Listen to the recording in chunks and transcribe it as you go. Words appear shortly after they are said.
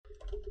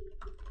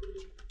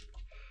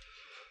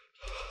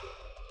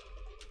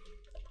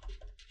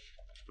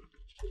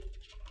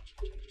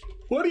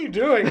What are you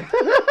doing?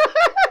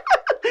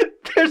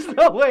 There's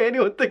no way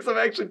anyone thinks I'm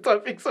actually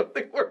typing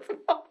something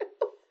worthwhile.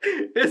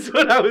 Is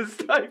what I was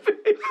typing.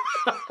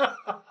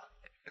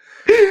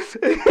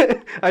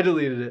 I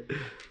deleted it.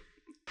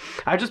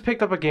 I just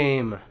picked up a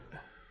game.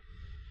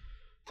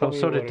 Tell me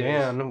So what did it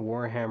Dan.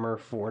 Warhammer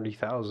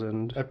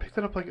 40,000. I picked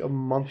it up like a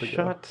month ago.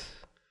 Shut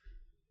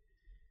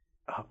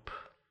up.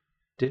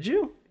 Did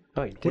you?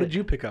 Oh, you did. What did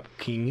you pick up,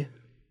 King?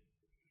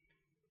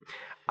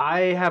 I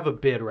have a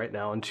bid right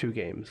now on 2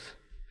 games,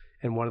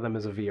 and one of them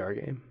is a VR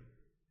game.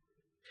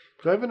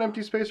 Do I have an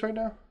empty space right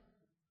now?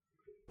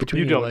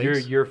 Between You your don't.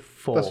 legs? You're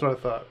full. That's what I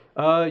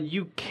thought.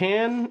 You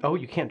can. Oh,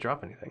 you can't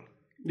drop anything.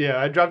 Yeah,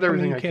 I dropped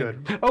everything you I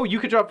can. could. Oh, you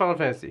could drop Final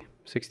Fantasy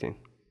 16.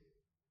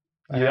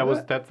 I Yeah, have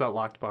that? that's not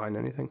locked behind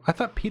anything. I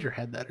thought Peter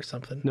had that or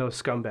something. No,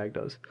 Scumbag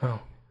does.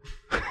 Oh.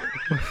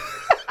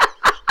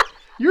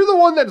 You're the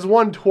one that's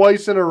won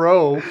twice in a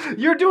row.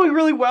 You're doing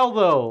really well,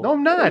 though. No,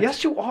 I'm not.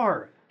 Yes, you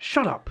are.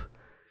 Shut up.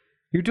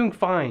 You're doing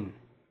fine.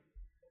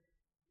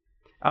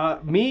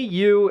 Me,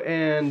 you,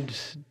 and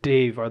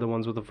Dave are the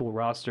ones with the full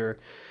roster.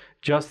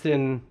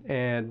 Justin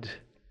and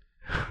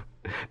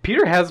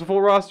Peter has a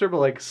full roster, but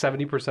like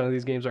 70% of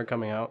these games aren't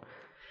coming out.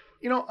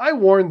 You know, I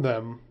warned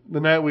them the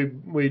night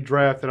we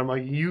drafted. I'm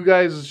like, you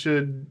guys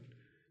should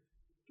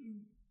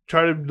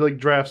try to like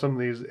draft some of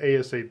these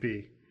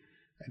ASAP.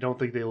 I don't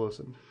think they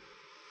listen.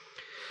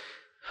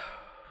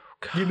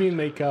 You mean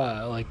make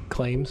like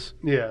claims?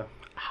 Yeah.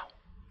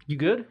 You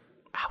good?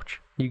 Ouch.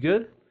 You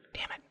good?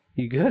 Damn it.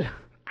 You good?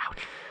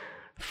 Ouch.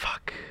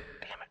 Fuck.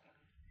 Damn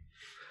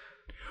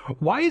it.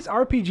 Why is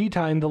RPG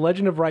Time The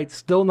Legend of Wright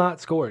still not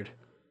scored?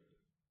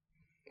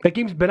 That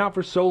game's been out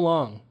for so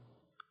long.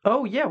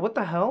 Oh, yeah, what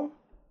the hell?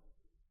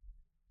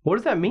 What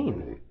does that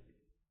mean?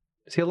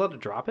 Is he allowed to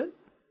drop it?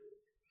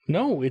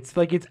 No, it's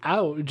like it's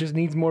out. It just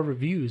needs more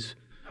reviews.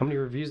 How many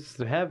reviews does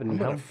it have? And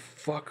how...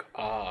 fuck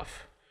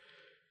off.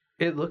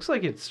 It looks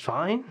like it's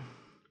fine.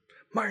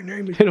 My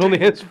name is... It only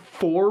has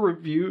 4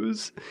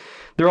 reviews.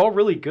 They're all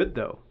really good,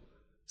 though.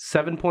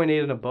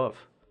 7.8 and above.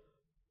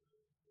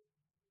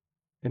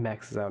 It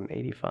maxes out an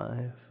 85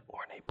 or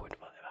an 8.5,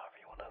 however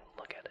you want to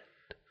look at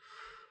it.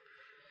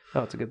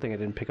 Oh, it's a good thing I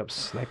didn't pick up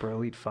Sniper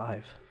Elite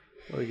 5.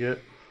 What do you get?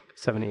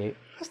 78.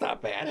 That's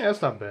not bad. Yeah,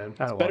 that's not bad.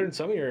 I don't Better want than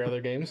some of your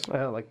other games.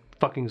 like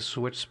fucking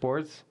Switch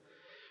Sports.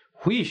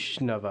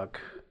 Wishnavak.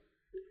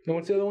 And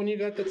what's the other one you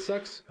got that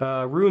sucks?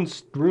 Rune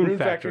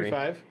Factory.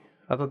 5.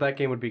 I thought that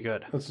game would be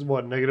good. That's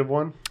what,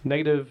 -1?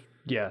 Negative,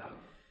 yeah.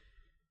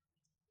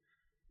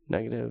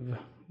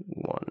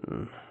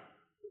 -1.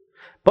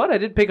 But I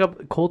did pick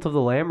up Cult of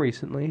the Lamb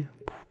recently.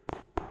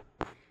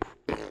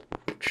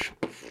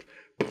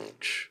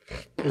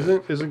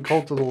 Isn't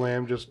Cult of the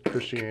Lamb just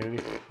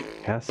Christianity?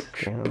 Yes,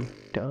 Dan.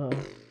 Duh.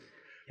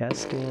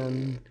 Yes,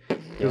 Dan.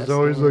 It's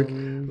always like,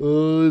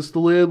 oh, it's the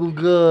Lamb of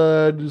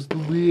God. It's the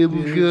Lamb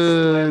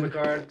of God.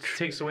 God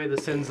takes away the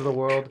sins of the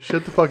world.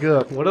 Shut the fuck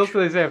up. What else do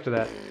they say after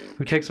that?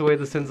 Who takes away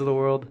the sins of the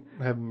world?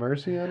 Have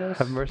mercy on us?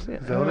 Have mercy.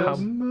 Is that what it Have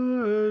is?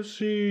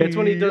 mercy. It's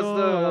when he does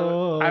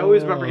the. I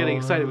always remember getting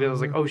excited because I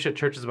was like, "Oh shit,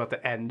 church is about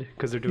to end"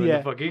 because they're doing Yeah.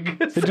 the fucking.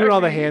 They're doing all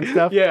the hand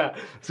stuff. Yeah.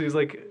 So he's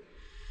like,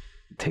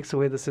 "Takes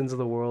away the sins of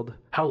the world.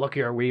 How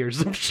lucky are we?" or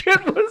some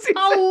shit. What does he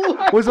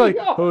say? Was like,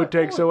 who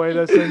takes away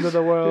the sins of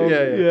the world?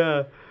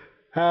 Yeah.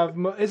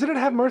 Isn't it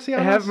have mercy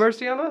on Have us?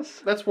 mercy on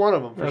us. That's one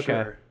of them, for Okay.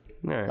 sure.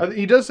 All right.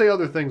 He does say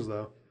other things,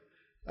 though.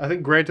 I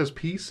think grant us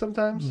peace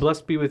sometimes.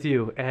 Blessed be with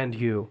you and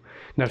you.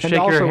 Now shake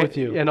also your with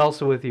you. And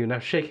also with you. Now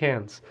shake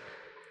hands.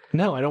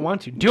 No, I don't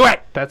want to. Do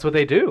it. That's what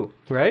they do,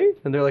 right?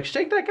 And they're like,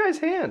 shake that guy's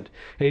hand.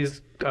 And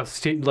he's a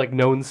like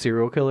known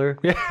serial killer.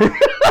 Yeah.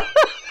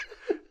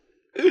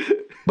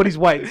 But he's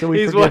white, so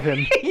we forgive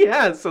him.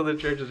 Yeah. So the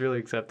church is really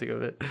accepting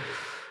of it.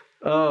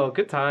 Oh,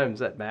 good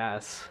times at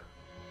mass.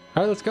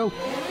 All right, let's go.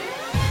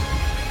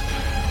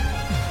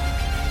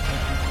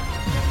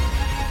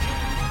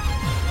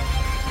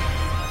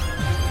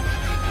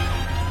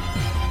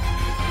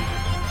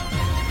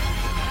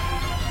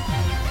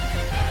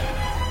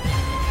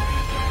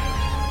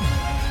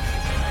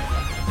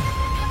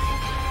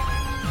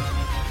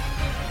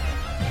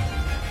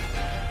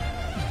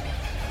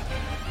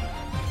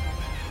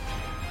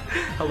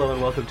 Hello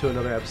and welcome to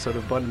another episode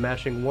of Button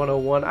Mashing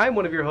 101. I'm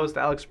one of your hosts,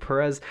 Alex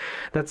Perez.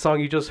 That song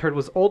you just heard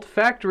was Old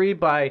Factory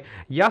by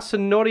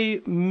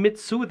Yasunori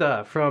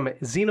Mitsuda from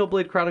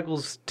Xenoblade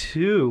Chronicles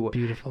 2.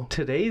 Beautiful.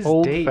 Today's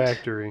Old date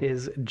Factory.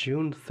 is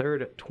June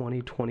 3rd,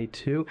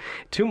 2022.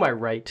 To my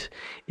right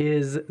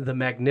is the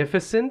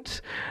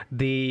Magnificent,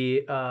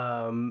 the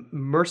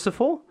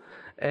Merciful,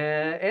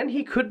 and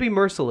he could be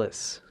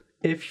merciless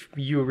if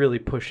you really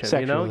push him,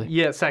 you know? Sexually.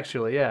 Yeah,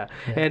 sexually, yeah.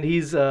 And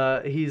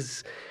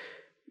he's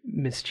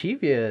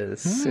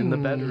mischievous in the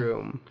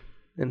bedroom.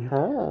 And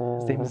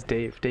his name is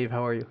Dave. Dave,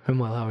 how are you? I'm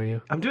well, how are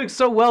you? I'm doing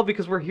so well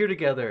because we're here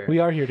together. We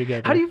are here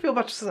together. How do you feel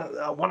about just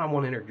a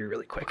one-on-one interview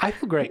really quick? I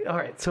feel great. All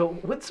right, so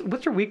what's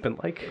your week been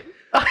like?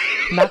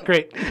 Not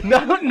great.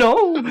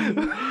 No.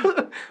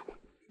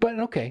 But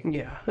okay.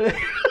 Yeah.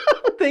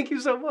 Thank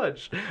you so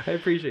much. I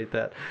appreciate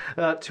that.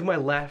 To my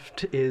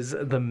left is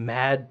the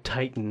Mad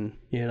Titan.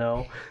 You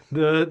know,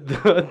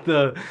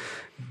 the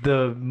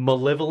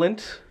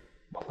malevolent.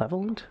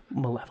 The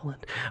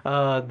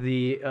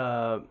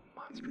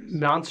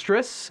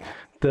monstrous.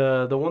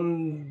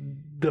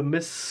 The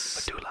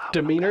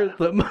misdemeanor.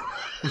 The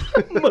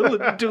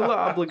medulla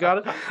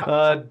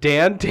oblongata.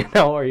 Dan,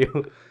 how are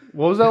you?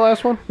 What was that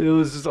last one? It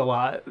was just a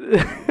lot.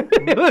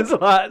 It was a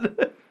lot.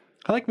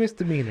 I like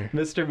misdemeanor.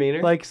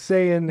 Misdemeanor? Like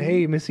saying,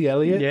 hey, Missy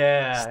Elliott,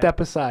 yeah. step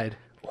aside.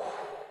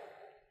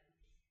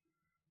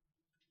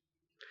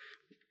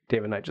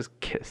 Dave and I just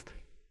kissed.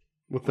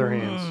 With their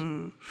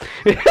hands.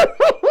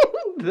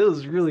 That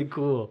was really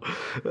cool.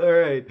 All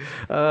right.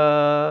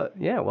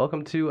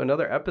 Welcome to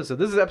another episode.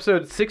 This is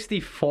episode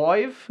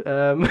 65.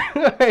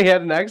 I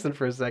had an accent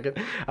for a second.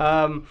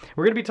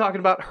 We're going to be talking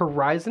about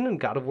Horizon and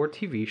God of War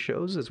TV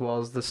shows, as well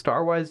as the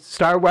Star Wars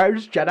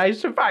Jedi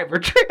Survivor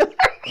trailer.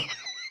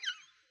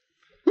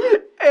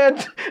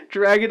 And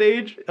Dragon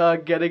Age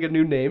getting a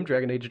new name,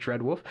 Dragon Age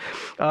Dreadwolf.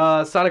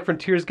 Sonic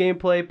Frontiers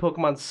gameplay,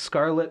 Pokemon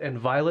Scarlet and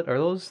Violet. Are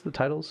those the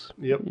titles?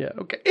 Yep. Yeah,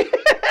 okay.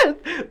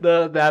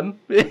 Them.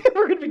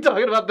 We're going to be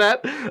talking about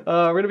that.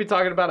 We're going to be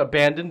talking about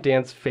Abandoned,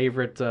 Dan's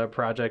favorite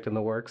project in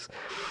the works.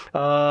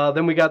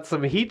 Then we got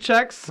some heat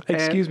checks.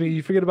 Excuse me,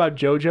 you forget about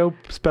JoJo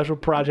Special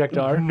Project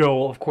R?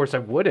 No, of course I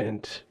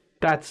wouldn't.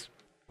 That's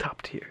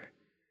top tier.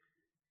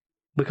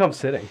 Look how I'm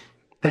sitting.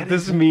 That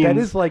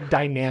is like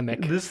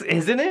dynamic. This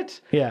isn't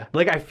it? Yeah.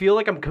 Like I feel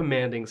like I'm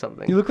commanding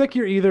something. You look like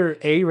you're either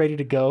A, ready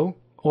to go,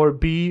 or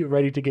B,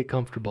 ready to get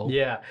comfortable.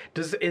 Yeah.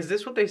 Is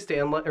this what they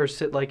stand like or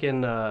sit like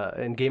in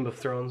Game of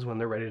Thrones when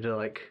they're ready to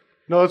like?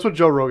 No, that's what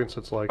Joe Rogan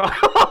sits like.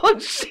 Oh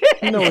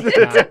shit! No, it's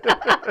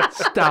not.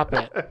 Stop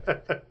it.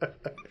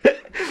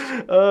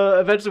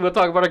 Eventually, we'll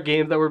talk about our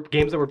games that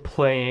we're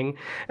playing,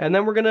 and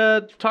then we're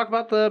gonna talk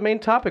about the main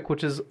topic,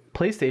 which is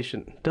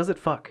PlayStation. Does it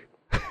fuck?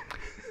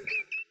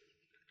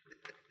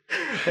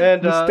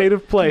 And The state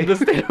of play. The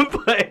state of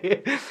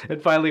play.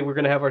 And finally, we're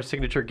going to have our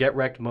signature Get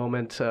Wrecked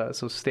moment, so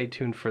stay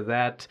tuned for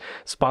that.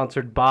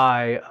 Sponsored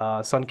by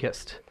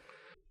Sunkist.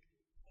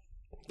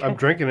 I'm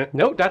drinking it.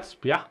 No, that's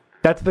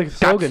the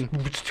slogan.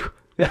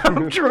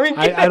 I'm drinking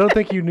I don't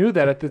think you knew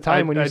that at the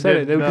time when you said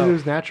it. did, It no.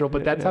 was natural,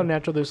 but that's how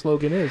natural their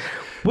slogan is.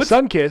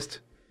 Sunkist.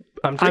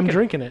 I'm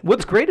drinking it.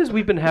 What's great is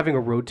we've been having a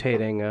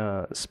rotating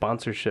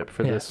sponsorship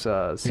for this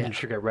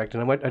signature Get Wrecked,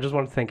 and I just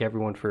want to thank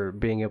everyone for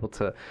being able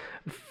to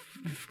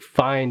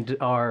find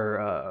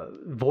our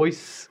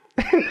voice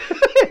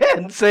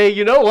and say,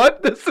 you know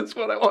what, this is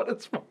what I want to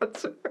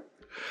sponsor.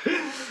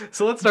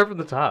 So let's start from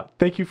the top.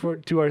 Thank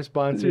you to our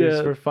sponsors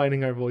for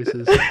finding our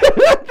voices.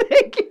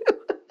 Thank you.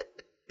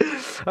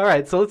 All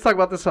right, so let's talk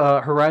about this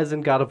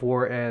Horizon, God of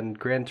War, and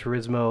Gran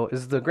Turismo.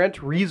 Is the Gran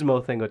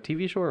Turismo thing a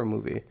TV show or a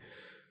movie?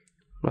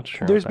 Not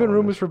sure. There's been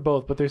rumors for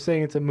both, but they're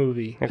saying it's a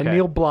movie. Okay. And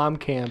Neil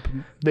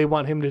Blomkamp, they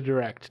want him to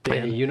direct. Yeah,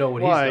 Dan. you know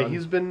what Why? he's done.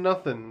 He's been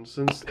nothing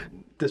since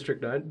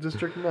District 9.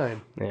 District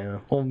 9. Yeah.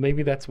 Well,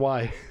 maybe that's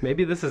why.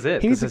 Maybe this is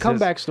it. He needs This a is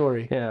comeback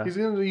story. Yeah. He's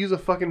going to use a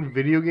fucking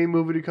video game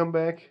movie to come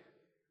back?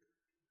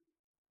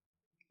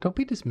 Don't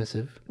be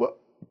dismissive.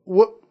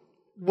 What's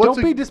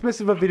Don't be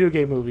dismissive of video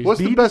game movies. What's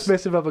Be the best-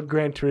 dismissive of a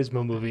Gran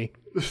Turismo movie.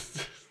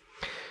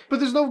 But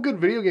there's no good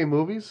video game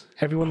movies.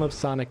 Everyone loves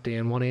Sonic,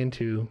 Dan, 1 and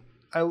 2.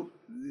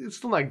 It's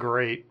still not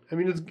great. I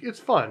mean, it's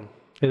fun.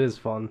 It is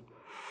fun.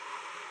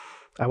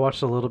 I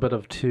watched a little bit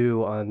of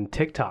 2 on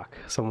TikTok.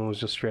 Someone was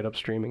just straight up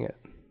streaming it.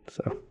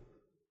 So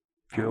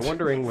if you're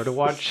wondering where to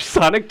watch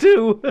Sonic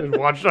 2,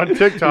 Watch it on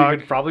TikTok. you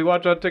could probably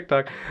watch on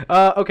TikTok.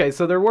 Okay,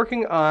 so they're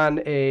working on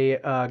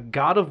a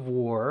God of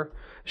War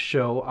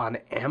show on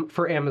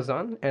for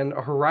Amazon and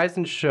a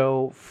Horizon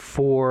show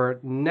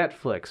for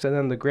Netflix, and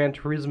then the Gran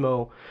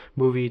Turismo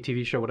movie,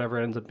 TV show, whatever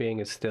it ends up being,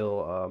 is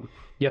still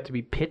yet to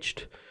be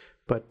pitched.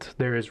 But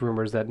there is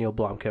rumors that Neil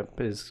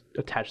Blomkamp is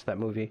attached to that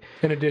movie.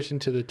 In addition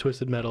to the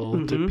Twisted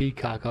Metal to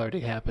Peacock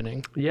already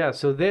happening. Yeah,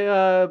 so they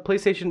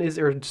PlayStation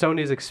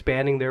Sony is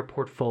expanding their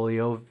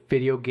portfolio of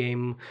video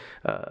game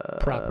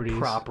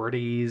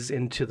properties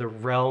into the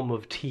realm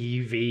of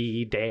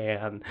TV.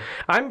 Dan,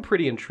 I'm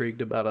pretty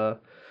intrigued about a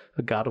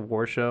God of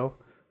War show.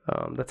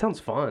 That sounds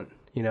fun.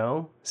 You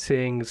know,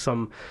 seeing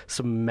some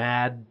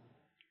mad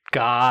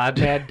dad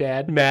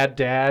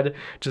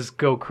just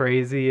go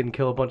crazy and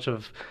kill a bunch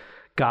of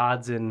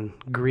gods in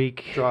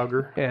Greek.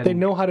 Jogger. And They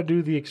know how to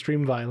do the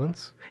extreme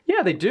violence.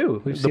 yeah, they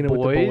do. We've seen it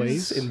with The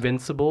Boys.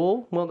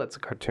 Invincible. Well, that's a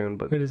cartoon,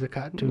 but It is a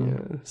cartoon.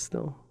 yeah, it's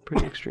still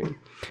pretty extreme.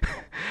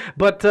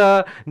 But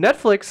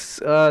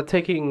Netflix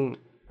taking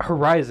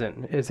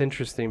Horizon is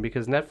interesting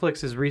because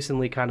Netflix has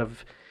recently kind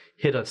of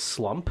hit a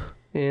slump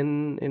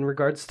in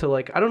regards to,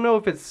 like, I don't know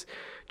if it's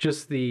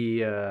just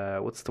the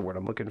what's the word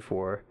I'm looking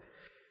for?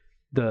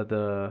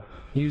 The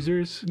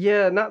Users?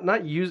 yeah,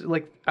 not use,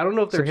 like, I don't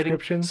know if they're hitting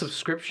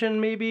subscription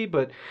maybe,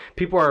 but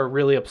people are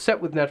really upset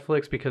with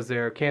Netflix because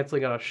they're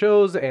canceling out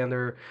shows and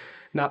they're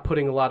not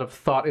putting a lot of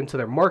thought into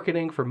their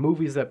marketing for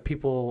movies that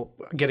people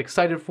get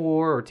excited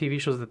for or TV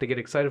shows that they get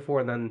excited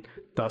for, and then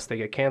thus they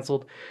get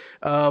canceled.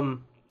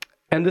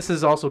 And this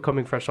is also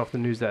coming fresh off the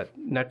news that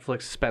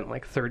Netflix spent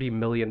like $30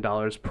 million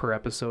per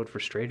episode for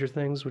Stranger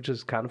Things, which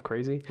is kind of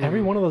crazy.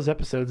 Every one of those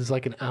episodes is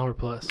like an hour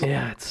plus.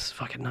 Yeah, it's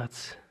fucking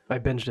nuts. I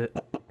binged it.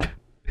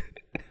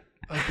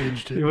 I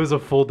binged It it. was a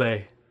full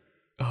day.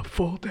 A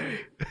full day.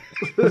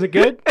 Was it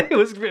good? It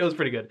was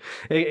pretty good.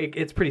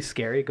 It's pretty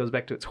scary. It goes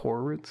back to its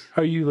horror roots.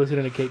 Are you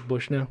listening to Kate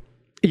Bush now?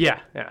 Yeah.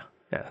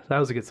 That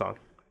was a good song.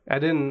 I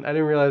didn't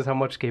realize how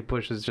much Kate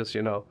Bush is just,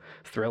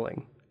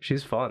 thrilling.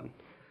 She's fun.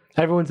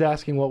 Everyone's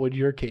asking what would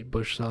your Kate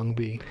Bush song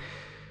be?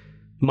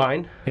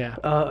 Mine? Yeah.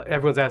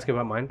 Everyone's asking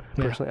about mine,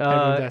 personally.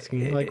 Everyone's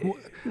asking.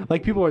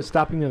 Like people are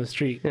stopping me on the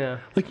street. Yeah.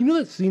 Like, you know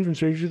that scene from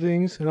Stranger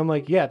Things? And I'm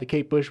like, yeah, the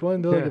Kate Bush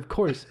one. They're like, Yeah. of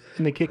course.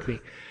 And they kick me.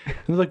 And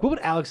they're like, what would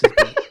Alex's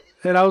be?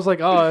 And I was like,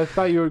 oh, I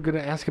thought you were going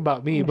to ask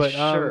about me. But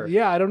Sure.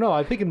 yeah, I don't know.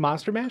 I'm thinking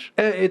Monster Mash.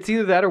 It's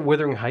either that or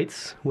Wuthering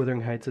Heights. Wuthering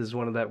Heights is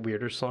one of that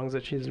weirder songs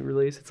that she's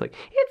released. It's like,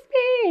 it's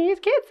me,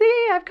 it's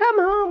Kitsy, I've come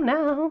home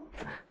now.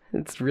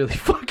 It's really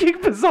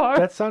fucking bizarre.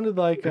 That sounded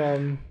like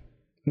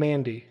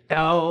Mandy.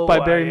 Oh, by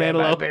Barry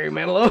Manilow. By Barry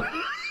Manilow.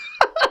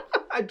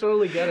 I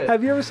totally get it.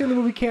 Have you ever seen the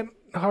movie Can't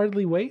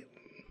Hardly Wait?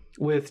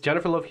 With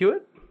Jennifer Love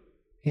Hewitt,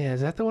 Yeah,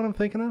 is that the one I'm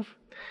thinking of?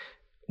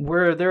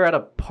 where they're at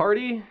a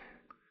party.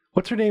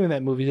 What's her name in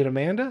that movie? Is it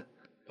Amanda?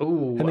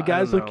 Ooh, And the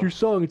guy's like, your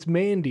song, it's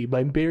Mandy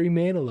by Barry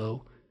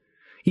Manilow.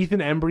 Ethan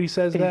Embry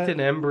says that. Ethan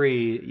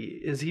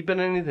Embry. Has he been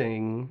in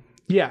anything?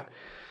 Yeah.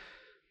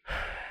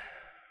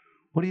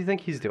 What do you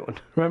think he's doing?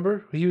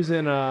 Remember? He was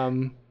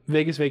in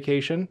Vegas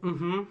Vacation.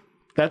 Mm-hmm.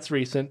 That's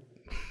recent.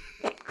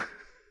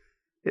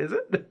 Is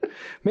it?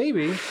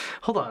 Maybe.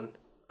 Hold on.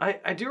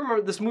 I do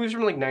remember this movie's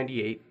from like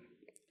 98.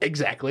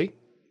 Exactly.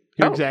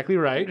 You're Oh. exactly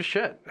right. Holy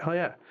shit. Hell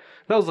yeah.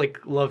 That was like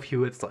Love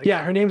Hewitt's like.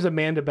 Yeah, her name's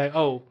Amanda Beck.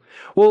 Oh,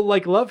 well,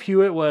 like Love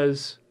Hewitt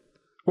was.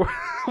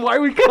 Why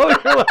are we calling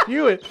her Love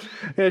Hewitt?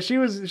 Yeah, she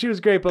was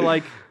great, but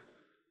like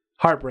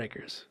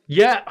Heartbreakers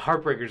Yeah,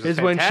 Heartbreakers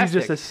is when she just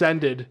fantastic.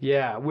 ascended.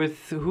 Yeah,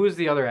 with who is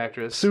the other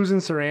actress? Susan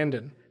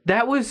Sarandon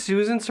That was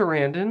Susan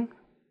Sarandon?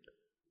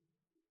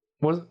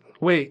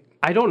 wait,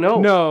 I don't know.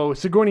 no,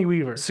 Sigourney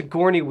Weaver.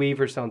 Sigourney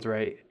Weaver sounds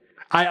right.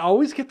 I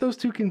always get those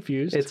two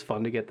confused. It's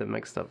fun to get them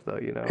mixed up though,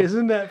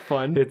 Isn't that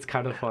fun? It's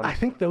kind of fun. I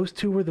think those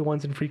two were the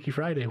ones in Freaky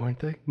Friday, weren't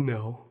they?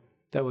 No.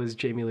 That was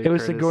Jamie Lee It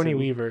was Curtis Sigourney and-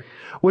 Weaver,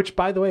 which,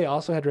 by the way,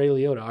 also had Ray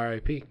Liotta,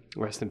 R.I.P.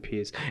 Rest in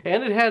peace.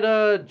 And it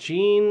had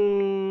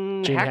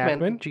Gene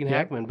Hackman. Gene Yep.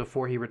 Hackman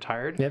before he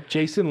retired. Yep,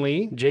 Jason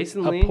Lee.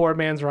 Jason A Lee. poor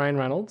man's Ryan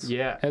Reynolds.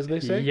 Yeah. as they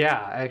say.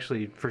 Yeah,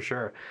 actually, for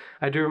sure.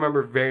 I do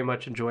remember very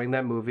much enjoying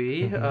that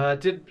movie.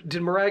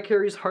 Did Mariah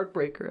Carey's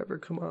Heartbreaker ever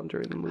come on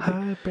during the movie?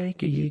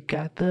 Heartbreaker, you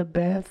got the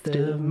best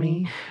of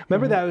me.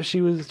 Remember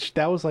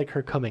that was like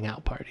her coming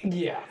out party.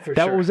 Yeah, for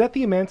That sure. was that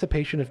the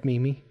emancipation of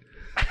Mimi?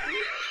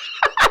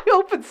 I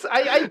hope it's...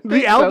 I The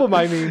think so. album,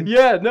 I mean.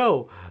 Yeah,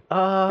 no.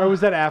 Or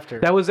was that after?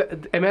 That was...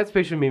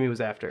 Emancipation of Mimi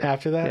was after.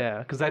 After that? Yeah,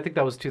 because I think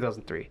that was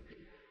 2003.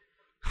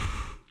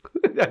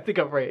 I think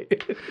I'm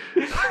right.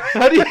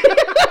 How do you...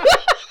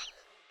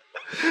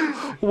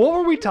 What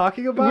were we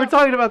talking about? We're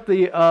talking about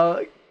the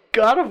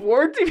God of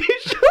War TV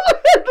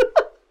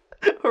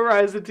show,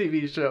 Horizon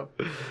TV show.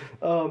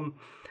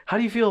 How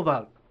do you feel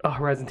about a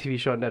Horizon TV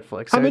show on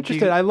Netflix? I'm Do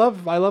interested. you- I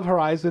love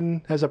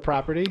Horizon as a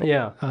property.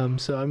 Yeah,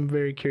 So I'm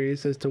very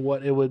curious as to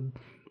what it would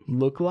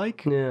look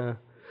like. yeah.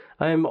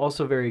 I'm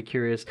also very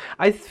curious.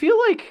 I feel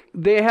like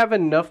they have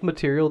enough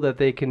material that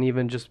they can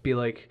even just be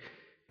like,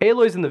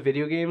 Aloy's in the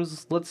video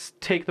games. Let's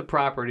take the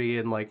property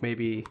and like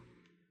maybe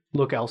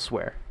look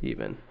elsewhere.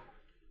 Even.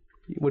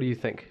 What do you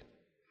think?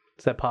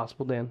 Is that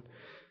possible, Dan?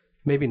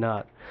 Maybe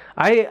not.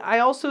 I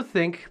also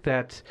think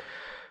that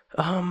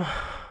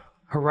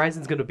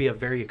Horizon's going to be a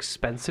very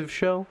expensive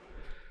show.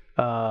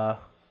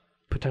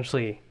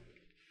 Potentially,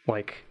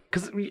 like,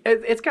 because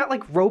it's got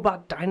like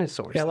robot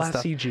dinosaurs. Yeah, a and lot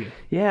of stuff. CG.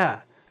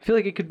 Yeah. I feel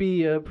like it could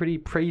be a pretty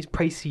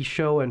pricey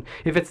show, and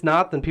if it's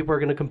not, then people are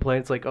going to complain.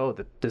 It's like, oh,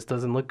 this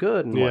doesn't look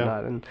good and Yeah.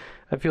 whatnot. And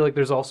I feel like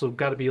there's also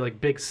got to be like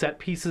big set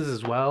pieces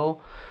as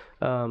well.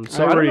 So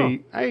I don't know.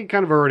 I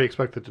kind of already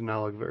expect it to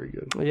not look very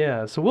good.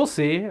 Yeah, so we'll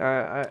see.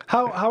 How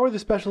are the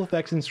special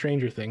effects in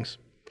Stranger Things?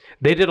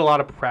 They did a lot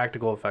of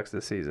practical effects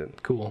this season.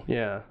 Cool.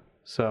 Yeah,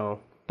 so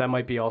that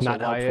might be also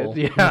Not why helpful.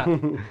 yeah,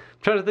 I'm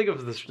trying to think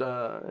of this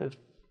the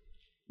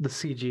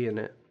CG in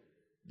it.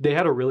 They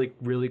had a really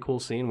really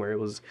cool scene where it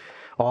was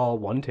all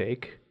one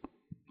take.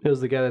 It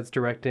was the guy that's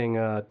directing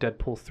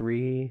Deadpool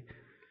 3,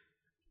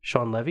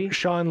 Sean Levy.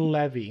 Sean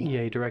Levy.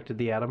 Yeah, he directed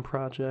The Atom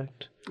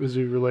Project. Is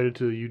he related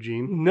to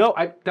Eugene? No,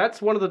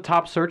 that's one of the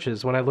top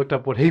searches when I looked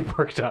up what he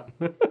worked on.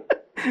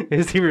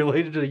 Is he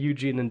related to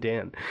Eugene and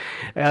Dan?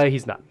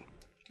 He's not.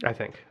 I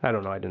think. I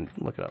don't know. I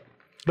didn't look it up.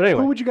 But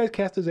anyway, Who would you guys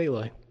cast as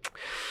Aloy?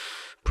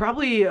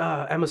 probably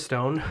Emma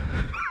Stone.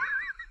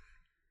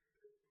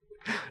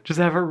 Just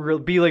have her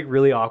be like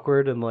really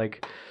awkward and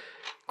like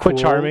But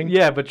charming?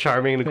 Yeah, but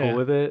charming and cool Yeah.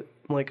 with it.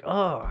 I'm like,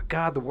 oh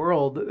God, the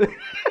world.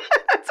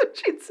 That's what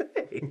she'd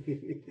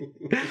say.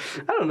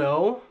 I don't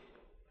know.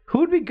 Who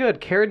would be good?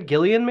 Karen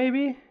Gillian,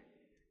 maybe?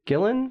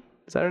 Gillan?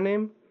 Is that her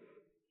name?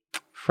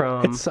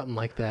 From It's something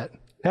like that.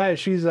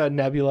 She's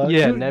Nebula.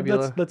 Yeah,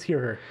 Nebula. Let's hear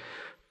her.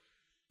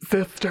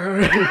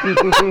 Sister.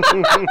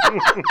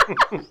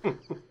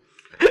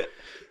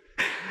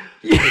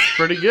 It's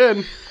pretty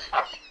good.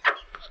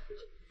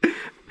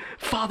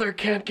 Father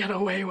can't get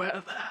away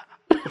with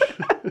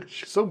that.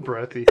 She's so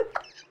breathy.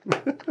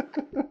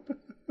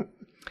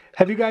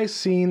 Have you guys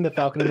seen The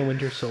Falcon and the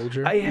Winter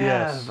Soldier?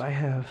 Yes. I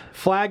have.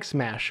 Flag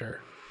Smasher.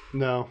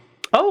 No,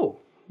 Oh,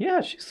 yeah,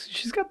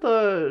 she's got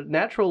the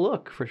natural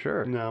look for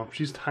sure. no,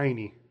 she's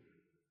tiny.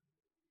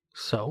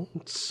 So?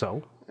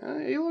 So?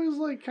 Aloy's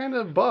like kind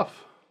of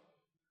buff.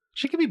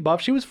 She could be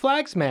buff. She was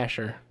Flag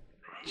Smasher.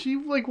 She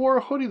like wore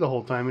a hoodie the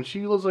whole time, and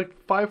she was like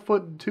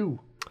 5'2".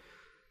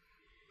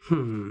 I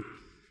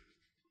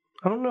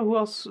don't know who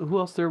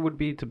else there would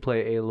be to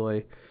play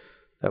Aloy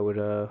that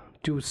would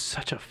do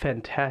such a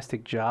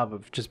fantastic job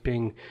of just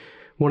being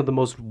one of the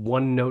most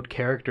one-note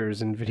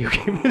characters in video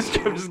game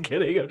history. I'm just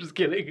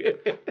kidding.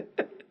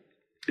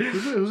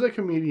 Who's that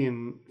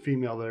comedian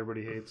female that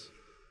everybody hates?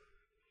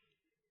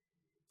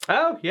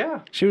 Oh, yeah.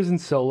 She was in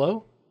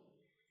Solo.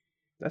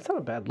 That's not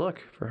a bad look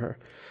for her.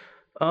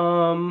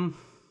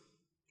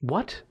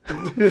 What?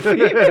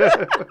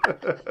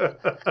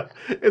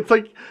 It's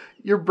like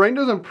your brain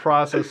doesn't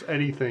process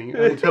anything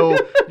until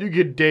you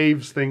get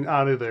Dave's thing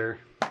out of there.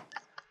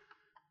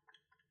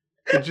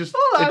 It just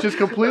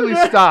completely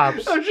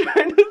stops. I'm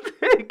trying to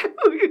think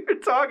who you're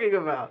talking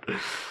about.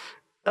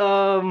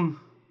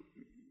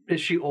 Is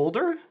she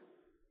older?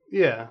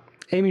 Yeah.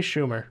 Amy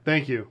Schumer.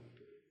 Thank you.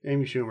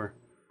 Amy Schumer.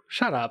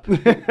 Shut up.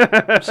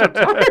 I'm so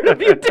tired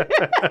of you,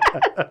 Dan.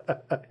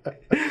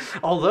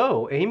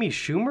 Although, Amy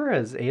Schumer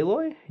as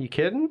Aloy? You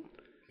kidding?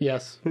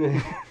 Yes.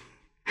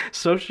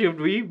 So she'll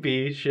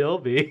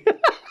be.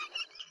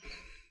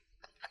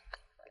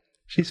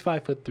 She's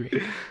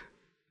 5'3".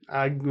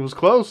 I was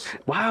close.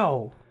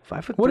 Wow.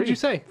 5'3". What did you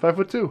say?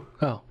 5'2".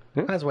 Oh,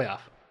 that's way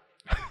off.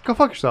 Go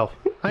fuck yourself.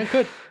 I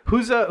could.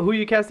 Who are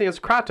you casting as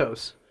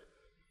Kratos?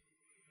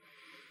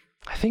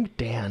 I think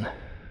Dan.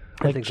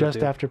 I Like think so, just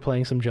too. after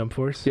playing some Jump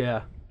Force.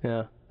 Yeah.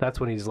 That's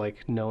when he's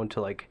like known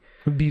to like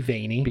Be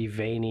veiny. be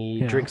veiny,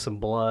 Yeah. drink some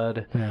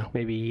blood, Yeah.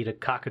 maybe eat a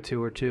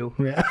cockatoo or two.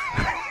 Yeah.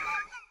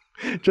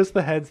 Just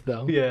the heads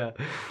though. Yeah,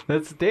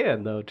 that's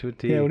Dan though to a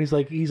T. Yeah, when he's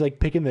like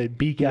picking the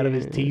beak out of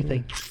his teeth.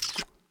 Like,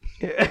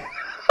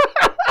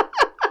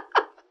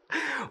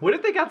 What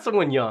if they got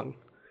someone young,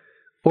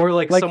 or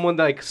like someone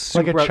like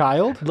super, like a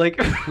child? Like,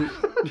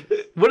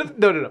 what if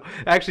no?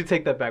 Actually,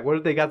 take that back. What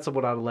if they got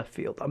someone out of left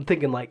field? I'm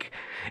thinking like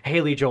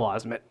Haley Joel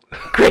Osment,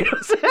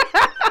 Kratos.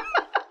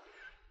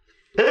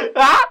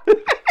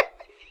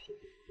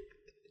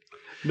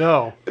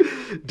 No.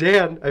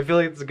 Dan, I feel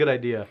like it's a good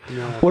idea.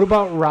 No. What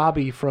about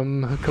Robbie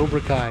from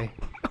Cobra Kai?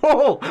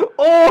 Oh.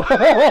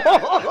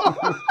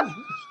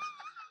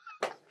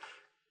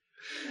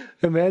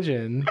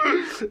 Imagine.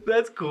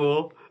 That's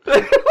cool.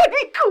 That would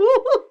be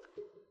cool.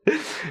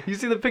 You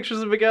see the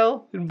pictures of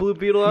Miguel in Blue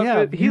Beetle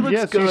outfit? He looks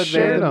yes, you good,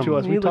 shared man. them to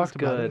us. He We looks talked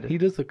about good. him. He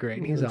does look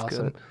great. He's looks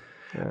awesome. good.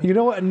 Yeah. You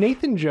know what?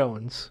 Nathan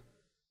Jones,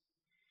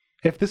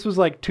 if this was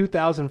like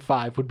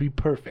 2005, would be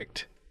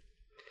perfect.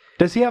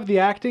 Does he have the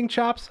acting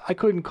chops? I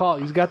couldn't call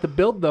it. He's got the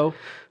build though.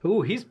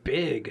 Ooh, he's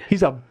big.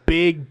 He's a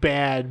big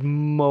bad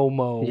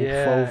Momo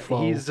Yeah,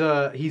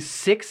 fofo. he's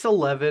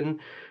 6'11",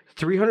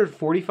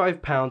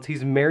 345 pounds.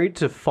 He's married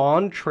to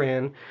Fawn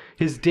Tran.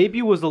 His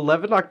debut was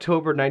 11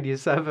 October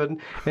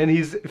 97, and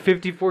he's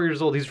 54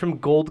 years old. He's from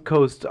Gold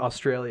Coast,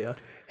 Australia.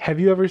 Have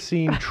you ever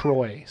seen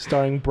Troy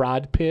starring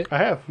Brad Pitt? I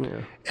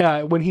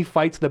have. When he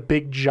fights the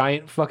big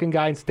giant fucking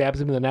guy and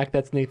stabs him in the neck,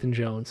 that's Nathan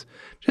Jones.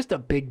 Just a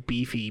big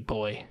beefy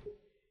boy.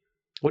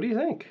 What do you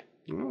think?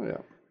 Oh yeah.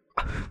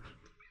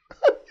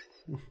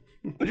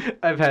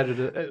 I've had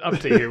an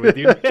update here with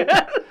you.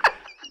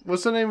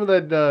 What's the name of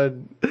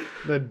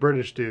that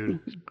British dude?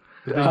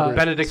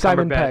 Benedict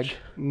Simon Cumberbatch. Pegg.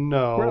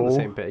 No. We're on the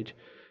same page.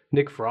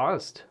 Nick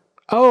Frost.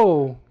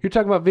 Oh, you're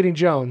talking about Vinnie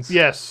Jones.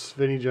 Yes,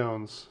 Vinnie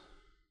Jones.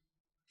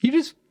 You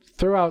just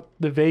throw out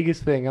the Vegas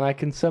thing and I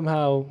can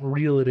somehow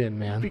reel it in,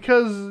 man.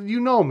 Because you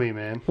know me,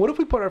 man. What if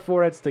we put our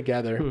foreheads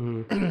together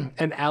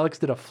and Alex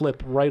did a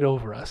flip right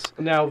over us?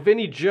 Now,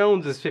 Vinnie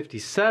Jones is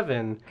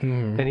 57,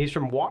 and he's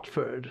from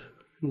Watford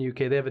in the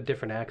UK. They have a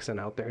different accent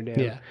out there, Dan.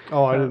 Yeah.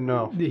 Oh, I didn't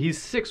know. He's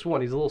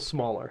 6'1". He's a little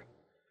smaller.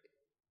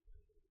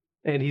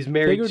 And he's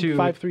married Bigger to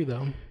than 5'3",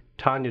 though.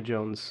 Tanya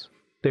Jones.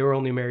 They were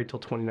only married till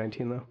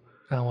 2019, though.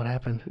 Oh, what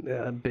happened?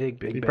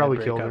 Big He bad probably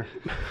breakup. killed her.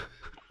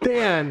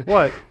 Dan.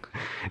 What?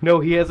 No,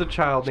 he has a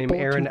child named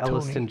Spoiled Aaron to Tony.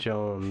 Elliston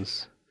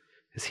Jones.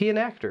 Is he an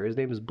actor? His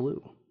name is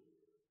Blue.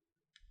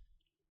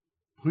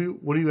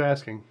 What are you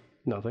asking?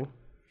 Nothing.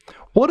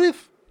 What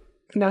if...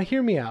 Now,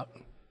 hear me out.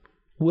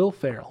 Will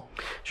Ferrell.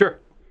 Sure.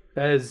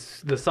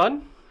 As the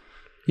son?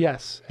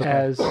 Yes,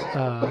 as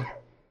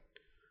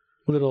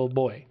little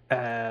boy.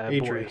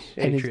 Atreus.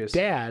 Boy. And his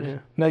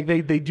dad, like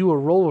they do a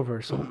role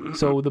reversal.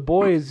 So the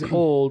boy is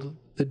old,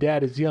 the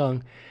dad is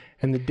young,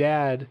 and the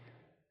dad,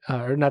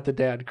 or not the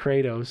dad,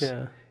 Kratos,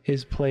 Yeah.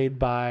 is played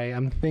by,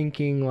 I'm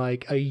thinking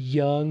like a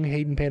young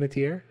Hayden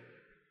Panettiere.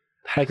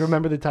 Like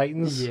remember the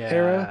Titans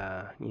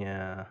era?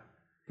 Yeah.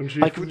 And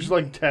she's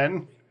like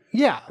 10.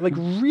 Yeah, like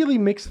really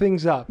mix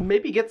things up.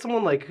 Maybe get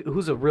someone like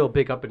who's a real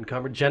big up and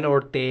comer. Jenna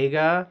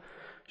Ortega.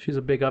 She's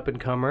a big up and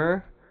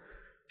comer.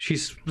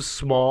 She's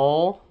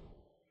small.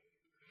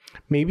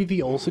 Maybe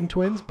the Olsen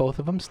twins, both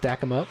of them,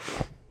 stack them up.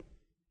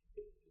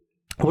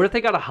 What if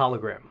they got a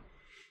hologram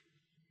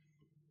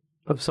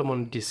of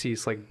someone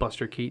deceased, like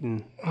Buster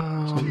Keaton?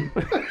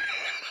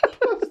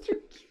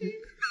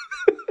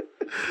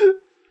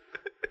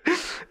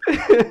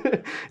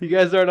 You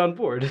guys aren't on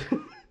board.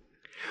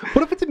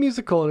 What if it's a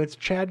musical and it's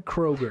Chad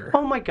Kroger?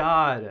 Oh my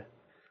god.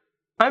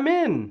 I'm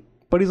in.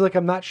 But he's like,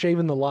 I'm not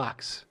shaving the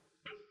locks.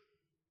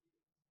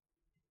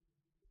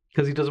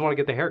 Because he doesn't want to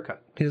get the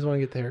haircut. He doesn't want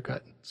to get the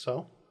haircut.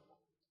 So?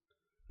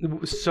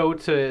 So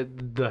to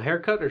the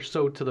haircut or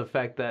so to the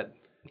fact that...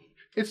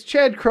 It's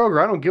Chad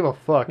Kroger. I don't give a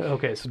fuck.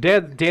 Okay, so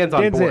Dan's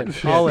on Dan's board. in.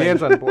 Yeah, All in.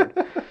 Dan's on board.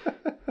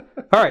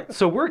 All right,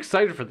 so we're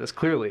excited for this,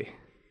 clearly.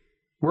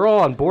 We're all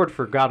on board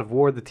for God of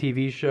War, the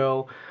TV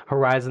show,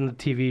 Horizon, the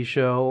TV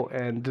show,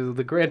 and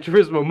the Gran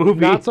Turismo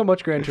movie. Not so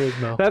much Gran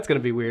Turismo. That's going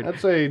to be weird. I'd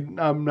say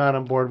I'm not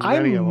on board with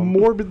any of I'm them.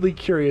 morbidly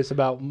curious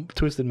about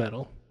Twisted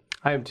Metal.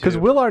 I am too. Because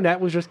Will Arnett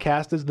was just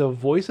cast as the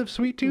voice of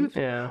Sweet Tooth.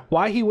 Yeah,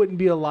 Why he wouldn't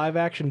be a live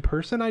action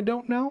person, I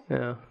don't know.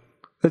 yeah.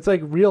 It's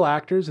like real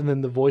actors and then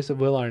the voice of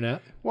Will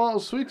Arnett. Well,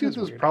 Sweet Tooth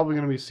is probably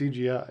going to be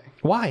CGI.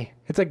 Why?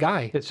 It's a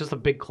guy. It's just a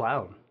big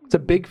clown. It's a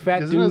big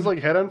fat Isn't dude. his like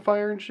head on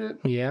fire and shit?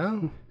 Yeah.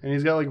 And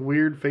he's got like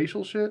weird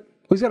facial shit?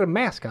 Well, he's got a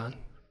mask on.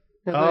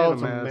 Oh,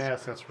 it's a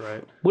mask. That's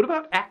right. What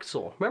about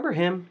Axel? Remember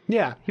him?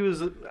 Yeah. He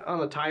was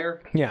on a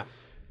tire, Yeah.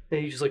 and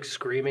he's just like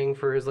screaming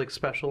for his like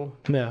special.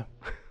 Yeah.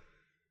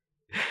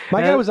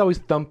 My guy was always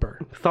Thumper.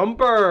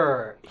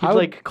 Thumper! He'd I would-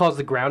 like cause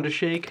the ground to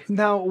shake.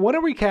 Now, when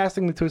are we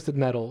casting the Twisted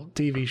Metal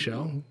TV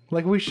show?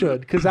 Like we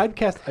should, because I'd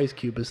cast Ice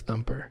Cube as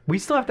Thumper. We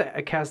still have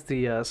to cast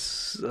the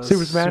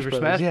Super Smash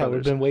Brothers. Yeah,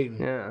 we've been waiting.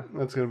 Yeah,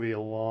 That's going to be a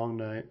long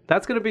night.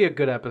 that's gonna be a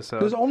good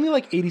episode. There's only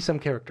like 80 some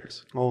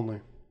characters, Only.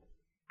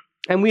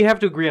 And we have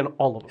to agree on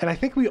all of them. and I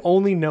think we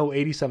only know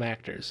 80 some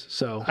actors.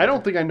 So I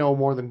don't think I know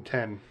more than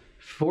 10.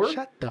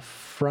 shut the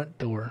front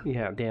door.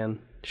 Yeah, Dan.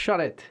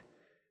 Shut it.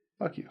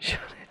 Fuck you. Shut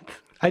it.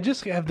 I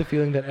just have the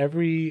feeling that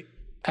every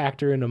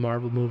actor in a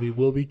Marvel movie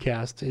will be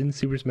cast in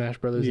Super Smash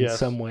Brothers in Yes,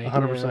 some way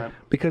 100%.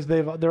 because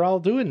they're all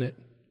doing it.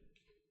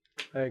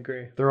 I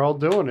agree. They're all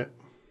doing it.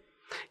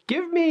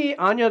 Give me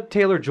Anya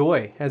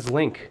Taylor-Joy as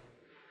Link.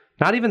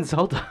 Not even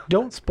Zelda.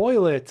 Don't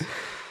spoil it.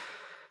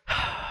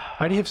 I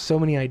already have so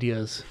many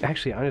ideas.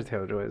 Actually, Anya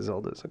Taylor-Joy as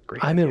Zelda is a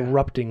great I'm idea.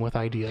 erupting with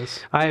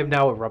ideas. I am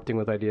now erupting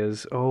with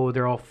ideas. Oh,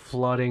 they're all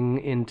flooding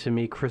into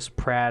me. Chris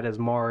Pratt as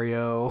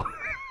Mario.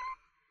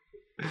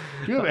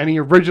 Do you have any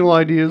original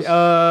ideas?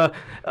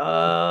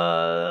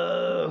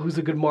 Who's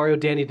a good Mario?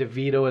 Danny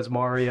DeVito as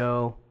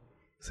Mario.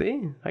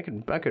 See, I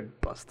could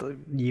bust the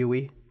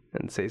Yui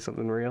and say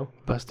something real.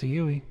 Busta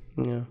Yui.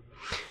 Yeah. All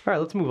right,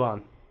 let's move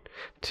on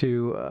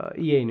to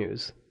EA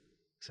news.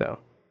 So,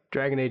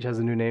 Dragon Age has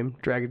a new name.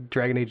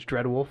 Dragon Age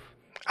Dreadwolf.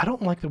 I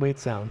don't like the way it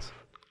sounds.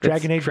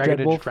 Dragon Age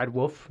Dreadwolf.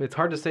 Dreadwolf. It's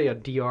hard to say a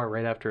DR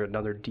right after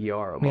another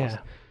DR almost.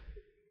 Yeah.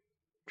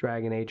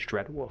 Dragon Age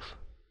Dreadwolf.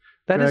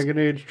 That is, Dragon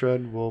Age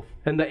Dreadwolf.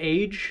 and the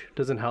age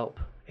doesn't help.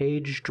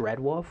 Age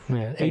Dreadwolf.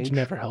 Yeah, age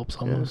never helps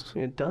almost.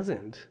 It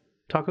doesn't.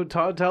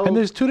 Tell. And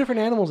there's two different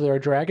animals there, a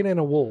dragon and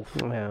a wolf.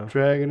 Yeah.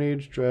 Dragon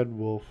Age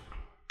Dreadwolf.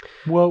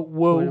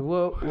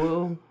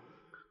 Whoa.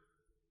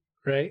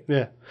 Right?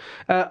 Yeah.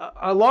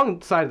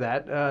 Alongside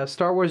that,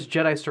 Star Wars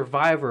Jedi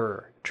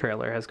Survivor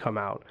trailer has come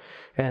out,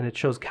 and it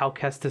shows Cal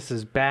Kestis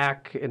is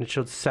back, and it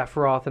shows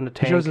Sephiroth in the It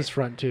tank. shows his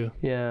front too.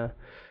 Yeah.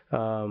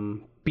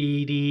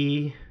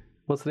 BD.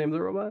 What's the name of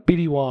the robot?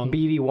 BD Wong,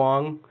 BD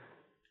Wong.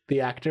 the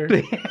actor.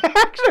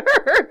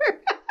 Actor.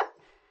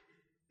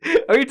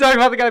 Are you talking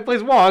about the guy who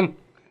plays Wong?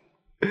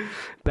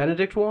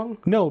 Benedict Wong?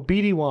 No,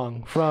 BD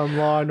Wong from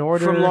Law and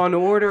Order. From Law and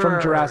Order.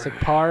 From Jurassic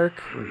Park.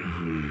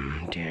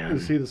 Damn.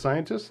 Is he the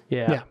scientist?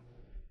 Yeah.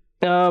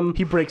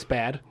 He breaks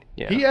bad.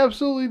 Yeah. He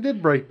absolutely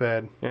did break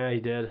bad. Yeah, he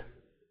did.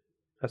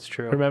 That's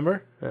true.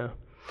 Remember? Yeah.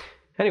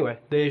 Anyway,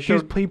 they He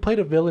showed played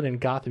a villain in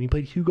Gotham. He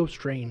played Hugo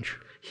Strange.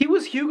 he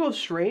was Hugo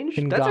Strange.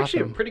 In That's actually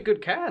a Gotham. pretty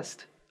good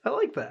cast. I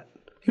like that.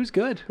 He was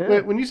good. Yeah.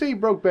 Wait, when you say he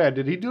broke bad,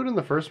 did he do it in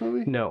the first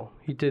movie? No,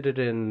 he did it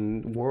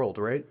in World,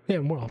 right? Yeah,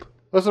 in World.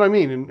 That's what I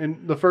mean.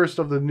 In the first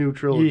of the new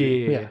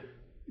trilogy. Yeah.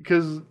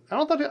 Because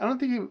I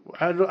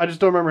just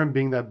don't remember him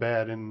being that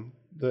bad in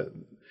the.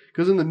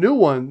 Because in the new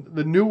one,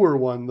 the newer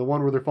one, the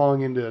one where they're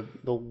falling into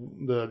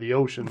the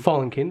ocean,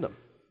 Fallen Kingdom.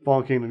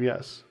 Fallen Kingdom,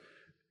 yes,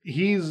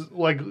 he's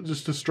like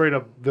just a straight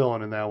up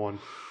villain in that one.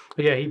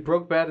 Yeah, he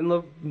broke bad in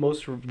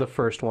the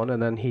first one,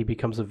 and then he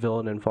becomes a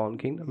villain in Fallen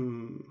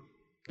Kingdom.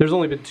 There's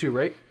only been 2,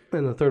 right?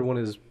 And the third one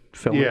is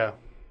filming. Yeah,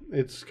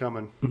 it's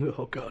coming.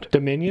 Oh God.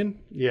 Dominion?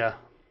 Yeah,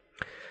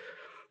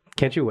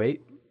 Can't you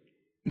wait?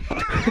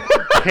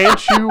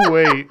 can't you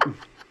wait?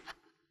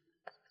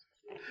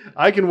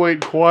 I can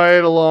wait quite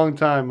a long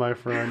time, my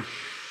friend.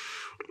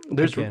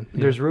 There's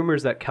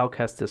rumors that Cal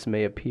Kestis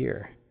may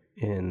appear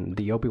in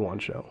the Obi-Wan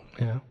show.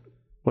 Yeah.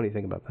 What do you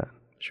think about that?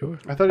 Sure.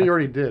 I thought he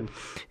already did.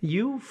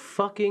 You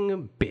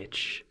fucking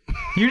bitch.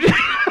 You just...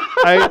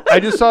 I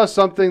just saw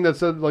something that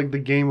said like the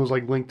game was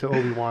like linked to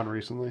Obi-Wan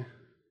recently.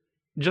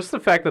 Just the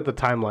fact that the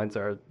timelines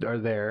are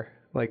there,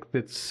 like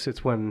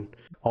it's when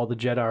all the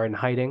Jedi are in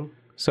hiding,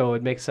 so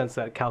it makes sense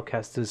that Cal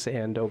Kestis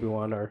and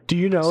Obi-Wan are. Do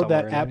you know somewhere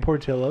that in at there.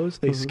 Portillo's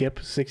they skip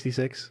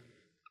 66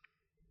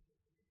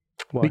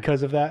 Why?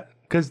 because of that?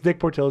 Because Dick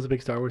Portillo's a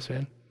big Star Wars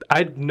fan.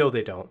 I know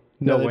they don't.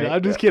 No, No they way. don't.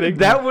 I'm just kidding.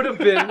 That would have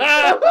been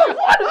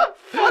what a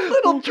fun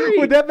little treat.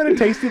 Would that have been a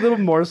tasty little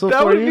morsel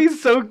That for would you? be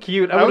so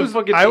cute. I was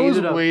fucking I ate was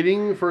it up.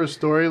 waiting for a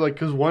story like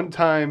because one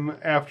time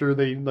after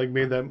they like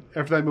made that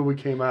after that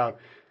movie came out,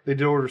 they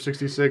did Order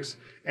 66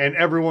 and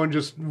everyone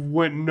just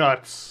went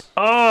nuts.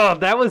 Oh,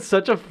 that was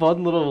such a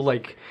fun little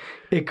like.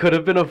 It could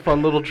have been a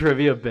fun little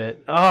trivia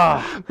bit.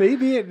 Ah,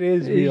 Maybe it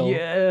is real.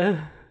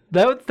 yeah.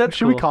 That's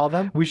Should we cool. call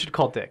them? We should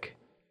call Dick.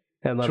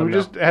 And let Should him we know.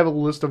 just have a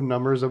list of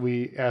numbers that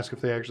we ask if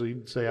they actually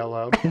say out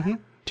loud? Do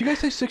you guys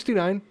say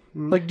 69?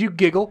 Like, do you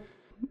giggle?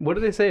 What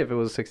did they say if it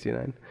was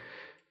 69?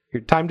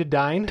 Time to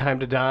dine? Time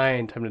to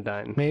dine. Time to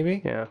dine.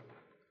 Maybe? Yeah.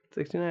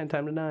 69.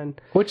 Time to dine.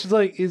 Which is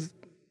like, is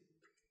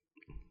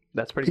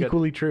That's pretty good.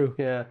 equally true.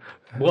 Yeah.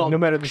 Well, No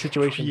matter the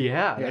situation.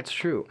 yeah, that's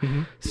true.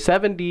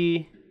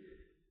 70.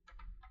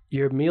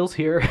 Your meal's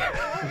here.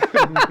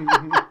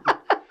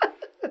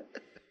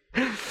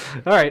 All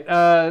right.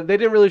 They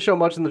didn't really show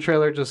much in the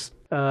trailer, just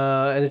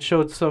and it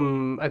showed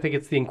some. I think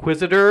it's the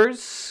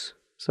Inquisitors.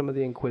 Some of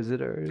the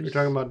Inquisitors. You're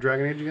talking about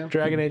Dragon Age again?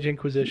 Dragon Age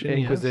Inquisition. yes.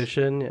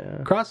 Inquisition. Yeah.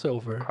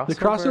 Crossover. The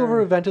Crossover.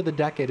 crossover event of the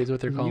decade is what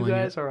they're calling You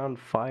guys it. are on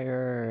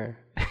fire.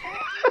 Do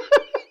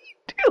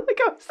you like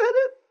how I said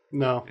it?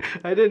 No.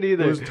 I didn't It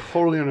either. was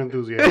totally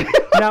unenthusiastic.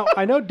 Now,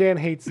 I know Dan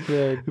hates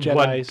the Jedi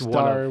One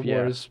Star of, yeah.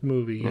 Wars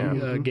movie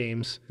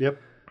games. Yep.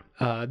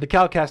 The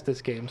Cal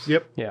Kestis games.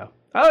 Yep. Yeah.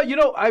 You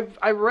know,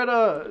 I read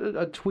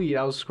a tweet.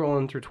 I was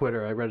scrolling through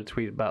Twitter. I read a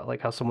tweet about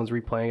like how someone's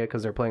replaying it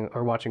because they're playing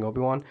or watching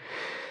Obi-Wan,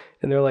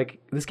 and they're like,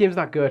 "This game's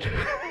not good."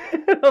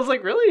 I was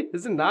like, "Really?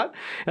 Is it not?"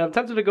 And I'm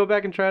tempted to go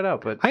back and try it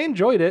out, but I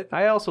enjoyed it.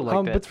 I also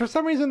liked it. But for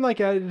some reason,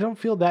 like I don't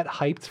feel that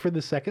hyped for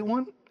the second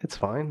one. It's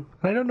fine.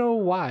 I don't know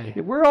why.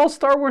 We're all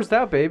Star Wars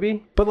out,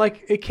 baby. But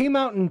like it came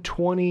out in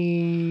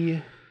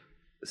 2019.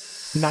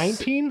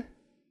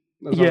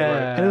 That sounds right.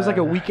 And it was like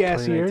a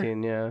weak-ass year.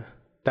 2019, yeah.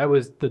 That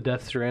was the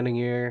Death Stranding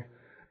year.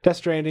 Death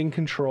Stranding,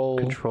 Control.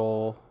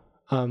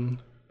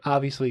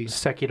 Obviously,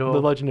 Sekiro.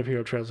 The Legend of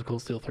Hero Trails of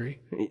Cold Steel 3.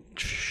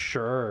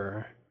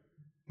 Sure.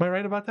 Am I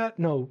right about that?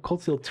 No,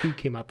 Cold Steel 2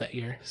 came out that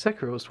year.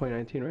 Sekiro was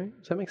 2019, right?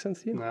 Does that make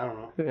sense to you? I don't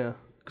know. Yeah.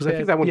 Because I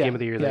think that won Game of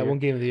the Year that Yeah, year. won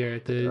Game of the Year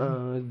at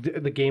the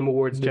The Game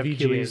Awards, The Jeff VGAs.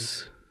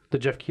 Keighley's, the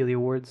Jeff Keighley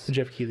Awards.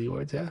 Jeff Keighley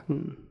Awards, yeah.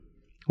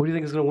 What do you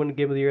think is going to win the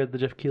Game of the Year at the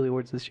Jeff Keighley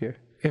Awards this year?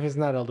 If it's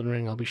not Elden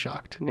Ring, I'll be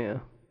shocked. Yeah.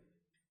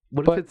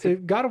 What But if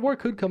it's God of War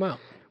could come out.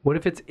 what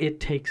if it's It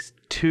Takes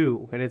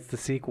Two and it's the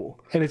sequel?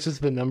 And it's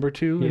just the number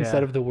 2 Yeah.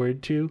 instead of the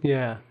word 2.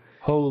 Yeah.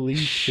 Holy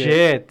shit.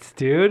 Shit,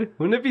 dude.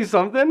 Wouldn't it be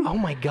something? Oh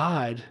my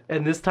god.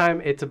 And this time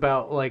it's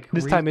about like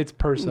This time it's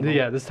personal.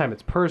 Yeah, this time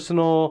it's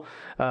personal.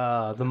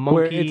 The Where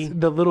monkey. it's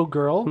the little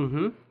girl,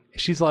 Mm-hmm.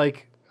 she's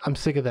like, I'm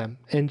sick of them.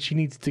 And she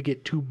needs to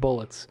get 2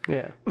 bullets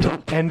Yeah.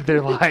 to end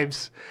their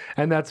lives.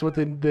 And that's what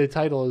the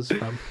title is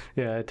from.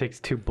 Yeah, it takes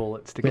 2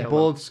 bullets to The kill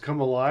bullets come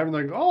alive and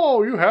they're like,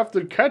 oh, you have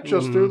to catch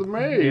us through the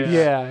maze.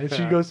 Yeah, and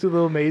she goes through the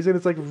little maze, and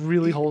it's like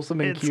really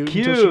wholesome and It's cute,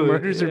 cute. until she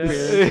murders her Yeah.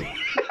 parents.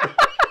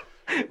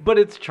 But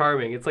it's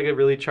charming. It's like a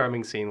really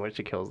charming scene when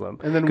she kills them.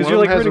 And then 'Cause one you're,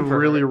 like, has a rooting for her.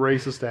 really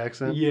racist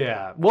accent.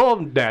 Yeah. Well,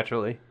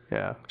 naturally.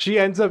 Yeah. She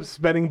ends up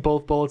spending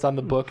both bullets on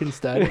the book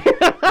instead.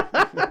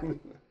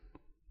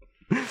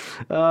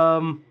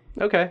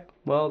 Okay.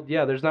 Well,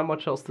 yeah, there's not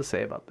much else to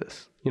say about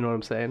this. You know what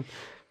I'm saying?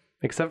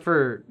 Except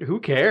for who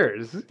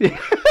cares?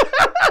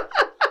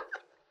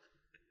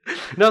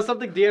 Now,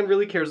 something Dan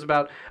really cares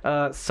about.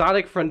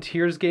 Sonic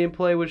Frontiers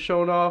gameplay was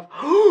shown off.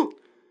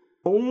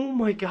 Oh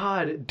my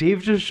god.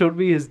 Dave just showed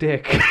me his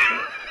dick.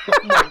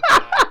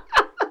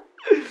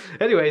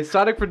 Anyway,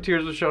 Sonic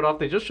Frontiers was shown off.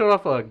 They just showed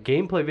off a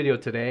gameplay video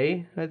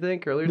today, I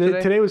think, earlier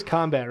today. Today was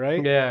combat,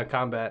 right? Yeah,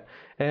 combat.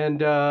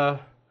 And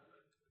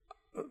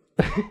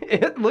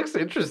it looks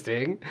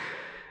interesting.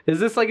 Is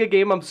this like a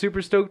game I'm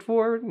super stoked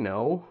for?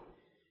 No.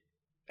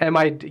 Am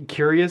I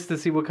curious to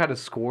see what kind of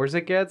scores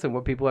it gets and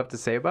what people have to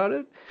say about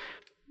it?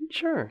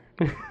 Sure.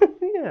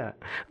 Yeah.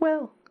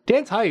 Well,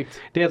 Dan's hyped.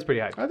 Dan's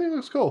pretty hyped. I think it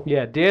looks cool.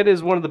 Yeah, Dan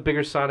is one of the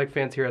bigger Sonic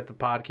fans here at the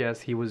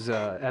podcast. He was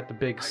at the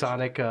big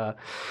Sonic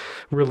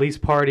release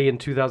party in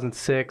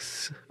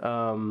 2006.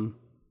 And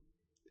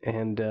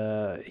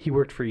he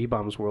worked for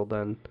E-Bombs World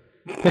then.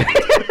 He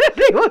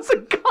was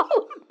a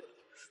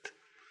columnist.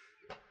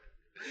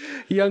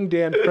 Young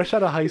Dan, fresh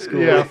out of high school.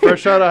 Yeah,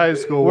 fresh out of high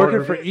school.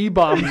 Working for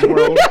E-Bombs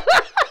World.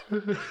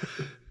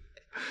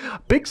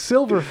 Big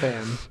Silver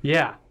fan.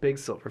 Yeah, big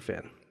Silver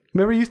fan.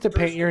 Remember you used to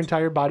paint your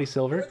entire body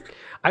silver?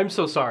 I'm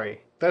so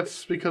sorry.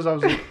 That's because I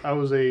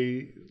was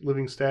a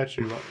living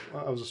statue.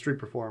 I was a street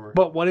performer.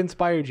 But what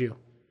inspired you?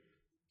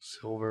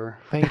 Silver.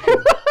 Thank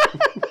you.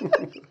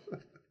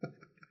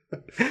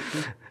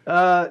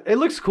 It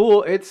looks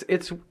cool. It's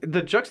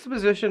the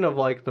juxtaposition of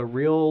like the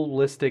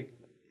realistic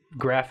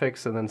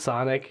graphics and then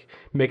Sonic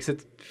makes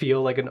it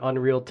feel like an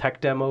Unreal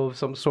tech demo of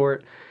some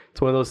sort.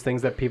 It's one of those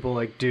things that people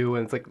like do,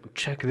 and it's like,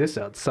 check this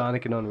out,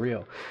 Sonic and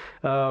Unreal.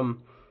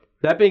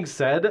 That being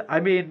said, I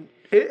mean,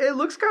 it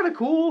looks kind of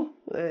cool.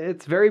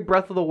 It's very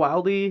Breath of the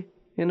Wildy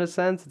in a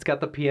sense. It's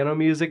got the piano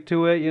music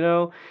to it, you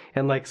know,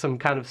 and like some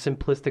kind of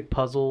simplistic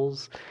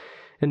puzzles.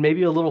 And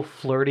maybe a little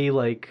flirty,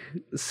 like,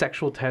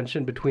 sexual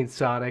tension between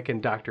Sonic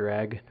and Dr.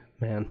 Egg.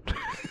 Man.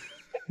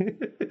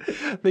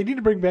 They need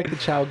to bring back the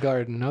Chow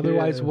Garden.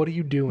 Otherwise, Yeah. what are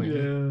you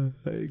doing?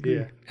 I agree.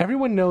 Yeah.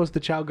 Everyone knows the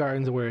Chow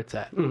Garden's where it's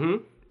at.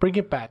 Mm-hmm. Bring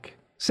it back.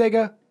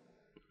 Sega,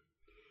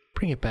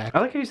 bring it back. I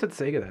like how you said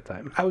Sega that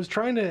time. I was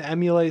trying to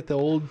emulate the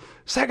old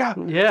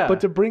Sega, Yeah.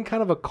 but to bring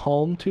kind of a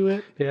calm to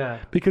it Yeah.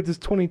 because it's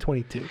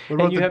 2022.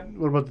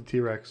 What about the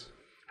T-Rex?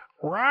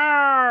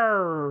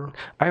 Rawr!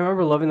 I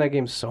remember loving that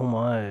game so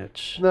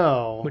much.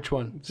 No. Which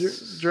one?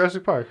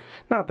 Jurassic Park.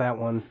 Not that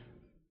one.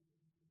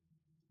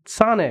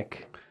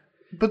 Sonic.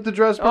 But the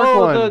Jurassic Park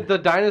one. the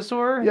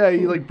dinosaur? Yeah,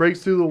 he like breaks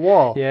through the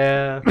wall.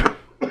 Yeah.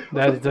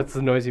 That's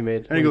the noise he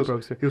made. And he when goes,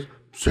 broke through.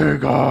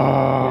 Sega.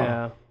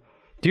 Yeah.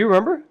 Do you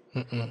remember?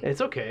 Mm-mm.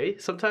 It's okay.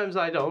 Sometimes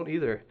I don't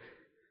either.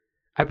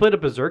 I played a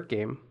Berserk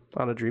game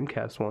on a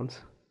Dreamcast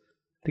once.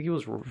 I think it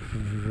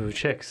was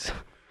Chicks.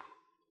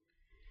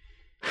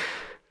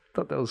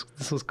 Thought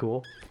this was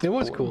cool. It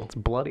was cool. It's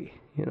bloody,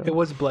 you know. It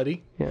was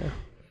bloody. Yeah.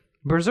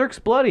 Berserk's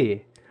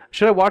bloody.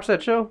 Should I watch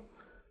that show?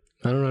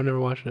 I don't know. I never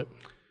watched it.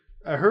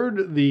 I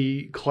heard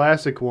the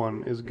classic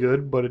one is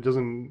good, but it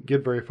doesn't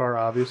get very far,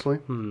 obviously.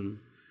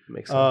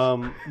 Makes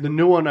sense. The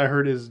new one I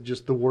heard is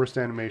just the worst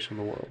animation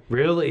in the world.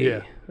 Really?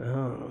 Yeah.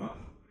 Oh.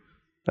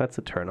 That's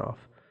a turnoff.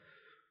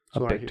 That's A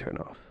what I big hear.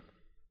 turnoff.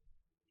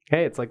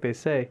 Hey, it's like they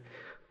say,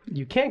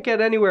 you can't get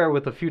anywhere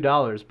with a few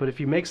dollars, but if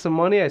you make some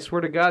money, I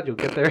swear to God, you'll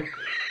get there.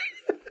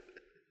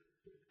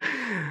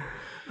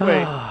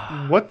 Wait,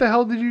 what the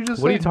hell did you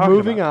just What are say? you talking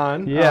Moving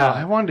about? on. Yeah.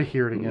 I wanted to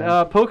hear it again.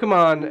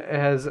 Pokemon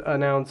has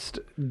announced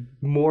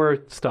more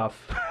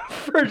stuff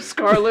for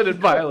Scarlet and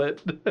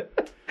Violet. They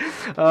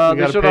got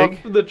a showed pig?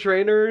 off the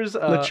trainers.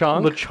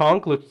 Lechonk?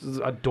 Lechonk looks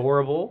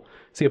adorable.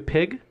 See a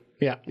pig?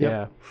 Yeah.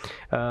 Yeah.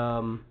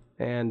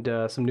 And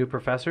some new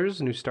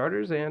professors, new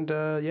starters, and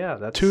yeah,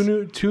 that's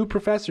Two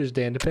professors,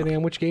 Dan, depending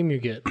on which game you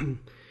get.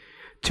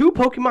 2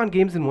 Pokemon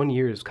games in 1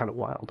 year is kind of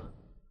wild.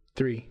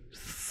 3.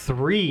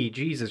 3,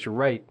 Jesus, you're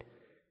right.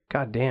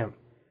 God damn.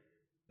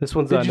 This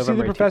one's Did you see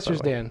November the 18th,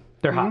 professors, by the way. Dan?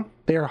 They're hot.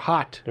 They are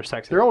hot. They're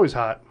sexy. They're always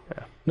hot.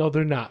 No,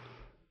 they're not.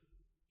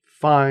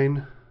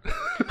 Fine.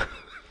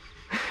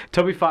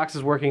 Toby Fox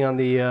is working on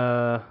the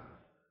The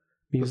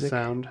music.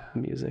 sound.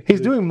 Music.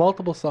 He's doing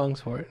multiple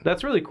songs for it.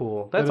 That's really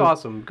cool. That's That is-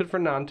 awesome. Good for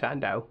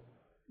Nintendo.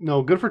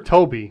 No, good for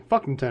Toby.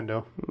 Fuck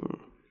Nintendo.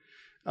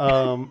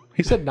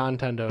 He said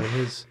Nintendo in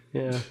his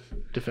Yeah.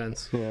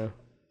 defense. Yeah.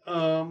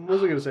 What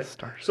was I gonna say?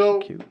 Stars So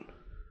cute.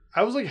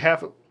 I was like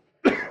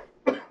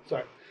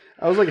sorry.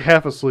 I was like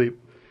half asleep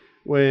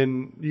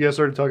when you guys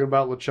started talking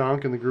about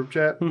Lechonk in the group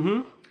chat.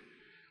 Mm-hmm.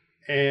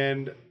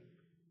 And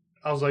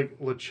I was like,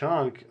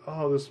 Lechonk,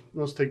 oh, this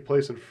must take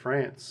place in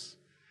France.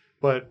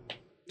 But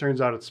turns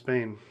out it's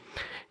Spain.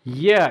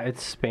 Yeah,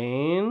 it's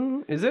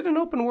Spain. Is it an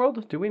open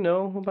world? Do we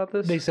know about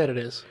this? They said it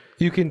is.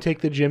 You can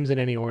take the gyms in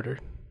any order.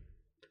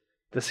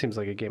 This seems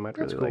like a game I'd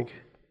That's really cool. like.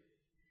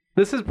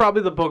 This is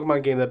probably the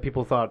Pokemon game that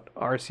people thought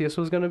Arceus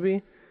was going to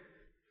be.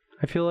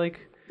 I feel like.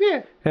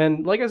 Yeah.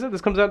 And like I said,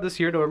 this comes out this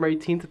year, November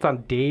 18th. It's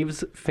on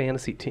Dave's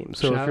fantasy team.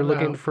 So if Shout you're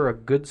looking out. for a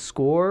good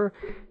score,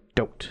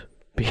 don't.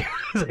 Because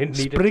I need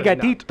it to not.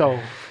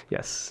 Sprigatito.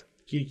 Yes.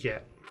 Kitty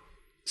cat.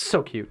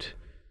 So cute.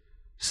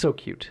 So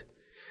cute.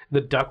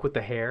 The duck with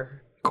the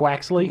hair.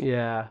 Quaxley.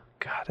 Yeah.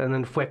 God. And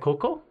then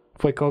Fuecoco?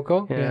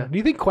 Fuecoco. Yeah. Yeah. Do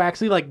you think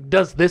Quaxley like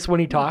does this when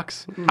he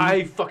talks?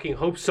 I fucking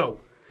hope so.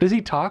 Does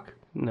he talk?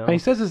 No. And he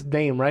says his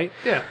name, right?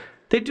 Yeah.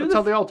 They do That's the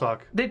how they all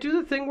talk. They do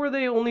the thing where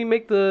they only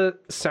make the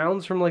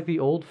sounds from like the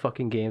old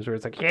fucking games where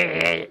it's like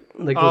like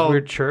those Oh.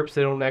 weird chirps.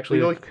 They don't actually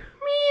They go like,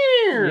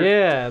 "Meow."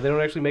 yeah, they don't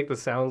actually make the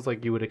sounds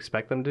like you would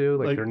expect them to,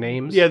 like their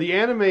names. Yeah, the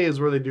anime is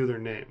where they do their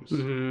names.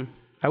 hmm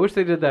I wish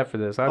they did that for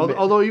this.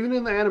 Although even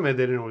in the anime, they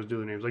didn't always do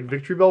their names. Like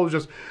Victory Bell was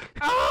just,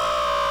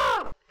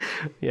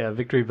 yeah,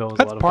 Victory Bell is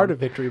That's a lot of part fun. of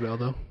Victory Bell,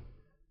 though.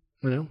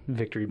 You know,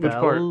 Victory Which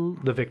Bell.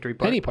 part? The Victory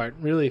part. any part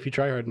really, if you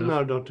try hard enough.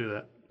 no, don't do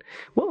that.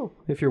 Well,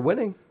 if you're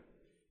winning,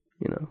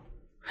 you know.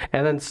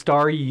 And then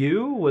Star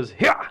U was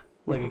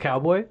like a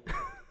cowboy.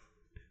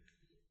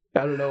 I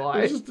don't know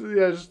why. It's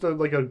just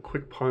like a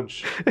quick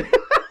punch.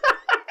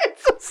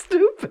 It's so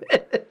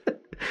stupid.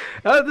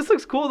 This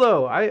looks cool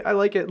though. I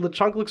like it.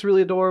 Lechonk looks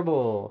really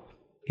adorable.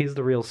 He's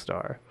the real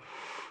star.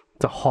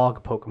 It's a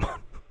hog Pokemon.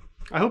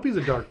 I hope he's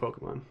a dark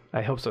Pokemon.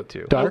 I hope so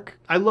too. Dark.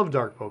 I love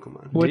dark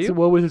Pokemon. you?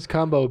 What would his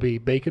combo be?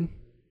 Bacon,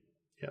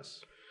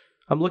 Yes.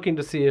 I'm looking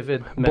to see if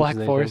it mentions Black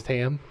anything. Forest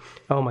ham.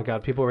 Oh my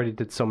god, people already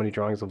did so many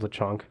drawings of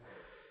Lechonk.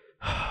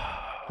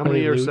 How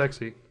many are lewd?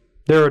 sexy?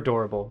 They're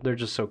adorable. They're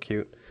just so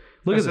cute.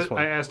 Look I at said- this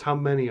one. I asked how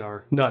many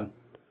are. None.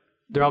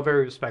 They're all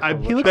very respectful. I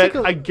of He looks bet,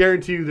 like a- I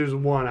guarantee you there's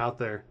one out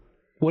there.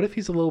 What if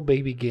he's a little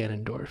baby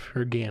Ganondorf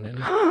or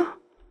Ganon?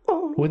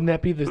 Wouldn't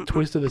that be the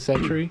twist of the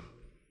century?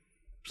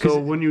 So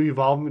when you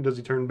evolve him, does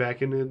he turn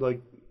back into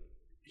like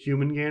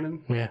human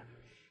Ganon? Yeah.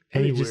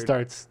 And he Pretty just weird.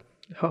 starts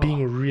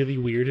being really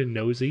weird and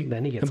nosy.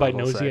 Then he gets and by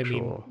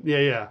homosexual. nosy, I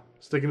mean, Yeah.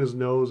 Sticking his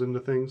nose into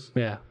things.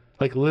 yeah.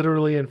 Like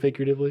literally and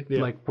figuratively.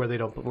 Yeah. Like where it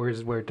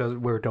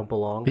don't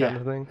belong Yeah. kind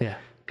of thing. Yeah.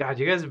 God,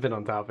 you guys have been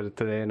on top of it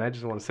today, and I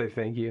just want to say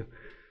thank you.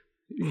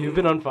 You've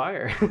been on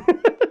fire.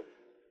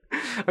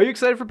 Are you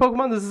excited for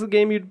Pokemon? This is a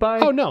game you'd buy?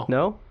 Oh, no.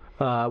 No?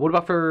 What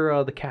about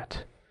for the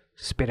cat?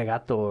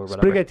 Spirigato or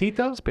whatever.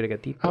 Sprigatito?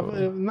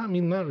 Spirigatito.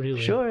 Not really.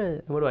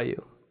 Sure. What about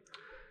you?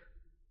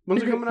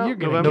 When's it coming out? You're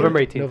gonna November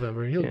get it. 18th.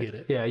 November. You'll Yeah. get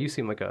it. Yeah, you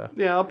seem like a...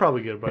 Yeah, I'll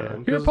probably get it by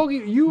then. You're a 'cause- Poke.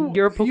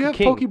 You're a Poke You have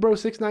King.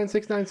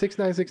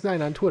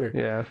 PokeBro69696969 on Twitter.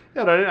 Yeah.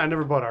 Yeah, I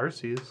never bought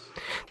Arceus.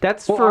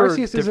 That's Well, for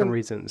Arceus different isn't-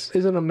 reasons.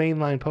 Isn't a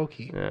mainline Poke.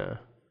 Yeah.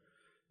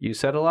 You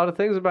said a lot of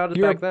things about it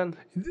You're back a- then.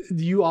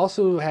 You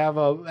also have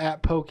a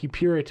at Poke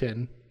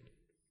Puritan.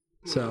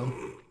 So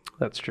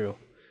That's true.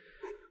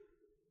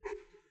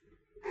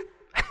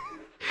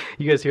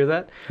 You guys hear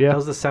that? Yeah. That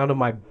was the sound of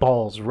my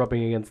balls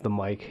rubbing against the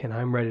mic, and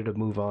I'm ready to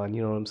move on.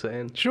 You know what I'm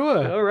saying?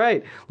 sure. All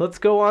right, let's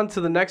go on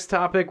to the next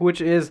topic,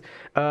 which is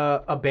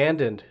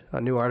Abandoned.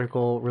 A new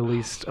article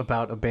released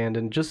about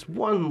Abandoned. Just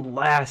one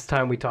last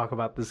time we talk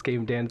about this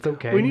game, Dan. It's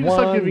okay. We need to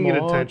start giving it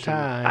more attention.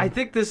 time. I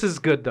think this is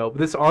good, though.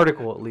 This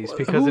article, at least,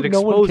 because it no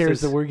exposes... one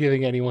cares that we're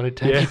giving anyone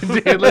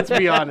attention. Dan, let's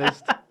be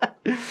honest.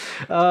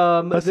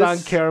 Hassan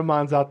this-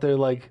 Karaman's out there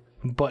like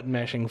button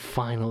mashing.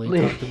 Finally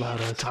talked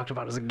about us. Talked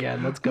about us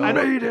again. Let's go.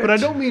 But I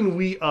don't mean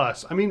we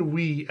us. I mean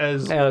we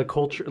as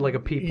Culture, like a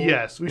people.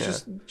 yes. We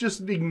should just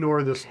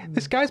ignore this.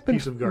 This guy's been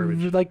Piece of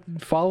garbage. like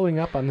following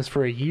up on this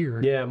for a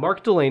year. Yeah,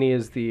 Mark Delaney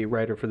is the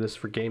writer for this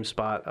for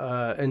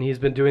GameSpot, and he's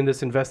been doing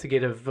this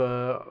investigative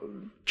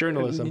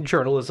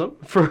Journalism.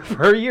 for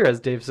a year, as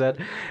Dave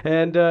said,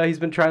 and he's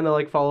been trying to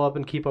like follow up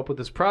and keep up with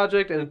this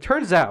project, and it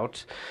turns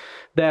out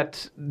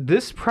that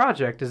this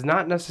project is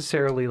not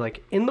necessarily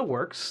like in the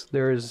works.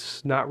 There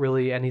is not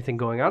really anything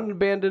going on in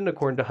Abandoned,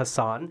 according to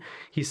Hassan.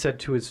 He said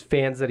to his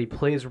fans that he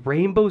plays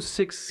Rainbow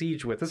Six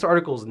Siege with. This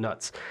article is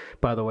nuts,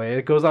 by the way.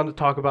 It goes on to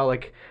talk about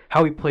like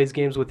how he plays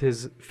games with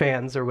his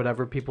fans or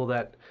whatever, people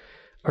that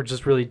are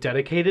just really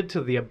dedicated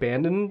to the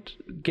Abandoned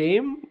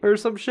game or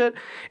some shit,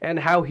 and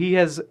how he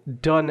has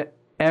done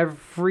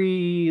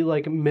every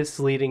like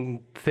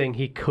misleading thing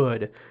he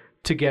could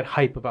to get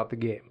hype about the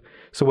game.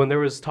 So when there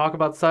was talk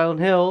about Silent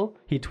Hill,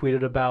 he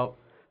tweeted about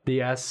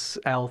the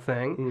SL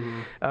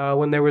thing.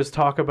 When there was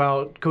talk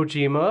about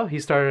Kojima, he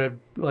started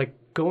like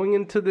going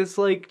into this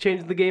like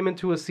changing the game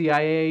into a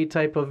CIA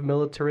type of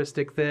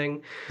militaristic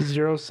thing.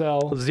 Zero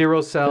Cell.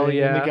 Zero Cell, And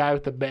yeah. the guy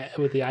with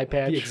with the eye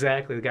patch.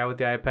 Exactly, the guy with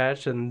the eye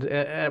patch. And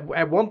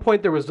at one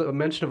point there was a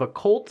mention of a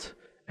cult,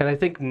 and I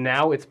think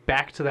now it's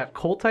back to that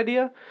cult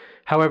idea.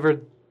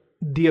 However,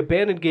 the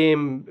Abandoned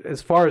game,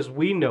 as far as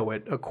we know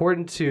it,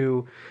 according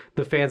to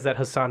the fans that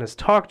Hassan has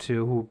talked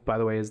to, who, by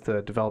the way, is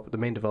the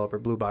main developer,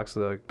 Blue Box,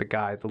 the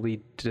guy, the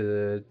lead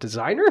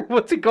designer?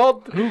 What's he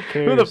called? Who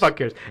cares? Who the fuck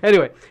cares?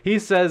 Anyway, he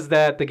says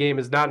that the game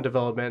is not in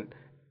development,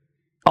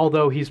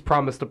 although he's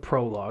promised a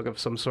prologue of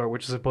some sort,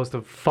 which is supposed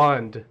to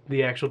fund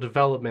the actual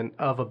development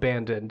of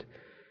Abandoned.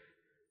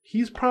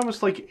 He's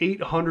promised like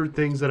 800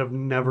 things that have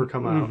never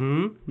come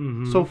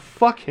out. So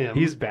fuck him.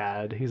 He's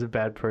bad. He's a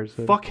bad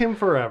person. fuck him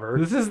forever.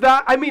 This is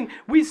not. I mean,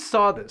 we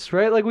saw this,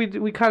 right? Like we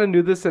kind of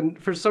knew this, and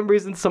for some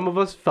reason, some of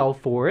us fell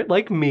for it,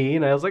 like me.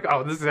 And I was like,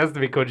 "Oh, this has to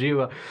be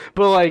Kojima."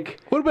 But like,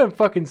 Would have been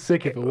fucking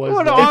sick if it was.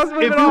 What though. awesome.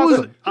 If it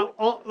Awesome.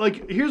 was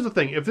like, here's the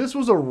thing: if this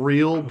was a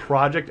real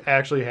project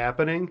actually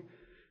happening,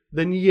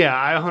 then yeah,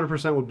 I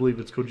 100% would believe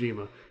it's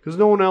Kojima because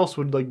no one else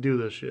would like do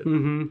this shit.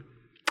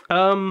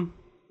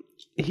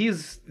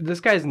 This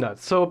guy's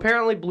nuts. So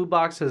apparently, Blue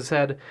Box has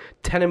had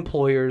 10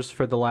 employers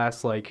for the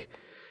last like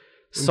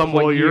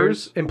somewhat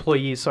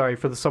employees. Sorry,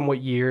 for the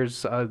somewhat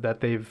years that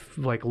they've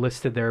like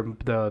listed their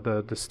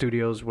the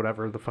studios,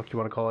 whatever the fuck you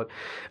want to call it,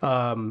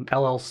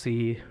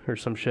 LLC or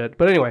some shit.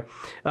 But anyway,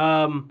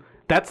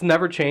 that's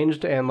never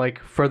changed, and like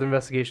further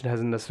investigation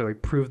hasn't necessarily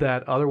proved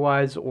that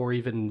otherwise, or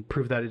even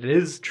proved that it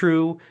is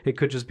true. It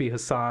could just be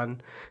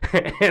Hassan,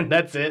 and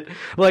that's it.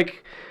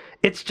 Like.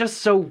 It's just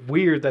so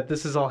weird that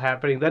this is all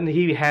happening. Then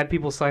he had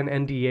people sign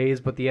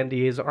NDAs, but the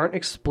NDAs aren't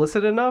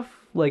explicit enough,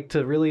 like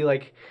to really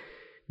like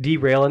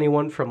derail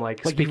anyone from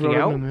like Like he speaking wrote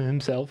out. them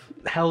himself.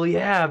 Hell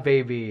yeah,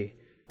 baby!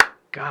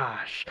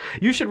 Gosh,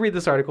 you should read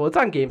this article. It's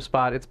on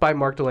GameSpot. It's by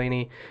Mark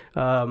Delaney,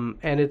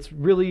 and it's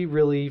really,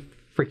 really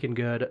freaking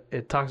good.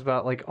 It talks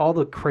about like all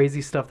the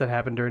crazy stuff that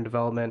happened during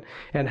development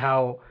and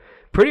how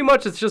pretty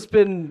much it's just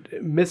been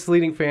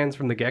misleading fans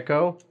from the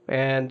get-go.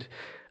 And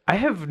I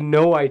have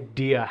no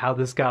idea how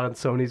this got on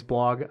Sony's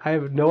blog. I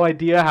have no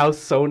idea how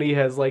Sony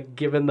has like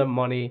given them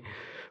money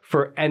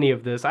for any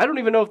of this. I don't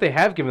even know if they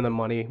have given them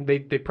money. They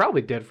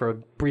probably did for a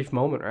brief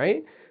moment,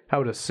 right? I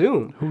would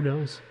assume. Who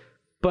knows?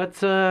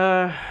 But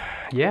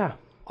yeah.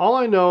 All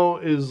I know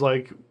is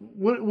like,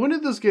 when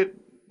did this get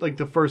like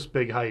the first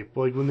big hype,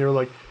 like when they were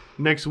like,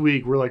 next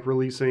week we're like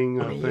releasing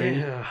a thing.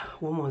 Yeah.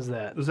 When was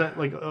that? Was that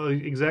like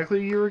exactly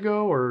a year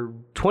ago or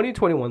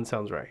 2021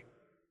 sounds right.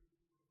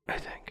 I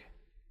think.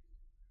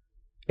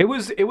 It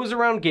was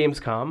around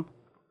Gamescom.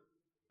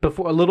 A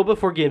little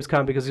before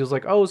Gamescom, because he was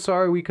like, "Oh,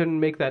 sorry, we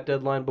couldn't make that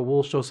deadline, but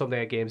we'll show something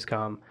at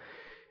Gamescom,"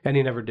 and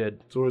he never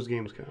did. so? Where's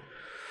Gamescom?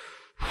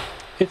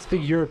 It's the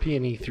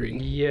European E3.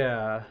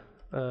 Yeah.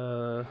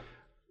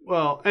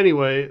 Well,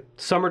 anyway,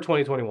 Summer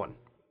 2021.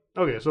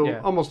 okay, so Yeah.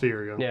 almost a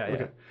year ago. Yeah, yeah.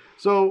 Okay.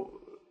 So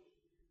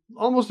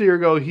almost a year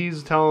ago,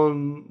 he's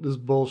telling this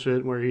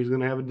bullshit where he's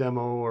going to have a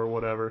demo or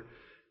whatever,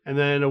 and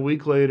then a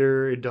week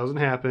later, it doesn't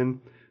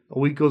happen. A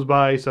week goes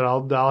by, he said,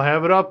 "I'll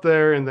have it up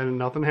there," and then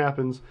nothing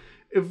happens.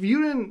 If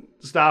you didn't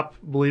stop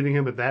believing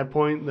him at that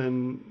point,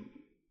 then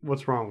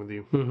what's wrong with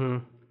you? Mm-hmm.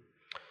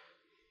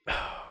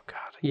 Oh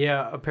God.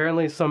 Yeah.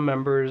 Apparently, some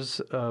members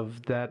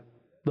of that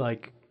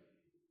like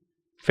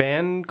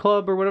fan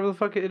club or whatever the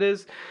fuck it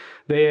is,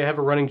 they have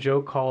a running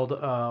joke called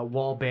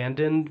 "Wall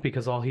Abandoned"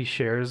 because all he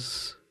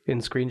shares in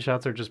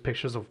screenshots are just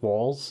pictures of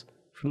walls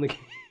from the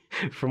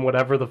from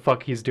whatever the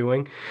fuck he's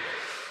doing.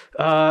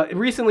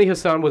 Recently,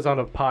 Hassan was on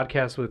a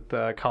podcast with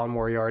Colin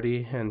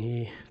Moriarty, and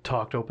he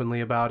talked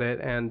openly about it.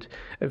 And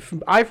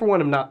I, for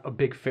one, am not a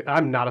big fan.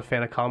 I'm not a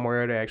fan of Colin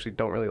Moriarty. I actually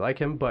don't really like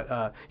him,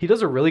 but he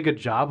does a really good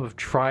job of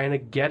trying to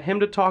get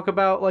him to talk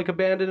about like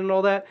Abandon and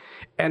all that.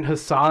 And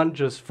Hassan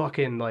just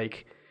fucking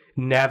like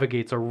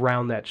navigates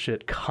around that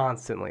shit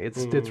constantly.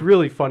 It's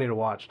really funny to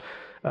watch.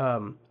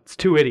 It's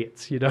two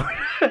idiots,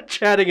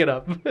 chatting it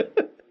up.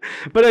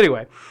 But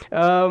anyway.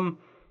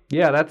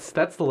 Yeah, that's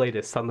the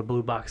latest on the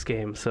Blue Box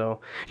game. So,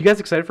 you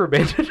guys excited for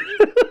Abandoned?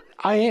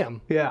 I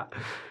am. Yeah.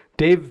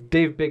 Dave,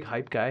 big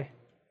hype guy.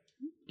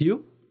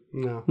 You?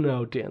 No.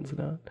 No, Dan's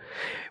not.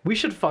 We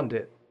should fund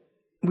it.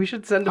 We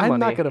should send him money. I'm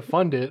not going to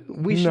fund it.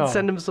 We should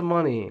send him some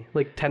money,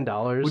 like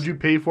 $10. Would you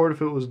pay for it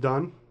if it was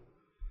done?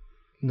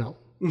 No.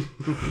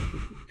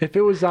 If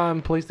it was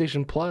on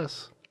PlayStation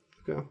Plus,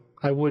 Okay.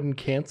 I wouldn't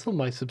cancel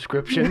my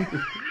subscription.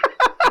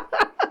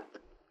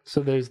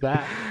 So there's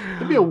that.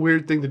 That'd be a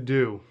weird thing to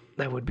do.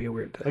 That would be a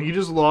weird thing. Like you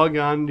just log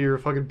on to your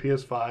fucking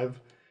PS5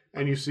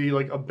 and you see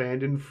like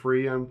Abandoned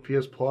free on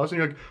PS Plus and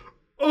you're like,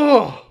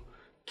 oh,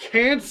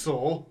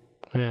 cancel.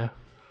 Yeah.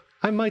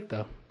 I might,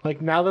 though.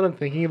 Like, now that I'm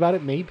thinking about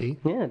it, maybe.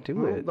 Yeah,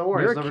 do it. Don't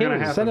worry, You're it's a never gonna king.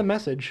 happen. Send a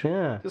message.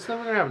 Yeah. It's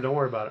never gonna happen. Don't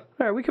worry about it.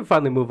 All right, we can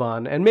finally move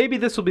on. And maybe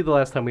this will be the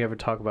last time we ever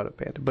talk about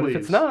Abandoned. But if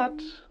it's Please.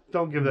 not,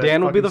 Don't give that.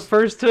 Dan will be fucking- the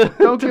first to,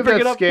 Don't to give bring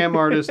that it up. scam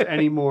artist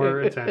any more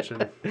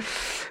attention.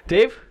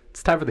 Dave,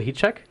 it's time for the heat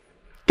check.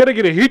 Gotta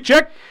get a heat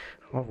check.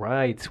 All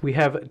right. We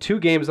have 2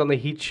 games on the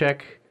heat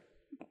check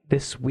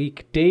this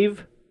week.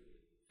 Dave,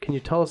 can you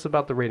tell us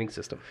about the rating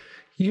system?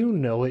 You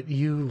know it.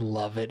 You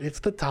love it. It's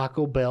the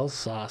Taco Bell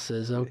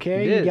sauces,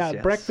 okay? It You is, got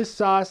yes. breakfast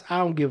sauce. I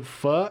don't give a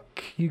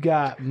fuck. You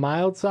got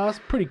mild sauce.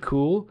 Pretty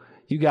cool.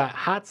 You got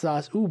hot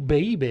sauce. Ooh,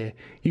 baby.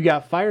 You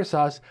got fire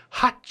sauce.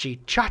 Hachi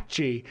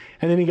chachi.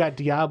 And then you got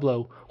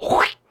Diablo.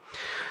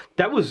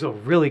 That was a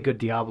really good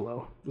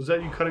Diablo. Was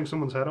that you cutting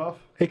someone's head off?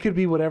 It could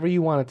be whatever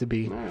you want it to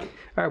be. All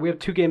right, we have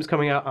 2 games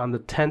coming out on the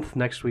 10th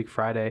next week,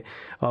 Friday.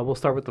 We'll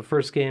start with the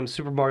first game,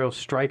 Super Mario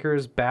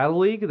Strikers Battle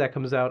League. That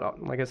comes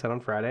out, like I said, on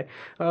Friday.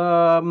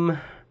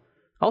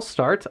 I'll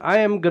start. I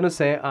am going to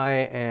say I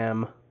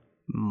am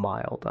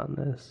mild on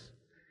this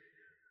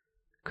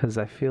because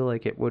I feel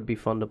like it would be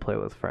fun to play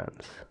with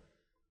friends.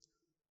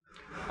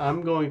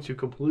 I'm going to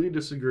completely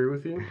disagree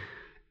with you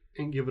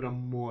and give it a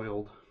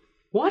moiled.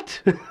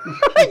 What?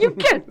 You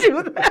can't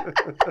do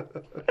that.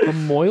 A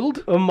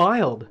moiled? A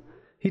mild.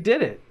 He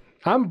did it.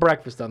 I'm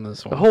breakfast on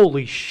this one.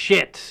 Holy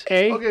shit.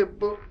 A? Okay,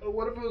 but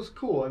what if it was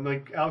cool and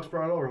like Alex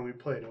brought it over and we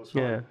played? It was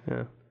fun.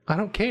 Yeah. I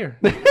don't care.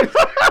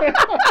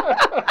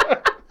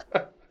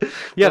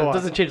 Yeah, Go that on.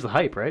 doesn't change the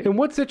hype, right? In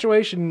what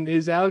situation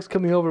is Alex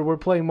coming over? We're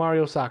playing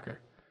Mario Soccer.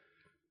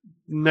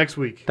 Next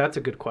week. That's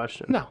a good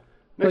question. No.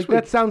 Next Like,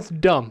 that week. sounds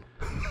dumb.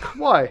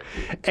 Why?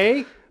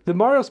 A, the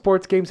Mario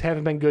sports games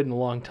haven't been good in a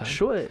long time.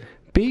 Sure.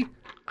 B,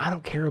 I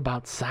don't care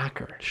about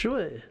soccer.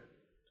 Sure.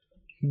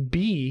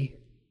 B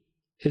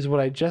is what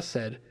I just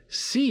said.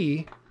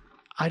 C,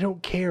 I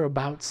don't care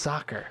about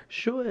soccer.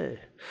 Sure.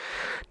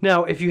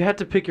 Now, if you had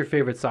to pick your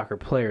favorite soccer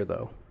player,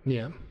 though,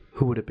 Yeah.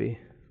 who would it be?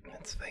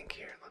 Let's think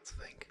here. Let's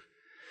think.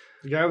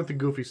 The guy with the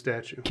goofy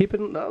statue. Keep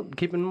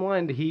in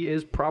mind, he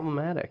is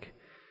problematic.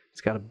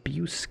 He's got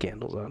abuse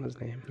scandals on his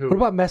name. What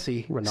about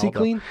Messi? Ronaldo. Is he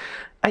clean?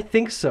 I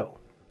think so.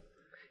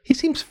 He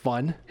seems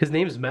fun. His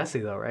name's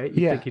Messi, though, right?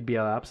 You Yeah. think he'd be the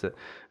opposite.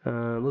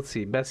 Let's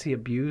see. Messi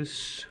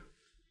abuse.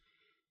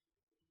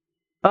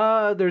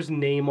 There's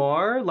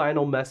Neymar.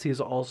 Lionel Messi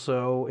is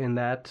also in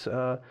that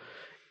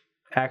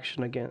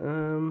action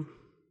again.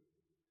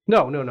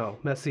 No.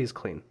 Messi is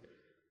clean.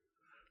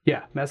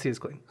 Yeah, Messi is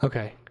clean.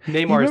 Okay.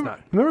 Neymar is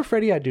not. Remember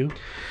Freddie Adu?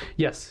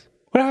 Yes.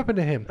 What happened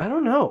to him? I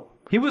don't know.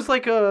 He was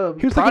like a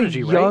He was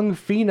prodigy, like a right? young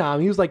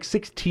phenom. He was like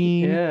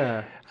 16.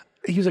 Yeah.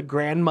 He was a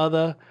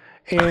grandmother.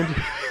 And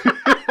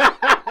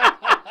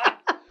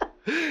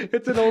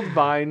It's an old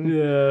Vine.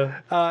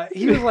 Yeah.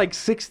 He was like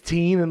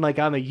 16 and like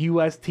on the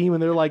U.S. team,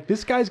 and they're like,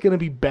 this guy's gonna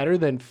be better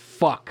than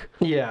fuck.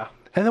 Yeah.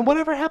 And then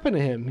whatever happened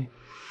to him?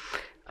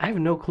 I have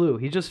no clue.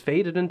 He just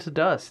faded into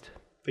dust.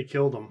 They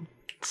killed him.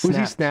 Was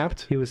he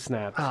snapped? He was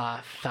snapped.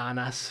 Ah,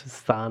 Thanos.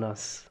 It's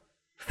Thanos.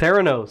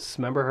 Theranos,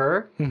 remember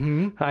her?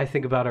 Mm-hmm. I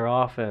think about her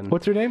often.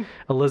 What's her name?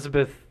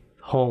 Elizabeth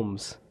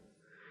Holmes.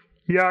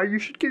 Yeah, you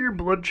should get your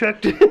blood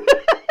checked.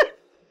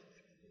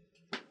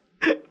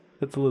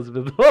 That's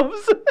Elizabeth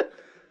Holmes.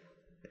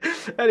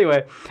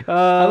 Anyway.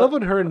 I love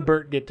when her and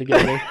Bert get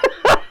together.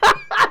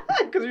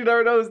 Because you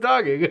never know who's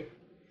talking.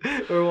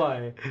 Or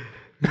why.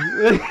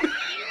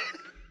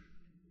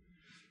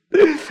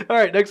 All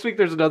right, next week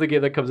there's another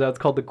game that comes out. It's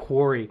called The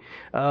Quarry.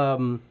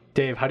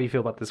 Dave, how do you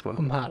feel about this one?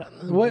 I'm hot on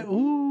this. What?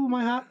 Ooh, am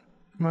I hot?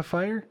 Am I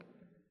fire?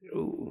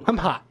 Ooh, I'm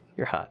hot.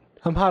 you're hot.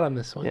 I'm hot on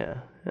this one. Yeah.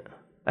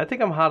 I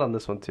think I'm hot on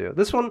this one too.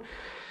 This one,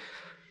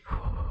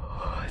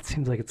 it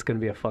seems like it's going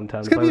to be a fun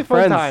time. It's gonna be a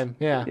fun time.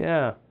 Yeah.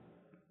 Yeah.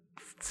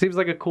 Seems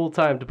like a cool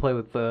time to play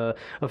with a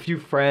few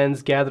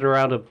friends gathered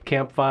around a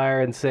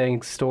campfire and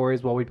saying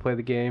stories while we play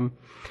the game.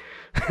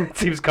 It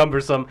seems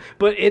cumbersome,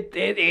 but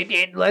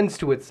it lends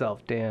to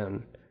itself,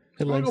 Dan.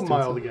 It I'm gonna lends go to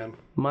mild itself. again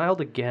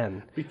Mild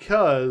again.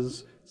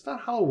 because it's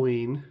not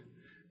Halloween,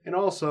 and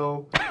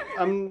also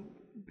I'm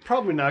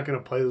probably not gonna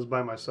play this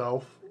by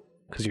myself.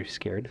 Because you're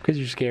scared. Because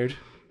you're scared.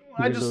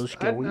 I You're a little just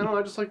I don't scary. know.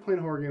 I just like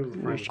playing horror games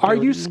with friends. Are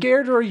you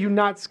scared or are you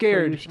not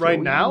scared? Right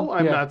now,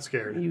 I'm Yeah. not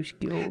scared. You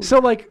scared. So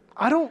like,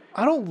 I don't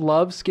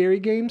love scary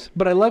games,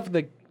 but I love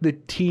the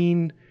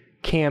teen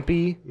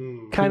campy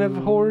kind of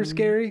horror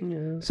scary.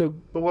 So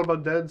But what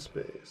about Dead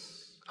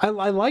Space? I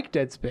like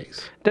Dead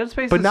Space, Dead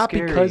Space but is not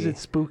scary. because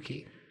it's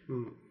spooky.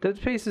 Dead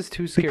Space is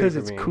too scary Because for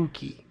it's me.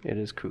 kooky. It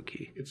is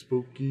kooky. It's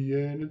spooky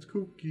and it's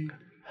kooky.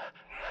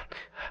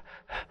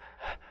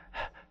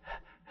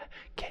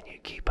 Can you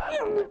keep up,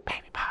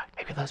 baby pop?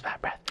 Maybe those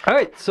bad breath. All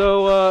right,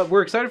 so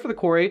we're excited for the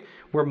Quarry.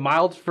 We're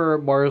mild for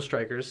Mario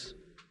Strikers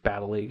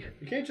Battle League.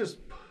 You can't just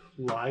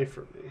lie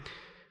for me.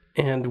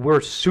 And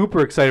we're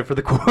super excited for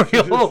the Quarry,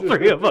 all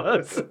three of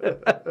us.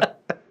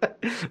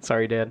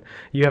 Sorry, Dan.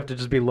 You have to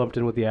just be lumped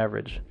in with the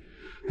average.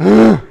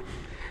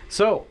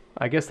 So,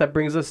 I guess that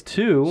brings us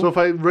to... So if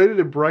I rated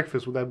it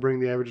breakfast, would that bring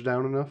the average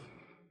down enough?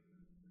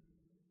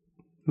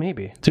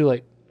 Maybe. Too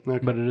late. Okay.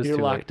 But it is You're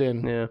too locked late.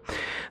 in. Yeah.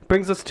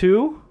 Brings us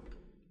to...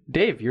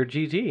 Dave, your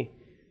GG.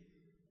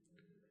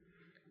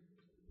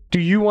 Do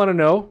you want to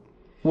know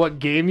what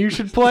game you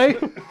should play?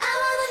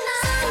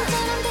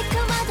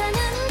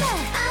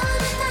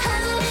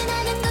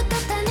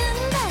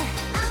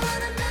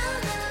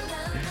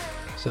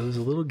 So there's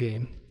a little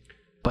game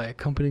by a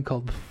company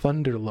called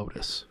Thunder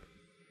Lotus.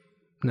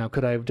 Now,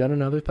 could I have done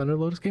another Thunder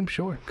Lotus game?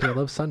 Sure. Because I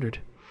love Sundered.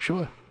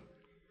 Sure.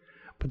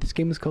 But this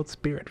game is called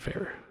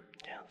Spiritfarer.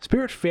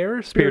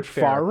 Spiritfarer?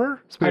 Spiritfarer?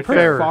 I've heard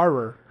Spiritfarer.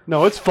 Farer.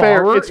 No, it's fair.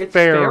 Farer? It's It's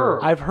fair.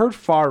 fairer. I've heard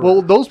Farer.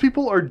 Well, those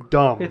people are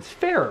dumb. It's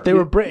fair. they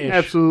were British.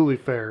 Absolutely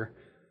fair.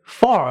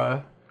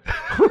 Farer.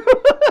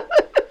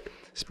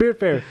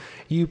 Spiritfarer.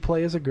 You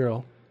play as a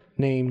girl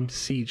named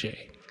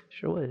CJ.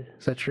 Sure.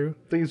 Is that true?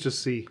 I think it's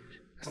just C.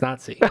 It's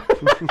not C.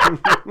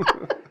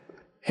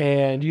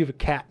 And you have a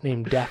cat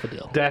named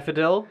Daffodil.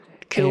 Daffodil.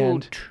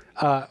 And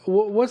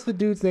what's the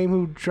dude's name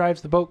who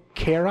drives the boat?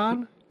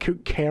 Charon?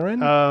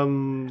 Karen?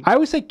 I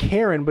always say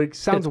Karen, but it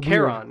sounds It's weird.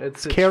 Charon.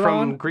 It's Charon?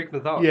 from Greek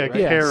mythology, Yeah, right?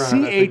 Yeah, Charon,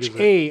 I think is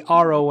it.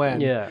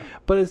 Charon. Yeah.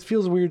 But it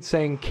feels weird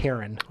saying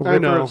Karen. I River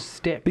know. of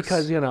Styx.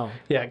 Because, you know.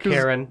 Yeah,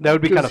 Karen. That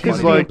would be kind of He's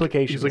funny. the like,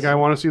 implications. he's like, I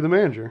want to see the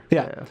manager.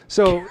 Yeah.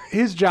 So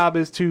his job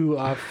is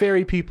to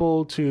ferry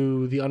people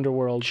to the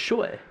underworld,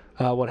 Sure.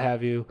 what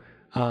have you.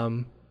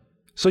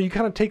 So you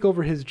kind of take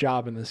over his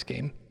job in this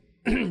game,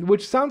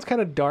 which sounds kind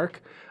of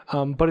dark,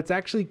 but it's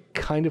actually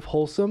kind of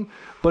wholesome,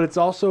 but it's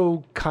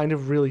also kind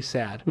of really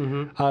sad.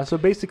 So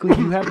basically,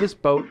 you have this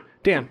boat.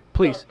 Dan,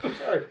 please.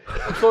 Sorry.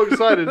 I'm so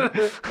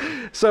excited.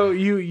 So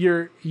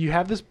you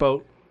have this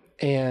boat,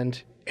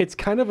 and it's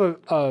kind of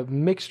a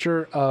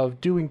mixture of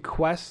doing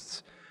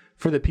quests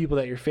for the people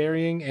that you're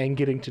ferrying and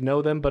getting to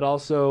know them, but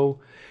also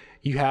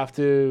you have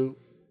to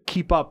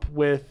keep up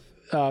with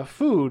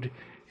food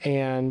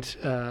and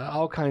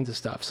all kinds of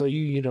stuff. So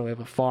you have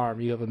a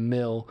farm, you have a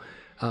mill,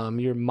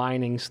 you're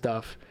mining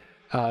stuff.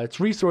 It's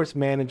resource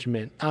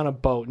management on a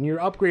boat, and you're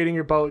upgrading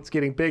your boat. It's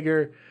getting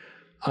bigger.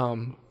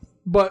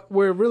 But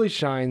where it really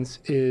shines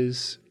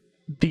is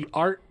the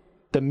art,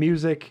 the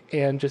music,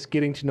 and just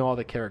getting to know all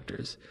the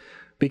characters.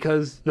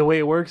 Because the way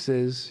it works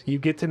is you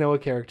get to know a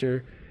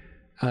character,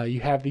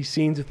 you have these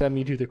scenes with them,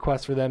 you do the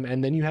quest for them,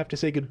 and then you have to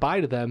say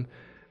goodbye to them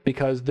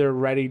because they're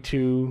ready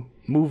to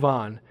move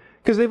on.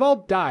 Because they've all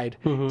died.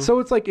 So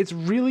it's like, it's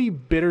really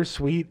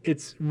bittersweet.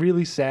 It's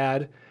really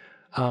sad.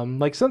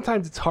 Like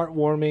sometimes it's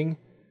heartwarming.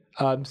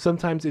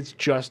 Sometimes it's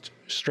just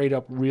straight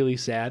up really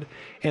sad.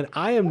 And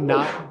I am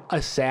not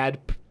a sad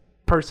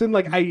person.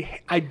 Like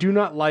I do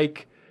not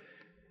like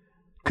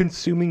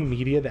consuming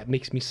media that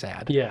makes me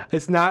sad. Yeah.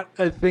 It's not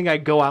a thing I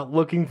go out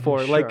looking for.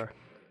 Sure. Like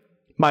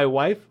My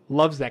wife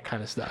loves that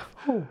kind of stuff.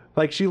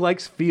 Like she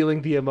likes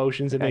feeling the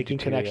emotions and making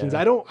do, connections.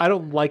 yeah. I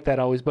don't like that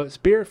always, but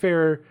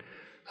Spiritfarer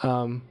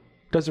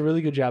does a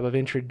really good job of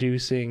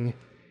introducing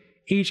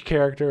each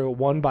character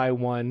one by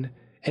one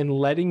and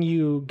letting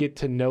you get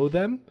to know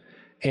them,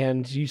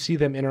 and you see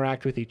them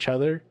interact with each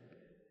other,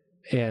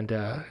 and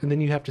then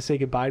you have to say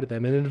goodbye to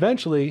them, and then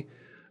eventually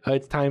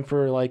it's time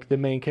for like the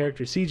main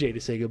character CJ to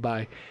say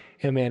goodbye,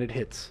 and man, it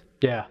hits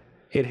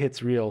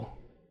real.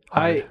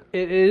 It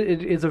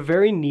is a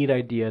very neat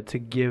idea to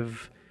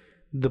give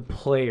the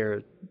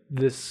player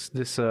this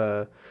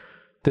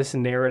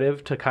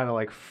narrative to kind of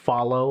like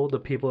follow the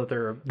people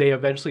that they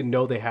eventually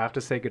know they have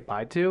to say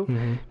goodbye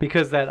to,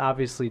 because that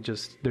obviously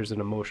just there's an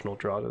emotional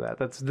draw to that.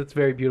 That's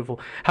very beautiful.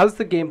 How's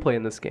the gameplay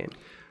in this game?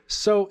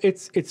 So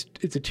it's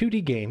a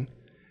 2D game.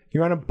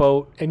 You're on a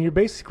boat and you're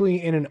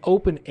basically in an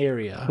open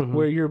area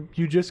where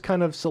you just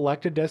kind of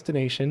select a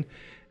destination,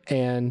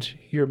 and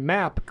your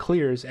map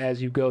clears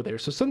as you go there.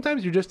 So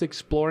sometimes you're just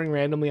exploring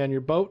randomly on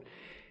your boat,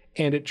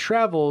 and it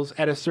travels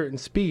at a certain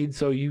speed,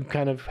 so you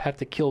kind of have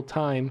to kill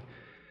time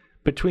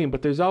between.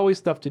 But there's always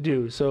stuff to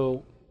do.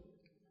 So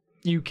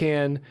you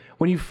can,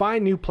 when you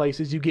find new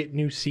places, you get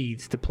new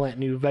seeds to plant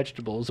new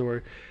vegetables,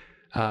 or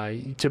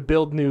to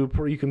build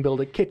you can build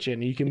a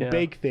kitchen, you can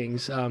bake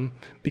things,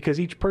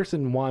 because each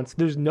person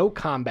there's no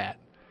combat.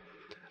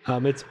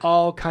 It's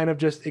all kind of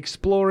just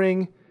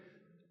exploring,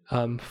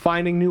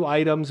 finding new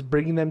items,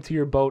 bringing them to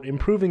your boat,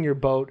 improving your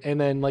boat,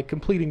 and then like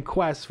completing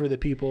quests for the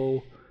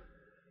people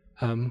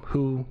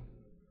who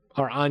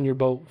are on your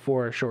boat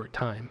for a short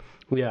time.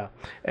 Yeah,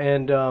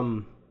 and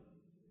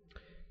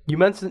you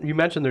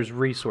mentioned there's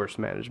resource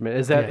management.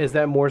 Is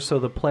that more so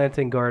the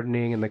planting,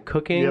 gardening, and the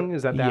cooking? Yep.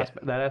 Is that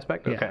that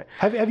aspect? Yeah. Okay.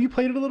 Have you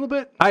played it a little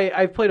bit?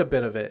 I've played a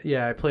bit of it.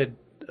 Yeah, I played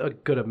a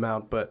good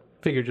amount, but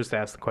figured just to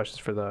ask the questions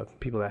for the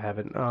people that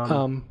haven't.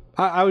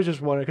 I was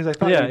just wondering because I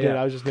thought you did.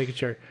 Yeah. I was just making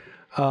sure.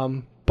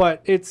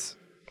 But it's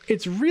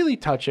really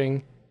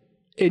touching,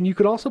 and you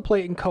could also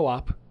play it in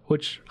co-op,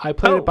 which I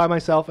played it by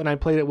myself and I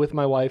played it with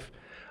my wife.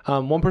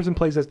 One person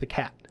plays as the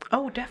cat.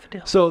 Oh,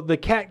 Daffodil. So the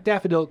cat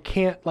Daffodil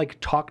can't like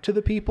talk to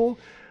the people,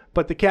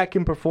 but the cat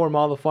can perform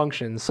all the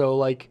functions. So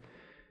like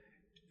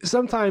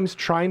sometimes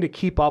trying to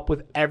keep up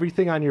with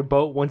everything on your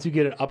boat once you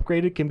get it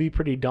upgraded can be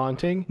pretty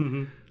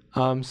daunting.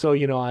 So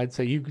I'd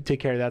say you take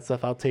care of that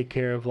stuff. I'll take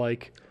care of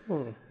like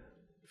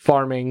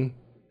farming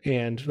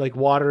and like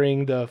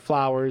watering the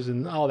flowers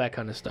and all that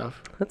kind of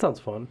stuff. That sounds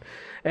fun.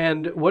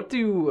 And what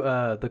do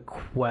the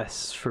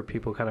quests for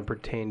people kind of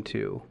pertain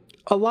to?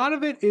 A lot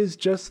of it is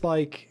just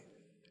like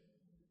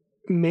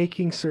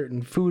making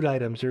certain food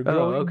items or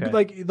growing,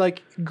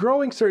 like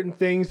growing certain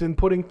things and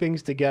putting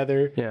things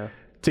together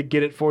to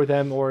get it for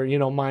them, or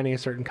mining a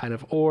certain kind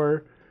of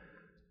ore.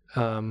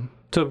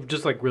 So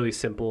just like really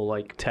simple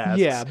like tasks.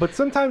 Yeah, but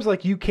sometimes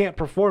like you can't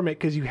perform it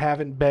because you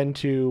haven't been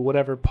to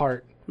whatever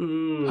part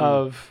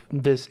of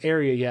this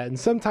area yet, and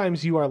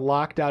sometimes you are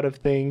locked out of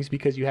things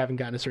because you haven't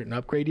gotten a certain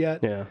upgrade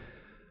yet. Yeah.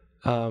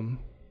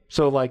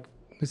 So like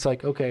it's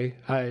like, okay,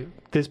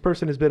 this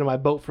person has been on my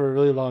boat for a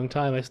really long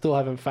time. I still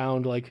haven't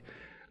found like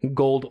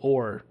gold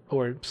ore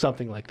or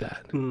something like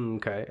that.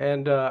 Okay.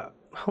 And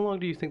how long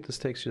do you think this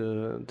takes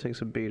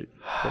a beat?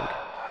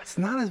 It's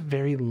not a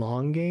very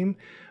long game,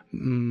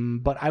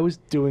 but I was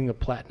doing a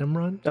platinum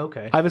run.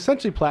 Okay. I've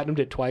essentially platinumed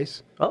it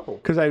twice. Oh.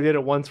 Because I did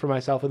it once for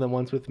myself and then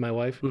once with my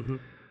wife.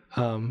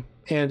 And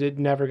it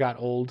never got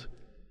old.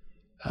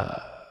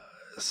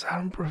 So I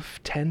don't know,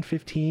 10,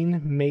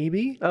 15,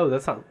 maybe. Oh,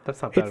 that's not bad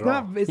It's at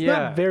all. It's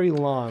not very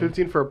long.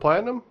 15 for a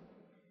platinum?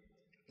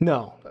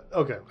 No.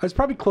 Okay. It's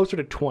probably closer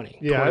to 20.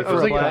 Yeah,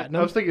 20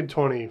 I was thinking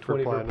 20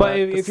 for platinum. But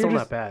That's if still you're not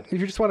just bad. if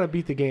you just want to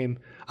beat the game,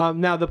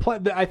 now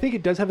I think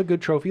it does have a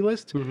good trophy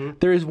list.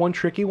 There is one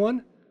tricky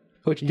one,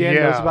 which Dan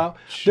knows about.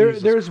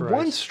 There's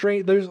one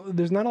straight.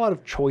 There's not a lot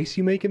of choice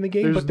you make in the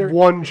game, but there's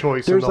one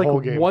choice in the like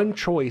whole game. one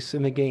choice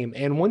in the game,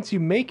 and once you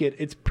make it,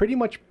 it's pretty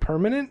much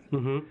permanent.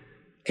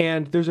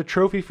 And there's a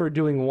trophy for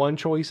doing one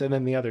choice and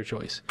then the other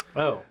choice.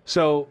 Oh.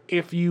 So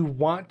if you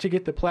want to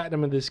get the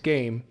platinum of this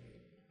game,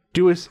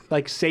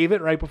 save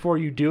it right before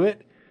you do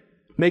it,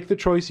 make the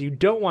choice you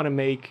don't want to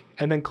make,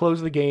 and then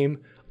close the game,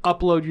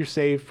 upload your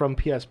save from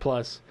PS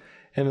Plus,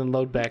 and then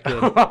load back in.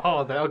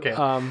 Okay.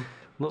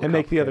 And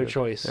make the other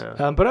choice.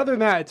 Yeah. But other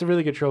than that, it's a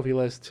really good trophy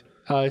list.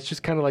 It's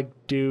just kind of like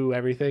do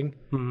everything.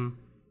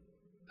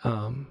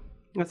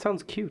 That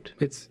sounds cute.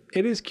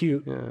 It is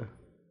cute. Yeah.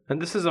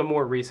 And this is a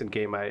more recent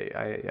game, I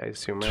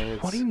assume, right?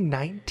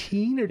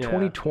 2019 or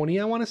 2020,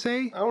 I want to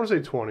say. I want to say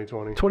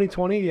 2020.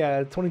 2020, yeah,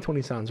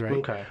 2020 sounds right.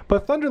 Okay.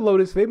 But Thunder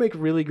Lotus, they make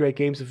really great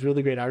games with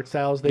really great art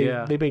styles.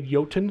 They made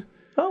Jotun.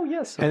 Oh,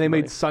 yes. And they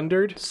made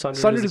Sundered.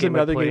 Sundered is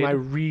another game I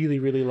really,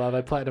 really love.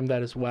 I platinumed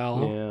that as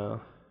well. Yeah.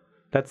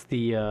 That's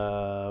the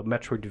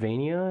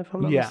Metroidvania, if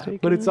I'm not mistaken.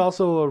 But it's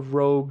also a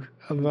rogue.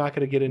 I'm not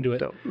going to get into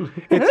it.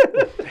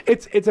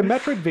 It's a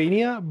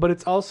Metroidvania, but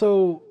it's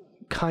also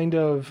kind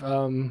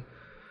of...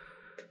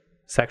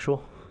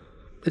 sexual?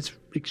 It's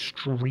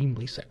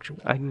extremely sexual.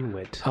 I knew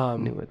it.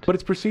 But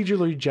it's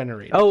procedurally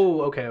generated.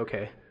 Oh,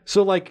 okay.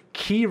 So like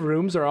key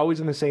rooms are always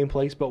in the same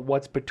place, but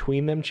what's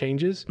between them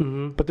changes.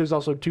 Mm-hmm. But there's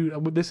also two.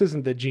 This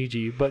isn't the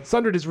GG, but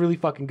Sundered is really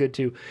fucking good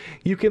too.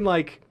 You can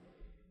like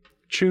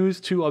choose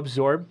to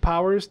absorb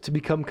powers to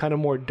become kind of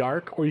more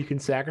dark, or you can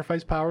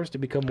sacrifice powers to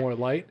become more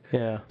light.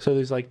 Yeah. So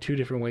there's like two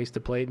different ways to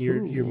play it,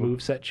 and your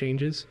move set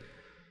changes.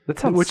 That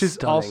sounds which is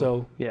stunning.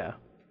 also yeah.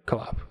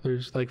 co-op.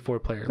 There's like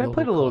 4-player. I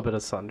played a little bit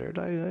of Sundered.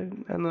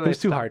 And then It was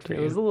too hard for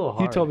you. It was a little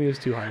hard. You told me it was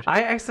too hard.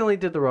 I accidentally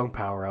did the wrong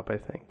power up, I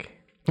think.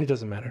 It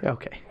doesn't matter.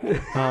 Okay.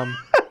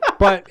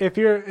 But if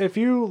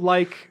you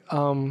like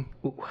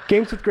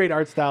games with great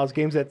art styles,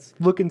 games that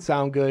look and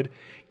sound good,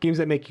 games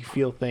that make you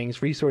feel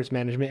things, resource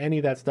management, any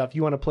of that stuff,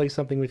 you want to play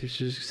something with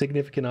your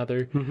significant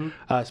other,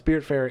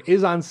 Spiritfarer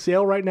is on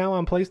sale right now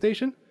on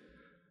PlayStation.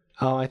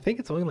 I think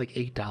it's only like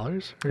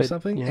 $8 or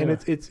something, yeah. and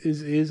it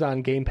is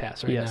on Game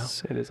Pass right now.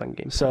 Yes, it is on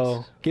Game Pass.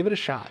 So give it a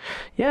shot.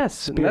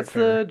 Yes, and that's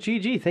the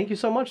GG. Thank you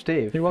so much,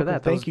 Dave, You're for welcome.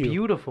 that. Thank That was you.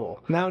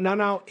 beautiful.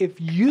 Now,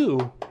 if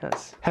you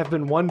Yes. have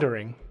been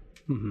wondering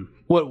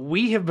what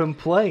we have been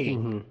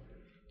playing,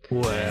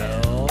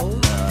 well,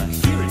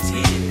 Here it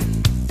is.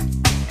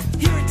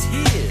 Here it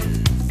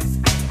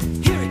is.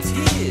 Here it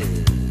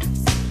is.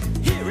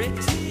 Here it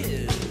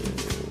is.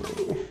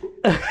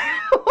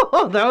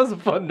 Oh, that was a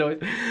fun noise.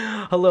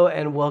 Hello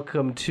and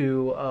welcome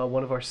to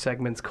one of our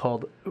segments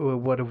called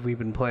 "What Have We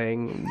Been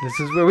Playing?" This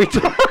is where we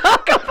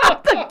talk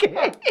about the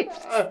games.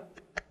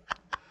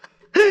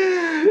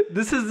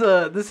 This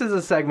is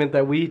a segment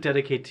that we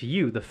dedicate to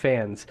you, the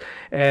fans,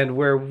 and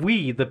where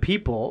we, the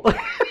people,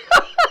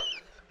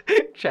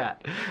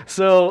 chat.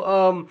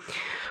 So,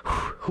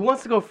 who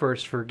wants to go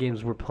first for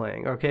games we're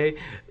playing? Okay,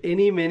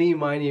 any, mini,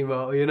 miny,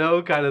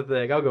 mo, kind of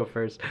thing. I'll go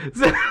first.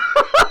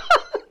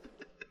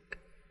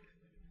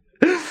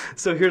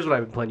 So here's what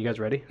I've been playing. You guys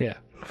ready? yeah.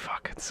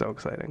 Fuck, it's so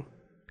exciting.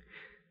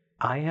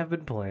 I have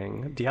been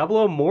playing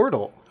Diablo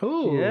Immortal.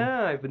 Ooh.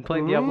 Yeah, I've been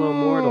playing Diablo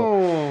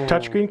Immortal.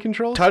 Touchscreen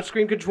controls.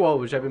 Touchscreen control,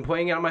 which I've been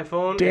playing it on my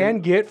phone. Dan,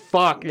 get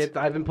fucked.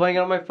 I've been playing it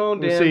on my phone,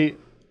 Dan. See,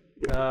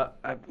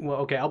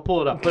 Okay, I'll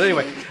pull it up. But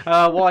anyway,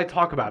 while I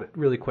talk about it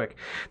really quick,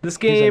 this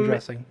game,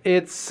 undressing.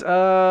 it's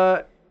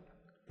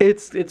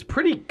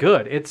pretty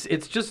good.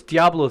 It's just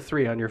Diablo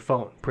 3 on your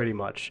phone, pretty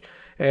much,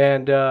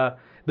 and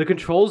the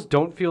controls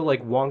don't feel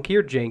like wonky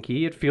or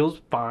janky. It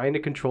feels fine.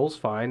 It controls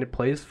fine. It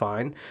plays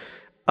fine.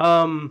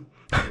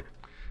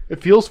 it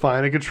feels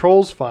fine. It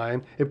controls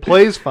fine. It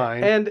plays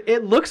fine. And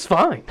it looks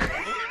fine.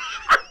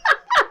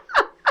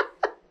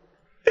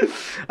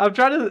 I'm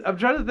trying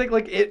to think,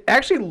 like, it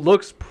actually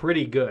looks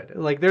pretty good.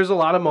 Like, there's a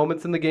lot of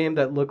moments in the game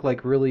that look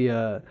like really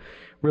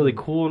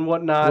cool and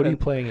whatnot. What are you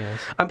playing as?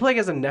 I'm playing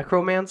as a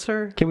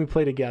necromancer. Can we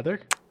play together?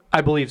 I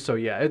believe so,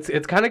 yeah. It's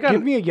kind of got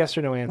Give me a yes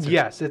or no answer.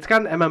 yes, it's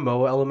got an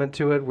MMO element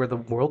to it where the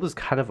world is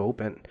kind of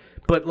open.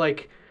 But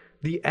like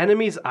the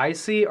enemies I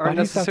see aren't Why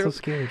do you sound necessarily so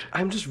scared?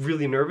 I'm just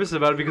really nervous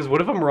about it because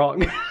what if I'm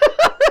wrong?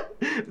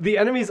 The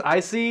enemies I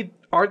see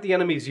aren't the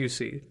enemies you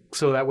see.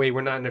 So that way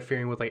we're not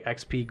interfering with like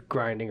XP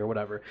grinding or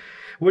whatever.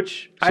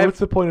 Which So what's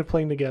the point of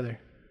playing together?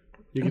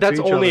 You can that's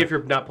see each only other. if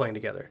you're not playing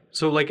together.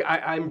 So like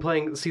I'm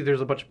playing. See,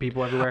 there's a bunch of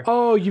people everywhere.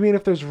 Oh, you mean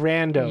if there's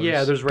randos?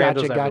 Yeah, there's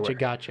randos Gotcha, everywhere.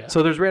 gotcha.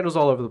 So there's randos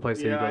all over the place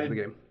that you Yeah, go to the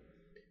game.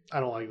 I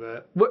don't like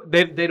that. What,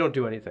 they don't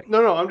do anything.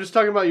 No, I'm just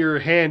talking about your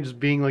hand just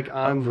being like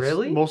on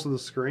really? most of the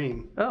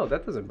screen. Oh,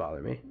 that doesn't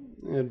bother me.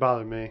 It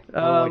bothered me. I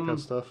don't like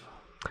that stuff.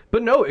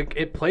 But no,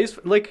 it plays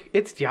like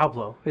it's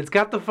Diablo. It's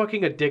got the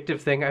fucking addictive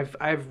thing.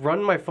 I've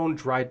run my phone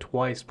dry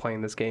twice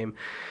playing this game,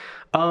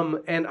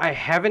 and I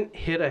haven't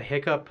hit a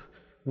hiccup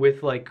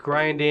with like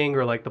grinding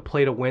or like the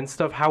play to win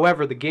stuff.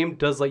 However, the game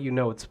does let you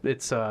know it's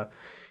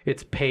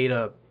pay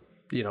to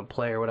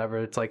play or whatever.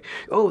 It's like,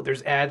 oh,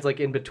 there's ads like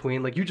in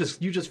between, like you just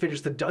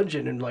finished the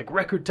dungeon in like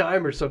record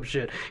time or some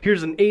shit.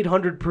 Here's an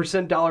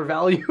 800% dollar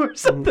value or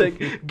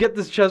something. Get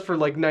this chest for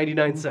like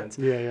 99 cents.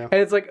 Yeah. And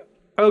it's like,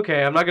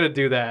 okay, I'm not gonna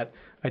do that.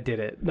 I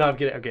did it. No, I'm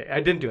kidding. Okay, I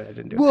didn't do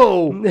it.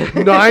 Whoa,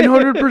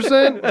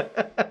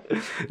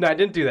 900%? No, I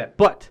didn't do that.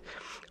 But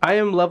I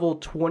am level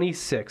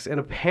 26, and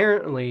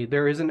apparently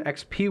there is an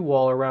XP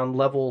wall around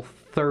level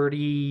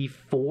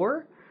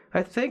 34.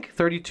 I think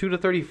 32 to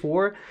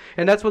 34,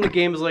 and that's when the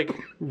game is like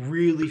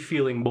really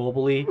feeling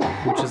mobily,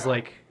 which is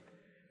like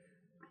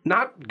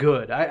not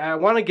good. I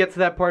want to get to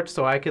that part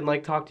so I can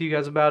like talk to you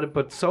guys about it,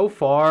 but so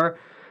far,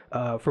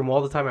 from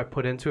all the time I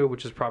put into it,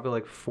 which is probably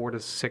like 4 to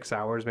 6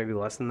 hours, maybe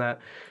less than that,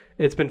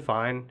 it's been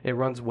fine. It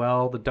runs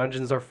well. The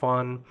dungeons are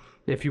fun.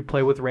 If you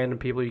play with random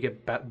people, you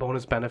get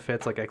bonus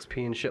benefits like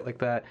XP and shit like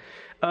that.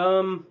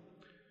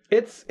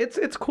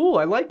 It's cool.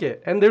 I like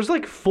it. And there's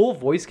like full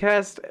voice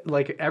cast,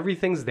 like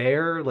everything's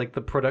there, like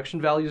the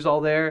production value's all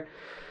there.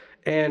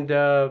 And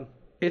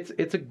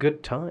it's a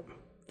good time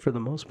for the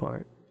most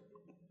part.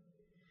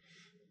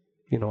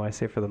 You know why I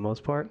say for the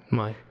most part?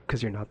 Why?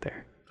 Because you're not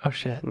there. Oh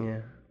shit.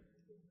 Yeah.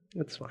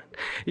 It's fine.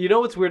 You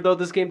know what's weird though?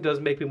 This game does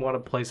make me want to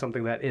play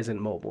something that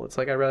isn't mobile. It's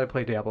like I'd rather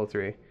play Diablo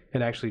 3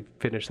 and actually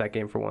finish that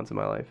game for once in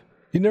my life.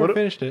 You never What if-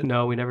 finished it.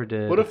 No, we never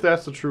did. What if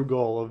that's the true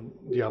goal of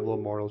Diablo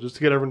Immortal? Just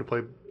to get everyone to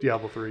play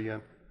Diablo 3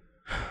 again.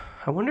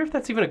 I wonder if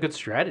that's even a good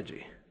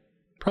strategy.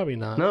 Probably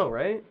not. No,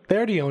 right? They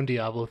already own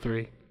Diablo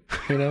 3.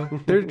 You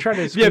know, they're trying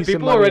to Yeah, squeeze some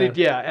people money already. out.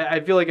 Yeah, I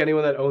feel like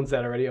anyone that owns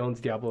that already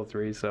owns Diablo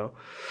 3. So,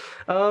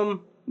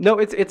 no,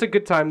 it's a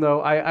good time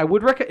though. I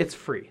would recommend. It's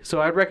free,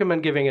 so I'd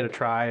recommend giving it a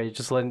try.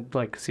 Just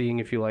seeing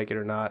if you like it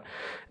or not.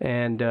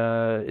 And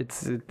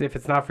it's if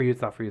it's not for you,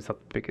 it's not for you. It's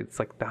not big. It's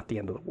like not the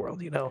end of the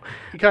world, you know.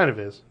 It kind of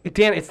is.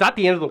 Dan, it's not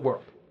the end of the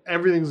world.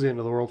 Everything's the end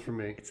of the world for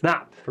me. It's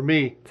not. For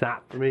me. It's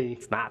not. For me.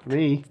 It's not. For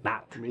me. It's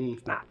not. For me.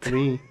 It's not. For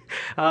me.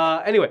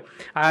 Anyway,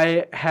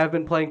 I have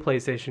been playing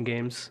PlayStation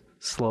games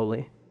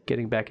slowly,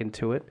 getting back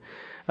into it.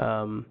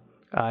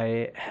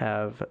 I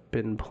have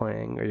been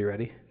playing. Are you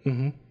ready?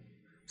 Mm-hmm.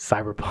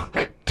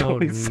 Cyberpunk Oh,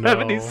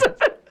 2077.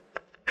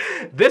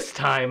 This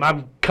time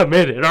I'm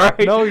committed. All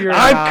right. No, you're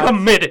I'm not.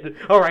 committed.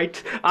 All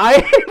right. I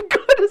am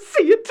gonna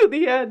see it to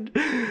the end.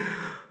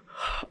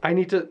 I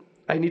need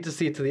to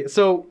see it to the end.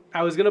 So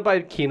I was gonna buy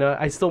Kena.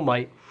 I still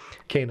might.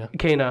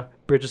 Kena,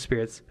 Bridge of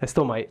Spirits. I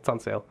still might. It's on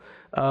sale.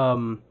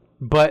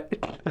 But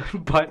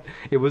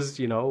it was,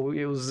 it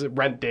was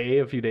rent day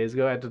a few days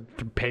ago. I had to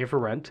pay for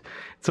rent.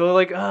 So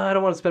like, I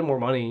don't want to spend more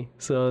money.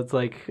 So it's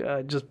like,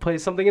 just play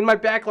something in my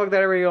backlog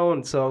that I already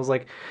own. So I was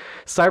like,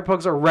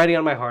 Cyberpunk's already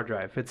on my hard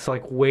drive. It's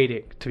like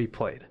waiting to be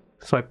played.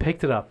 So I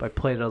picked it up. I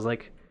played it. I was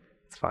like,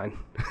 it's fine.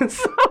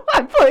 So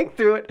I'm playing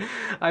through it.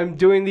 I'm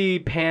doing the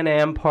Pan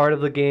Am part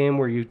of the game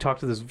where you talk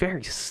to this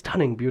very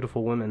stunning,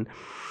 beautiful woman.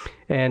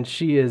 And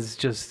she is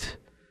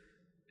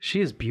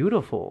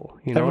beautiful.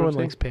 You know, Everyone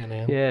likes Pan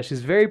Am. Yeah,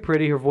 she's very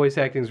pretty. Her voice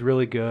acting is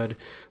really good.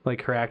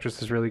 Like her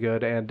actress is really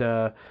good,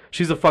 and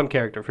she's a fun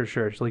character for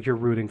sure. She's like you're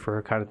rooting for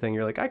her kind of thing.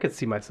 You're like I could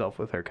see myself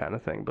with her kind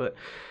of thing. But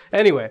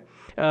anyway,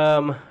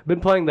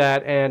 been playing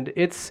that, and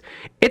it's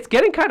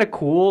getting kind of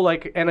cool.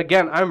 Like, and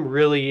again, I'm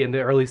really in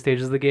the early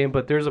stages of the game,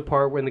 but there's a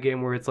part in the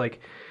game where it's like.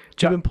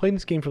 You've been playing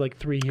this game for like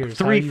 3 years.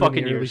 How are 3 you in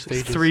fucking the early years.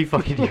 stages? 3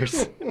 fucking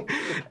years.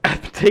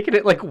 I've taken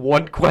it like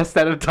one quest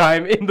at a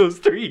time in those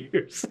 3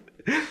 years.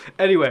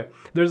 Anyway,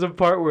 there's a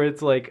part where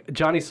it's like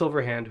Johnny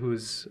Silverhand,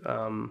 who's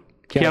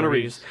Keanu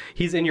Reeves.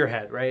 He's in your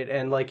head, right?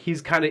 And like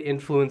he's kind of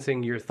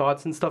influencing your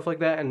thoughts and stuff like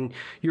that. And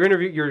you're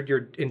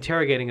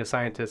interrogating a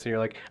scientist, and you're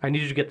like, I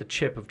need you to get the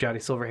chip of Johnny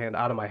Silverhand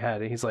out of my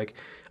head. And he's like,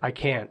 I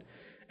can't.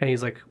 And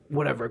he's like,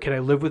 whatever, can I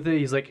live with it?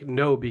 He's like,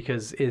 no,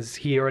 because is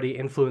he already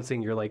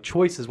influencing your like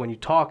choices when you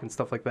talk and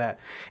stuff like that?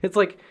 It's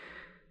like,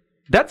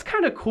 that's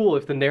kind of cool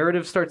if the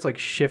narrative starts like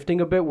shifting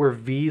a bit where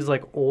V's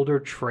like older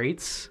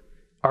traits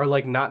are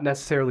like not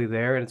necessarily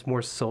there and it's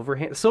more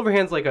Silverhand.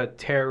 Silverhand's like a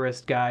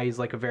terrorist guy. He's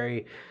like a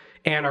very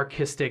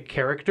anarchistic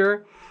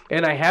character.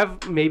 And I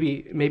have,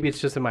 maybe it's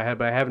just in my head,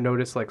 but I have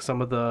noticed like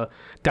some of the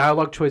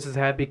dialogue choices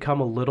have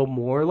become a little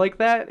more like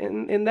that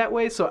in that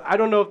way. So I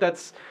don't know if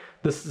that's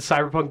the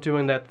Cyberpunk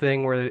doing that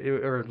thing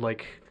or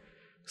like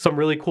some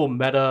really cool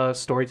meta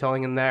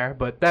storytelling in there,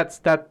 but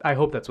I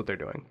hope that's what they're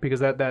doing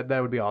because that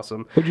would be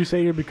awesome. Would you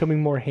say you're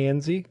becoming more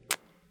handsy?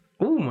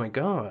 Oh my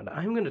God,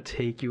 I'm gonna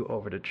take you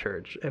over to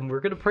church and we're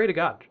gonna pray to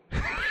God.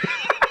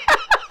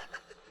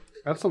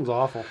 That sounds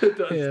awful.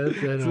 Yeah,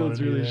 that Sounds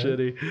really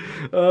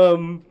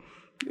shitty.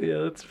 Yeah,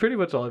 that's pretty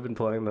much all I've been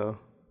playing though.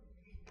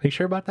 Are you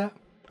sure about that?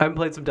 I've been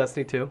playing some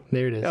Destiny 2.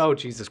 There it is. Oh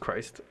Jesus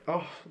Christ!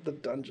 Oh, the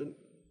dungeon.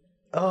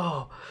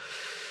 Oh,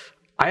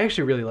 I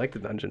actually really like the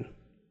dungeon.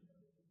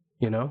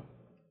 You know,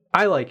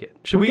 I like it.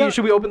 Should we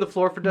open the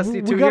floor for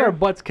Destiny 2? We got our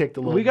butts kicked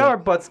a little bit. We got our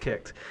butts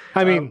kicked.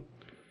 I mean,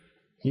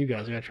 you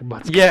guys got your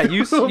butts kicked. Yeah,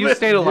 you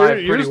stayed alive.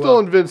 You're pretty still well.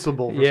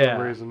 invincible for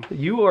some reason.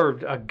 You are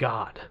a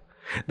god.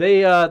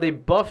 They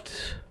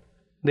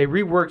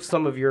reworked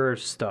some of your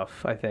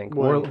stuff, I think.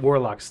 When?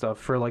 Warlock stuff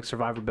for like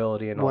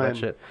survivability and all that When?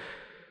 shit.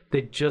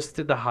 They just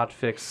did the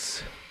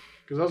hotfix.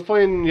 Because I was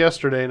playing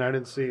yesterday and I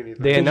didn't see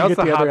anything. They you announced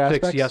get the the other hotfix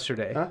aspects?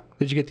 yesterday. Huh?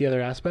 Did you get the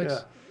other aspects?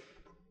 Yeah.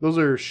 Those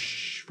are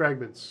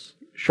fragments.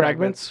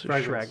 Fragments?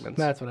 Fragments.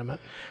 That's what I meant.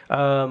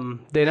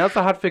 They announced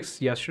the hotfix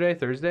yesterday,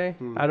 Thursday.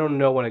 I don't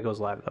know when it goes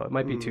live though. It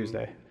might be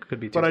Tuesday. Could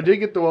be Tuesday. But I did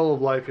get the Well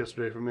of Life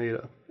yesterday from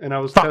Ada, and I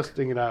was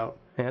testing it out,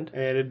 And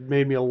it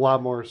made me a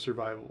lot more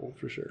survivable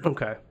for sure.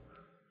 okay.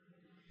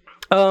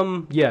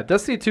 Yeah,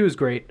 Destiny 2 is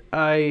great.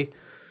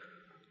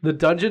 The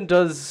dungeon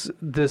does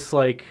this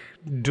like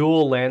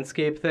dual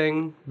landscape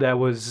thing that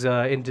was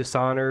in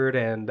Dishonored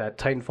and that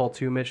Titanfall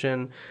 2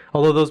 mission.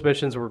 Although those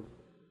missions were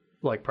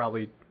like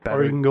probably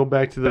better. Or you can go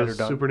back to the better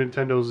done. Super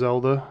Nintendo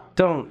Zelda.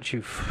 Don't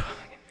you?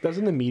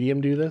 Doesn't the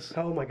medium do this?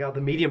 Oh my God, the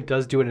medium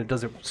does do it, and it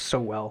does it so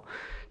well.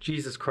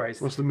 Jesus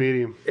Christ. What's the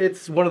medium?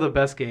 It's one of the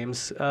best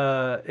games.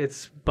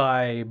 It's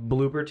by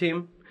Bloober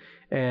Team,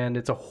 and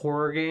it's a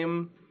horror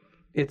game.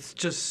 It's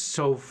just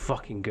so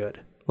fucking good.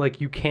 Like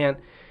you can't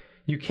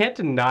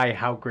deny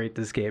how great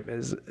this game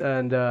is.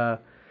 And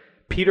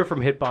Peter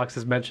from Hitbox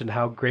has mentioned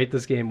how great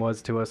this game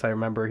was to us. I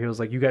remember he was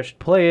like, "You guys should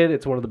play it.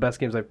 It's one of the best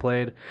games I've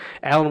played."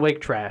 Alan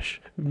Wake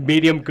trash,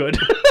 medium good.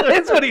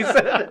 That's what he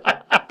said.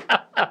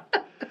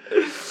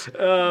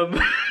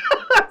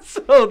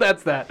 So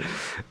that's that.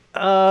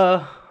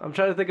 I'm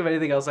trying to think of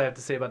anything else I have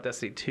to say about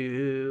Destiny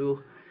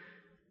 2.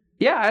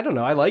 Yeah, I don't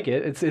know. I like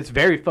it. It's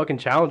very fucking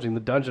challenging, the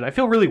dungeon. I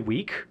feel really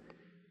weak.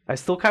 I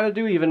still kind of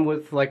do, even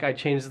with, like, I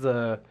changed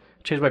the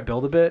Changed my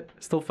build a bit.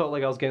 Still felt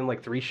like I was getting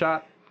like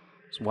 3-shot.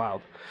 It's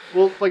wild.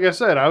 Well, like I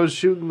said, I was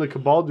shooting the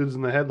Cabal dudes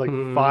in the head like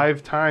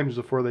 5 times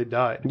before they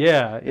died.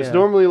 Yeah, It's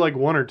normally like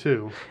 1 or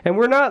 2. And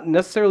we're not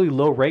necessarily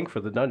low rank for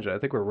the dungeon. I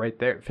think we're right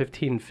there.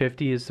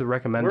 1550 is the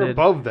recommended. We're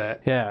above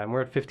that. Yeah, and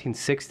we're at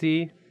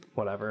 1560.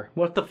 Whatever.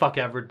 What the fuck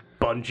ever,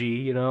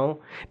 Bungie, you know?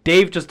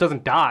 Dave just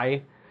doesn't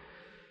die.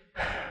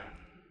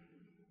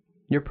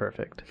 You're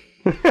perfect.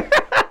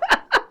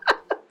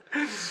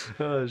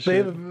 Oh,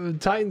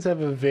 shit. Titans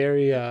have a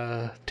very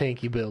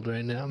tanky build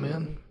right now,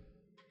 man.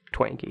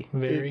 Twanky.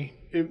 Very.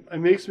 It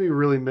makes me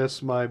really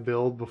miss my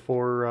build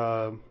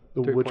before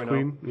the Witch 3.0.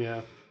 Queen.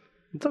 Yeah.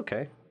 It's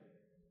okay.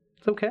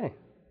 It's okay.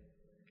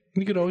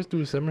 You could always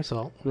do a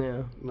somersault.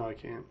 Yeah. No, I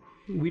can't.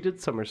 We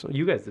did somersaults.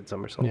 You guys did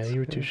somersaults. Yeah, you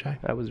were too shy.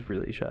 I was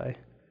really shy.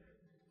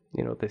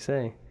 You know what they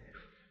say?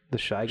 The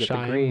shy get Shy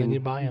the 'em, green, then you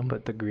buy 'em.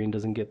 but the green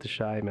doesn't get the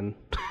shy, man.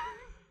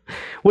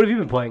 What have you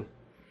been playing?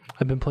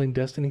 I've been playing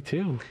Destiny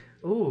 2.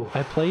 Ooh,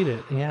 I played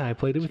it. Yeah, I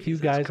played it with you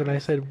guys, and I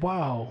said,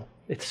 wow,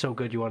 it's so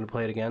good. You want to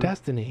play it again?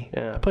 Destiny.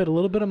 Yeah. I played a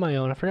little bit on my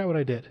own. I forgot what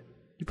I did.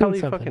 You probably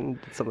something. fucking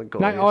did something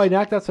cool. I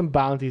knocked out some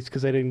bounties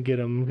because I didn't get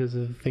them because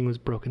the thing was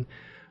broken.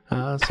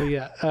 So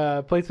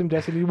yeah, played some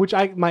Destiny, which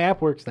my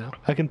app works now.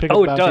 I can pick up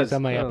Oh, it bounties does.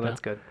 on my app Oh, now.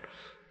 that's good.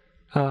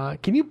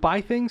 Can you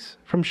buy things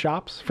from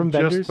shops, from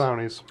vendors? Just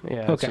bounties.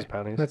 Yeah, it's Okay, just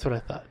bounties. that's what I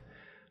thought.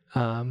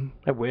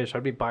 I wish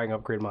I'd be buying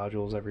upgrade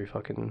modules every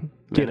fucking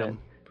Get minute. 'em.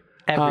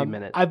 Every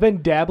minute. I've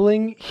been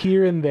dabbling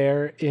here and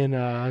there in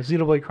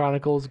Xenoblade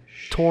Chronicles,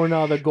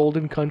 Torna, the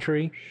Golden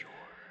Country.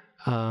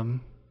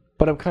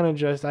 But I'm kind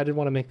of I didn't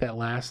want to make that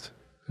last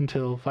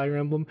until Fire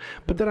Emblem.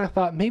 But then I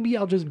thought maybe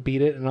I'll just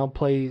beat it and I'll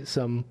play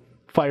some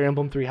Fire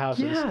Emblem Three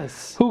Houses.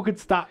 Yes. Who could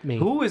stop me?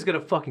 Who is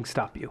gonna fucking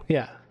stop you?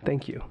 Yeah.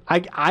 Thank you.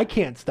 I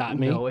can't stop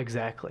me No,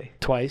 exactly.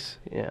 twice.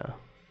 Yeah.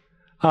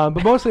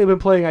 But mostly I've been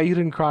playing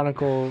Eiyuden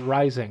Chronicle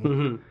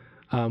Rising,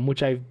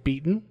 which I've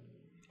beaten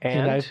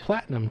and I've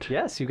platinumed.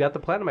 Yes, you got the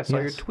platinum. I saw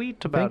your Yes.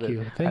 tweet about Thank it.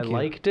 you, thank I you.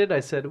 liked it. I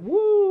said,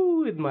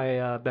 woo, in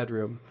my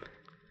bedroom.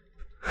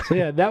 So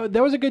yeah, that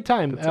was a good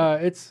time.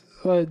 It's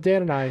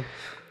Dan and I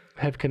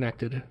have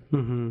connected.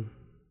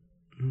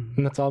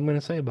 And that's all I'm going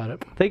to say about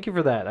it. Thank you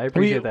for that. I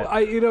appreciate that.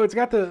 It's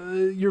got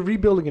you're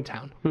rebuilding a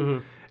town,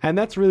 and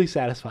that's really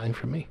satisfying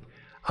for me.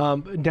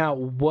 Now,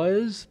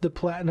 was the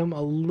platinum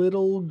a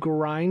little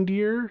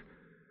grindier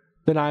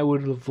than I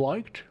would have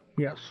liked?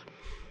 Yes,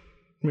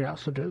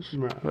 it is.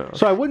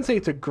 So I wouldn't say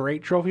it's a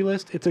great trophy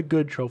list. It's a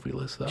good trophy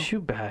list, though.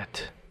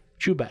 Chubat.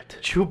 Chewbacca.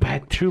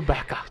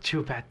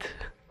 Chubat.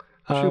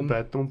 Shoot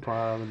bet, don't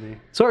bother me.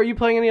 So are you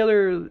playing any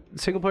other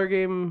single player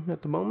game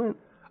at the moment?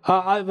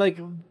 I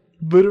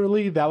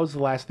literally that was the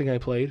last thing I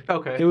played.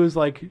 Okay. It was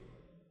like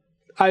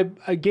I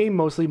game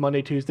mostly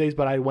Monday, Tuesdays,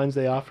 but I had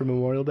Wednesday off for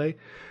Memorial Day.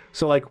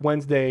 So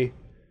Wednesday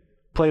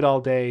played all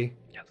day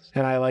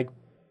and I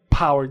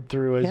powered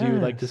through, as you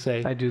would like to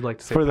say. I do like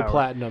to say for the power.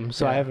 platinum.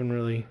 So I haven't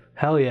really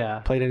Hell yeah.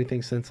 played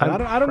anything since then. I'm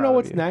I don't know proud of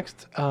what's you.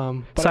 next.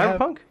 But I have-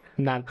 Cyberpunk?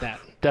 not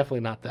that. Definitely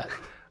not that.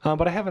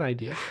 But I have an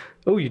idea.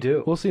 Oh, you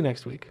do? We'll see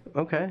next week.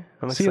 Okay.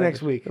 I'm See you excited.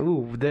 next week.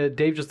 Ooh,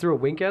 Dave just threw a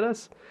wink at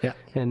us. Yeah.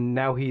 And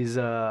now he's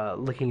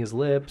licking his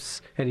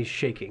lips and he's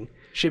shaking.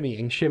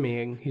 Shimmying.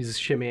 Shimmying. He's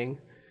shimmying.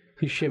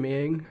 He's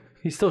shimmying.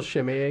 He's still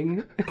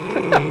shimmying.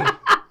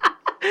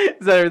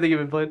 Is that everything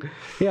you've been playing?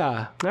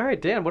 Yeah. All right,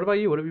 Dan, what about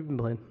you? What have you been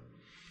playing?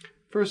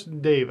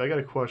 First, Dave, I got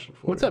a question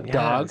for What's you. up,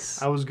 dog?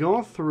 Yes. I was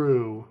going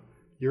through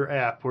your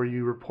app where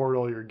you report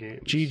all your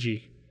games.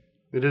 GG.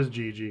 It is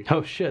GG.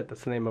 Oh, shit.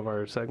 That's the name of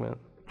our segment.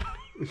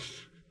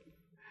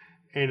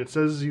 And it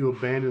says you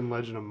abandoned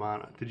Legend of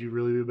Mana. Did you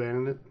really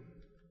abandon it?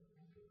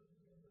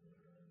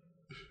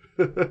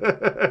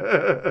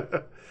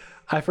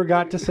 I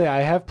forgot to say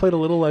I have played a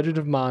little Legend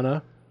of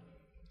Mana,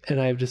 and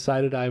I have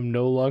decided I'm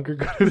no longer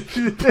going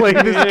to play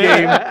this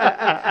game.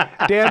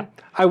 Dan,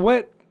 I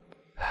went.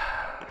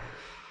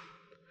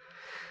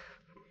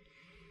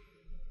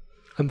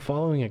 I'm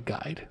following a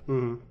guide.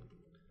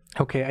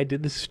 Okay, I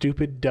did this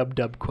stupid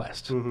dub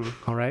quest.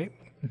 All right,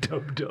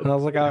 Dub. and I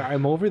was like,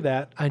 I'm over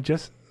that.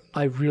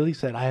 I really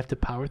said I have to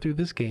power through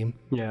this game,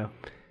 Yeah.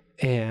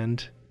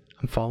 and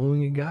I'm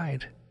following a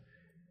guide,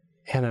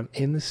 and I'm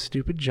in this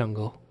stupid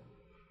jungle,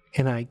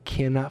 and I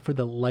cannot for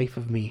the life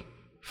of me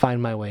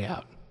find my way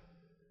out.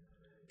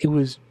 It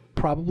was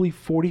probably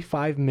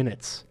 45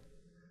 minutes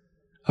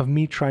of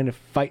me trying to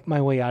fight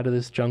my way out of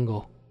this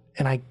jungle,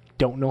 and I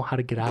don't know how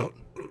to get out.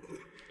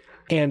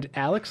 And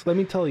Alex, let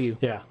me tell you,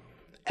 Yeah.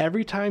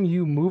 every time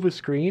you move a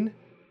screen,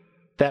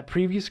 that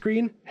previous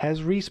screen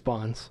has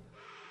respawns.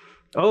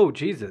 Oh,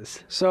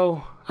 Jesus.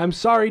 So I'm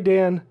sorry,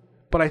 Dan,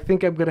 but I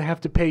think I'm going to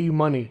have to pay you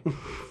money.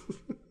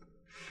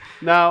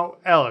 Now,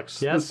 Alex,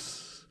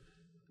 Yes?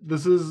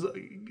 this is,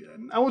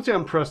 I won't say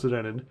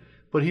unprecedented,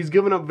 but he's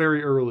given up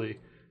very early.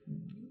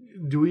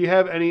 Do we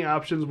have any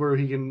options where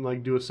he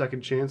can do a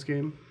second chance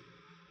game?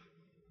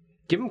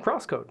 Give him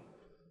crosscode.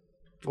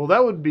 Well,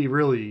 that would be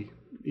really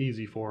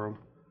easy for him.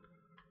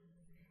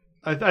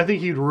 I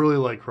think he'd really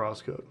like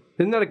Crosscode.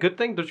 Isn't that a good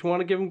thing? Don't you want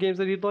to give him games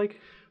that he'd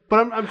like?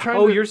 But I'm trying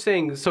Oh, to... you're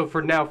saying, so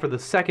for the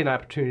second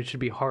opportunity, it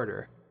should be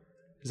harder.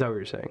 Is that what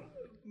you're saying?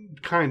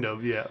 Kind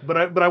of, yeah.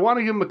 But I want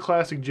to give him a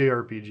classic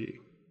JRPG.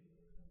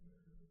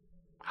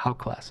 How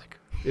classic.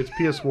 It's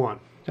PS1.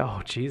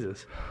 Oh,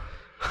 Jesus.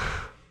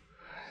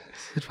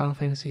 Is it Final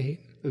Fantasy VIII?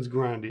 It's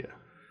Grandia.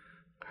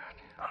 I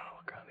don't know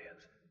what ground is.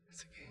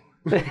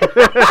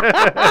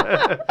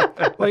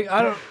 Like,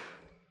 I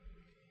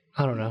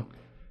don't know.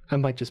 I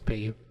might just pay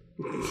you.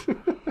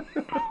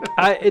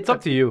 It's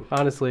up to you,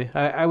 honestly.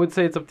 I would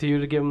say it's up to you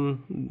to give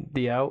him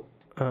the out.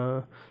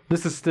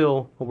 This is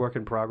still a work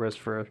in progress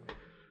for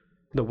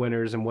the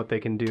winners and what they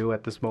can do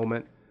at this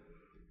moment.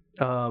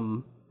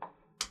 So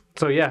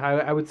yeah,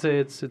 I would say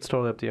it's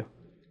totally up to you.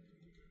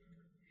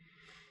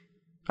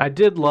 I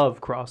did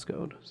love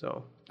Crosscode,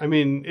 so I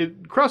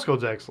mean,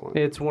 Crosscode's excellent.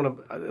 it's one of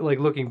like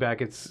looking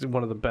back, it's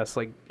one of the best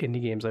like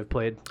indie games I've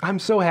played. I'm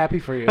so happy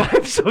for you.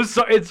 I'm so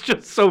sorry. It's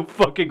just so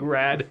fucking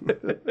rad.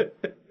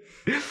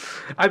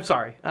 I'm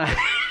sorry.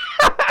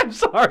 I'm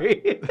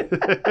sorry.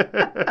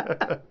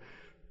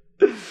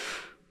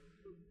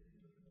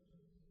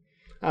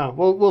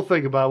 We'll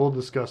think about it. We'll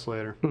discuss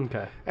later.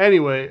 Okay.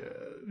 Anyway,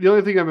 the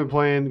only thing I've been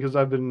playing, because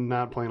I've been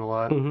not playing a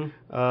lot,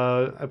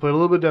 I played a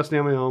little bit of Destiny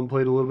on my own,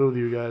 played a little bit with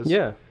you guys.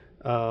 Yeah.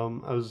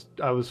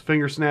 I was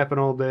finger snapping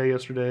all day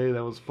yesterday.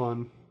 That was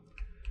fun.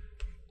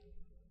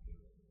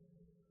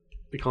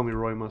 They call me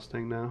Roy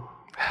Mustang now.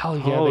 Hell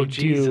yeah, Oh, they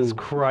Jesus do.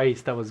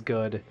 Christ, that was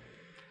good.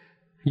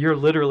 You're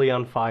literally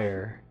on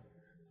fire.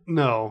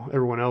 No,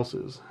 everyone else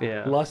is.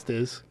 Yeah. Lust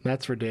is.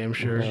 That's for damn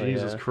sure. Hell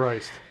Jesus yeah.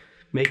 Christ.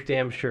 Make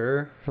damn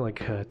sure,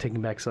 like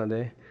Taking Back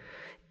Sunday.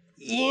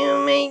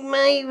 You make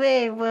my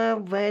way,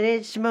 but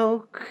it's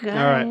smoke. All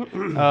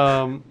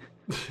right.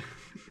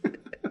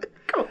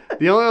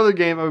 The only other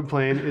game I've been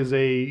playing is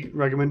a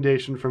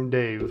recommendation from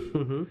Dave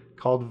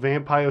called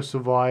Vampire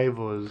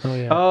Survivors. Oh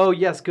yeah. Oh,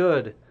 yes,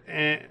 good.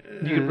 And,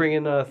 You can bring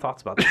in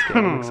thoughts about this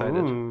game. I'm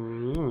excited.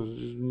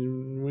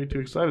 Way too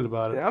excited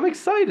about it. I'm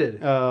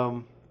excited.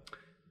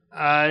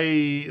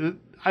 I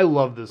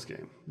love this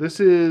game.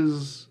 This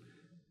is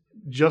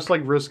just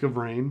like Risk of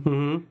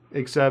Rain,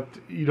 except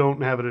you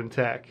don't have it in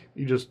tech.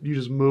 You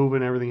just move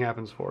and everything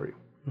happens for you.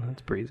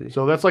 That's breezy.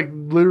 So that's like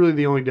literally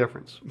the only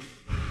difference.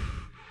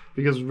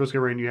 Because Risk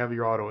of Rain, you have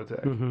your auto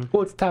attack.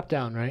 Well, it's top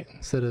down, right?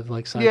 Instead of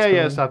like side. Yeah,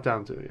 scrolling. it's top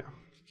down too.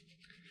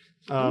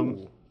 Yeah.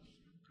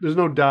 There's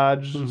no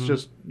dodge. It's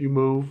just you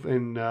move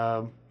and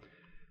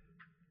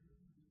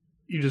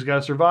you just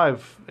gotta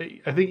survive.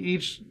 I think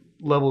each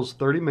level's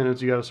 30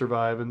 minutes. You gotta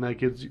survive, and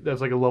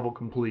that's like a level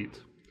complete.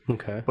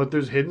 Okay. But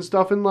there's hidden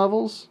stuff in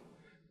levels.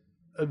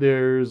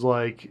 There's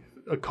like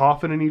a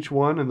coffin in each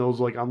one, and those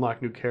like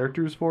unlock new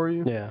characters for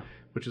you. Yeah.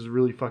 Which is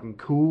really fucking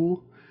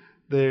cool.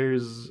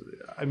 There's,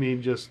 I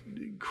mean, just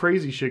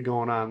crazy shit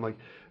going on. Like,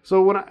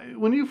 so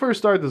when you first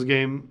start this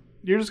game,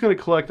 you're just gonna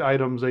collect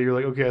items that you're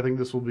like, okay, I think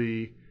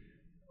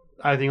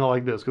I'll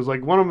like this, because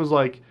like one of them is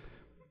like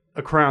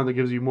a crown that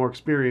gives you more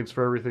experience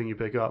for everything you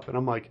pick up, and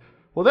I'm like,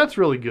 well, that's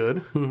really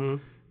good.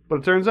 But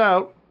it turns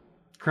out,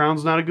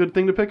 crown's not a good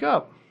thing to pick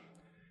up,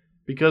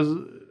 because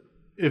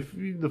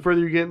the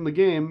further you get in the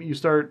game, you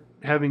start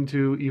having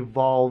to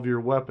evolve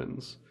your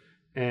weapons,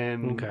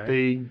 and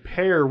they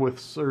pair with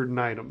certain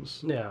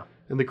items. Yeah.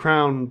 And the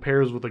crown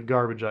pairs with a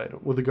garbage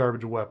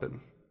garbage weapon.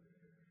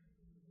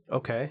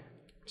 Okay.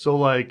 So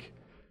like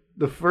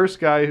the first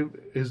guy,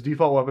 his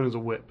default weapon is a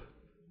whip.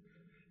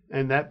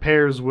 And that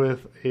pairs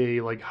with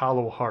a like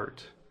hollow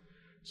heart.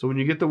 So when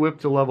you get the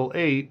whip to level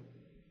 8,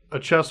 a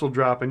chest will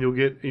drop and you'll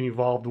get an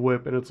evolved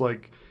whip, and it's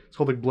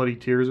called like Bloody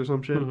Tears or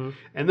some shit.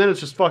 And then it's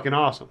just fucking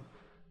awesome.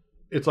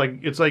 It's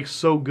like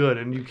so good,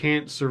 and you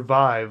can't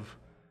survive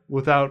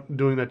without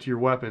doing that to your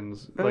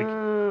weapons. Like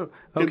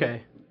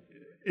okay.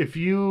 if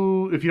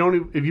you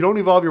don't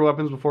evolve your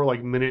weapons before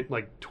like minute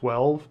like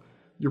 12,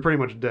 you're pretty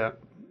much dead.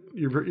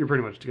 You're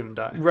pretty much gonna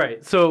die.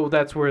 Right. So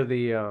that's where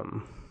the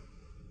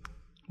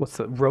what's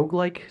the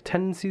roguelike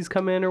tendencies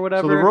come in or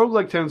whatever. So the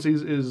roguelike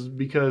tendencies is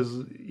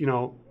because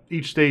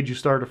each stage you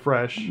start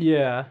afresh.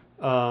 Yeah.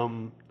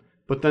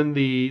 But then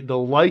the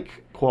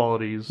like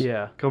qualities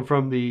Yeah. come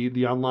from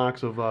the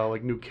unlocks of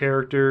like new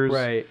characters,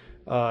 Right.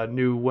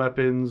 New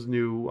weapons,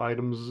 new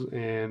items,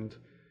 and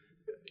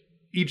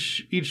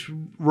each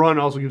run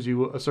also gives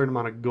you a certain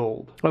amount of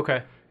gold.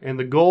 Okay. And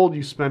the gold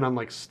you spend on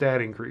like stat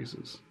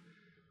increases.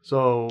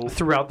 So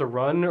Throughout the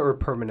run or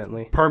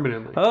permanently?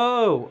 permanently.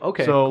 Oh,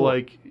 okay. So cool.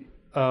 like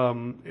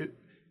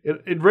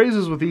it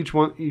raises with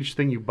each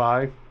thing you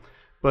buy,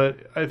 but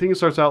I think it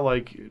starts out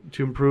like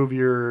to improve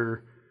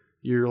your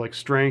like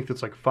strength,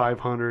 it's like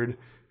 500,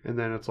 and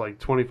then it's like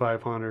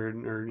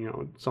 2,500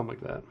 or something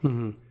like that.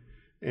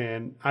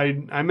 And I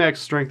maxed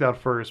strength out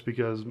first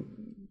because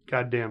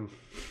goddamn,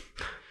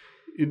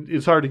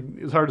 it's hard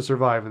to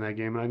survive in that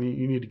game, and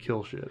you need to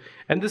kill shit.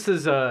 And this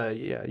is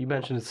you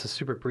mentioned it's a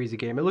super breezy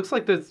game. It looks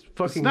like this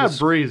fucking It's not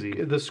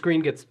breezy. The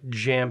screen gets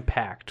jam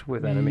packed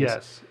with enemies.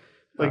 Yes.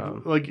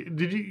 Like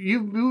did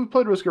you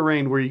played Risk of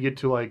Rain where you get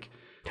to like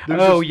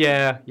Oh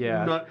just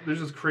yeah. there's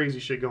just crazy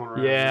shit going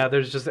around. Yeah,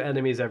 there's just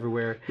enemies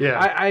everywhere. Yeah.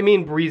 I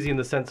mean breezy in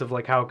the sense of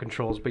like how it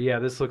controls, but yeah,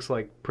 this looks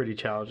like pretty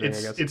challenging,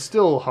 I guess. It's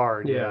still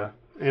hard. Yeah.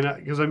 And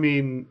because I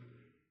mean,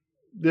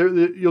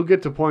 you'll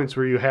get to points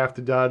where you have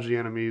to dodge the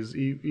enemies,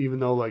 even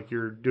though like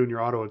you're doing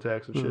your auto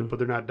attacks and shit, but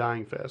they're not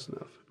dying fast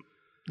enough.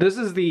 This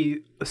is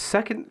the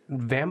second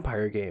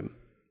vampire game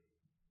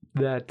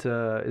that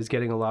is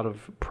getting a lot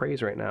of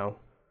praise right now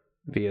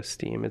via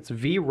Steam. It's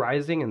V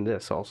Rising and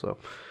this also.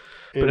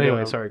 But And,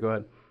 anyway, sorry, go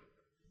ahead.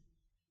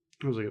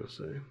 What was I gonna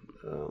say?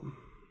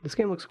 This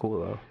game looks cool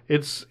though.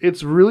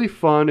 It's really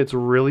fun. It's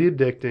really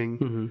addicting,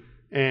 Mm-hmm.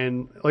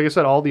 and like I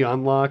said, all the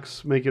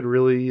unlocks make it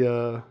really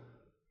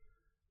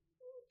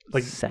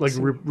Sexy.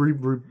 give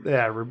it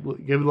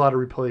a lot of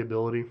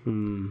replayability.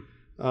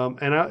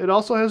 Mm. It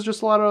also has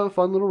just a lot of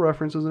fun little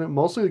references in it,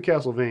 mostly the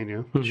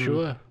Castlevania.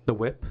 Sure. The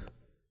whip.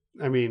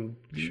 I mean,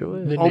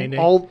 Sure. The all, nay-nay.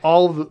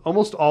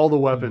 almost all the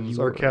weapons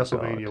You are are a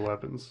Castlevania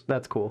weapons.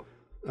 That's cool.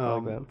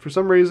 like that. For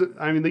some reason,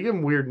 I mean, they give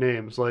them weird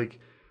names. Like,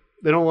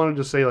 they don't want to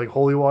just say like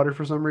holy water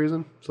for some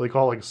reason, so they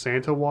call it like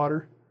Santa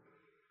water,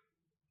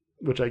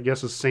 which I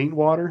guess is saint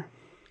water.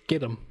 Get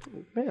them.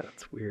 Yeah,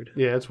 that's weird.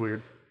 Yeah, it's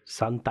weird.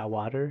 Santa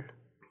water.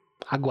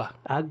 Agua.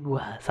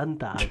 Agua,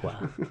 Santa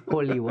agua,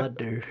 holy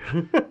water.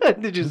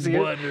 Did you see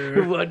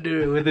Water. it?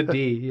 Water with a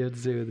D. You had to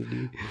say it with a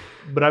D.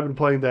 But I've been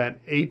playing that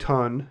a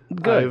ton.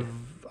 Good.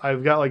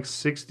 I've got like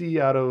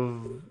 60 out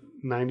of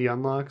 90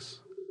 unlocks.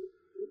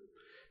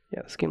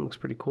 Yeah, this game looks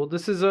pretty cool.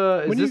 This is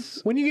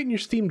When you get in your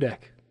Steam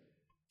Deck?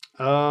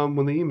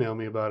 When they emailed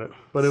me about it,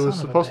 but it was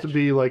Son of a supposed to bitch.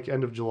 be like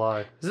end of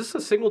July. is this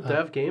a single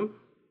dev game?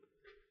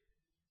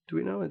 Do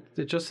we know?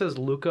 It just says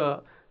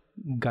Luca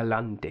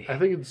Galante. I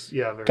think it's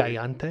very.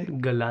 Gallante?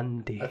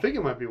 Galante. I think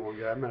it might be one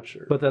guy. I'm not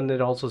sure. But then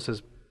it also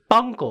says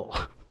Bungle.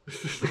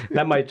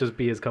 That might just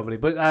be his company.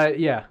 But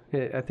yeah,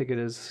 I think it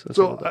is. a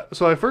single dev.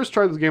 So I first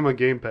tried this game on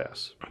Game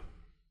Pass,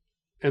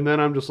 and then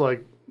I'm just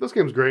like, this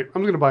game's great.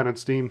 I'm just gonna buy it on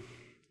Steam,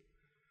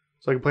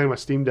 so I can play on my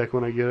Steam Deck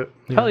when I get it.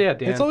 Hell yeah,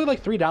 Dan. It's only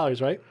like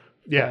 $3, right?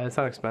 Yeah, Yeah, it's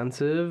not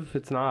expensive.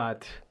 It's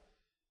not.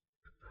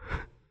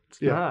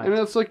 It's yeah, not. and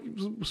it's like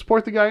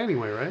support the guy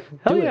anyway, right?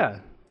 Hell do it. yeah.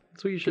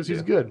 That's what you should Because do.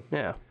 he's good.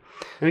 Yeah.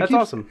 And he That's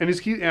keeps- awesome. And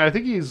and I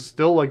think he's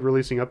still like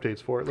releasing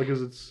updates for it, like,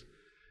 'cause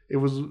it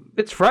was.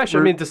 It's fresh. I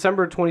We're- mean,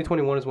 December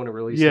 2021 is when it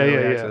released. Yeah, in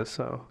early yeah. access,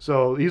 so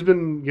So he's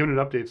been giving it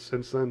updates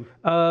since then.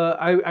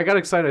 I got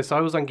excited. I saw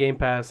it was on Game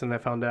Pass, and I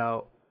found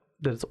out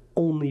that it's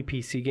only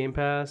PC Game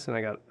Pass, and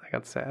I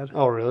got sad.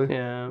 Oh, really?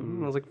 Yeah,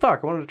 I was like, "Fuck!"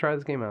 I wanted to try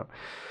this game out.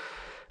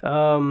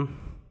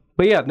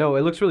 But yeah, no,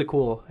 it looks really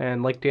cool,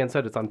 and like Dan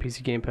said, it's on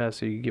PC Game Pass,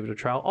 so you can give it a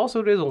trial.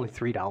 Also, it is only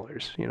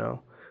 $3. You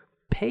know,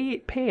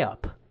 pay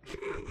up,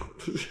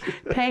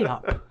 pay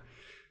up.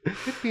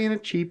 Being a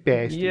cheap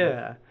bastard.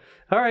 Yeah.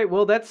 All right.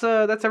 Well, that's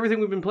everything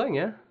we've been playing.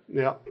 Yeah.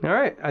 Yeah. All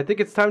right. I think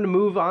it's time to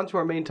move on to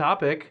our main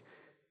topic.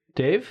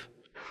 Dave.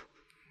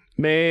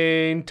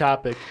 Main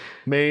topic.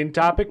 Main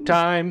topic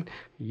time.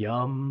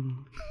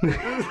 Yum.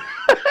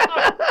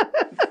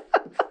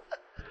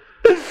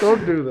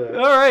 Don't do that.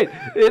 All right.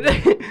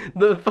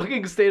 The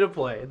fucking State of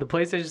Play, the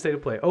PlayStation State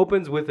of Play,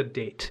 opens with a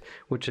date,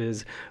 which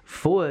is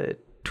March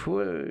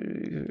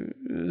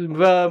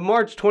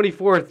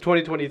 24th,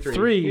 2023.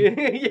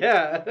 3.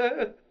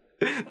 Yeah.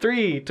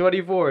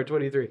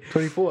 3/24/23.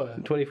 24.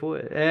 24.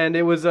 And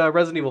it was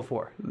Resident Evil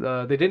 4.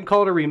 They didn't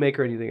call it a remake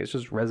or anything. It's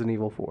just Resident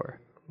Evil 4,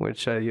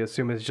 which you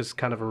assume is just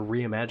kind of a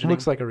reimagining.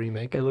 Looks like a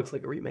remake. It looks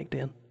like a remake,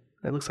 Dan.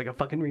 It looks like a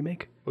fucking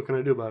remake. What can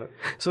I do about it?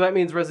 So that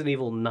means Resident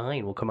Evil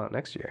 9 will come out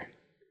next year.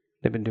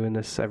 They've been doing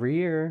this every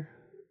year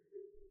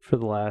for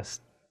the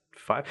last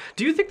 5.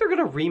 Do you think they're going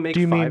to remake 5?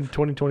 Do you mean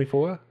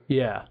 2024?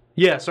 Yeah.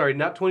 Yeah, sorry,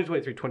 not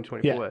 2023,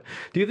 2024. Yeah.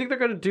 Do you think they're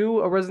going to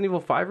do a Resident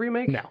Evil 5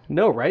 remake? No.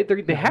 No, right? They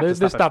have to they're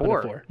stop stopping at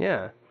at 4. 4.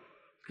 Yeah.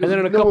 And then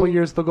in a couple of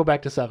years, they'll go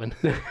back to 7.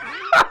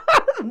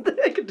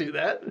 They could do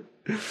that.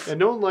 And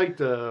no one liked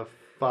 5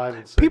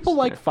 and 6. People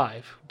like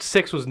 5.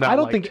 6 was not I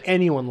don't liked. think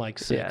anyone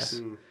likes 6.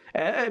 Yeah.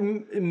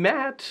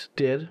 Matt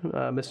did,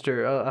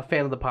 a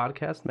fan of the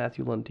podcast,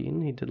 Matthew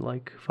Lundeen. He did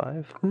like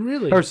 5.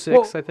 Really? Or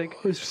 6, I think.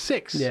 It was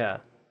 6. Yeah.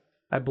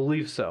 I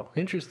believe so.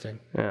 Interesting.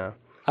 Yeah.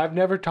 I've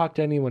never talked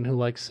to anyone who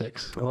likes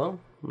 6.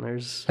 Well,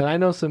 there's And I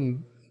know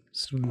some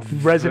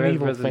Resident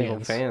Evil Resident Evil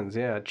fans. fans.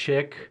 Yeah.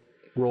 Chick,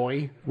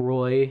 Roy,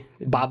 Roy,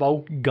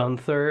 Babo,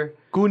 Gunther,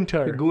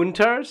 Gunter.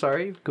 Gunter,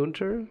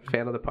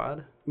 fan of the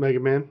pod. Mega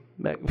Man.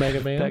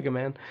 Mega Man. Mega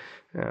Man.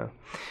 Yeah.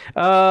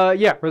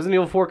 Yeah, Resident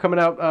Evil 4 coming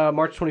out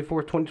March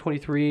 24th,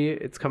 2023.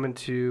 It's coming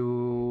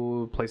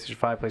to PlayStation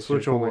 5, PlayStation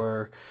Switch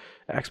 4,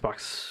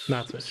 Xbox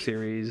Not Switch.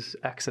 Series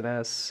X and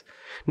S.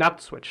 Not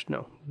the Switch,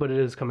 no. But it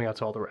is coming out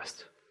to all the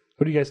rest.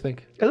 What do you guys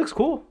think? It looks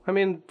cool. I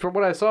mean, from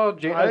what I saw,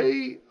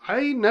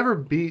 I never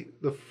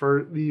beat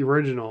the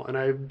original, and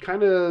I'm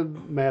kind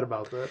of mad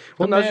about that.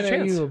 well, I'm now's mad your at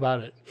chance. you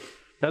about it.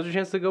 Now's your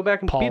chance to go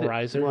back and Paul beat it.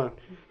 Reiser. What?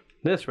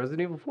 This, Resident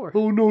Evil 4.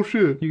 Oh no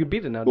shit. You can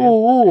beat it now, dude.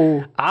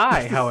 Oh.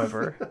 I,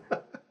 however,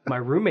 my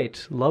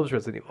roommate loves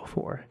Resident Evil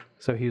 4,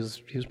 so he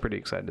was pretty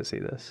excited to see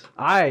this.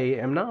 I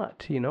am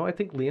not. You know, I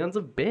think Leon's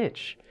a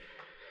bitch.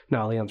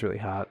 No, Leon's really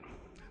hot.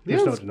 There's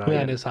no Leon's- denying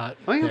Man it. is hot.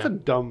 I think that's a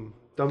dumb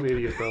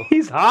idiot though.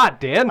 He's hot,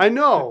 Dan. I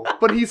know,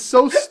 but he's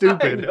so I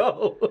stupid.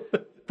 know.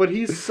 But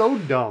he's so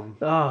dumb.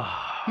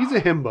 Ah, He's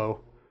a himbo.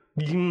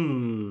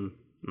 mm.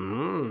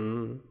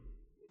 Dan.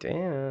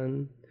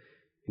 You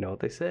know what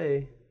they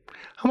say.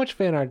 How much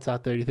fan art's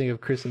out there do you think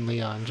of Chris and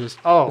Leon? Just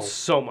Oh,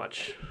 So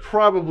much.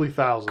 probably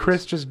thousands.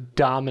 Chris just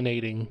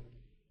dominating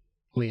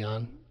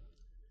Leon.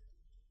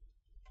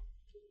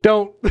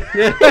 Don't.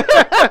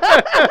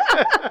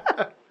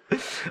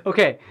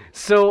 Okay,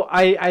 so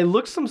I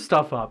looked some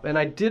stuff up, and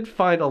I did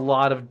find a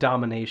lot of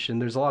domination.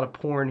 There's a lot of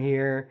porn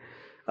here.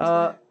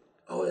 Oh,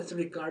 that's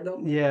Ricardo?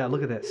 Yeah,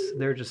 look at this.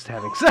 They're just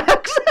having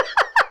sex.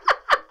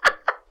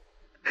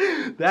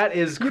 That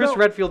is Chris know-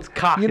 Redfield's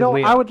cock. You in know,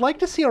 Leon. I would like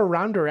to see a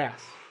rounder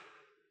ass.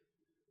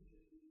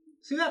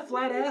 See that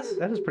flat ass?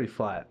 That is pretty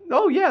flat.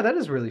 Oh yeah, that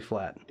is really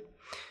flat.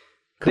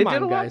 Come They did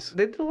on, a lot- guys.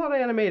 They did a lot of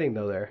animating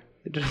though there.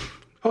 It just,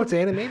 Oh, it's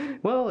animated?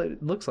 well,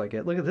 it looks like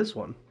it. Look at this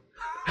one.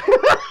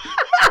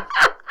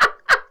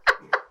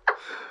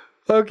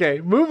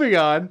 Okay, moving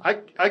on.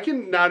 I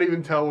can not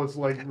even tell what's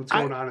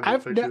going on in the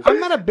pictures. I'm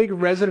not a big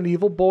Resident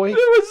Evil boy. There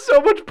was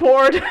so much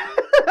porn.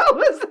 That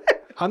was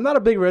I'm not a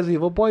big Resident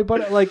Evil boy,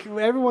 but like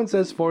everyone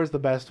says 4 is the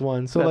best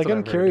one. So That's like what I'm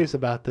I've heard. curious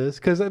about this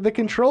because the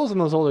controls in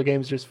those older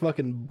games just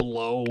fucking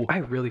blow. I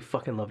really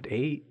fucking loved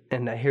 8,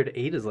 and I heard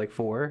 8 is like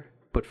 4,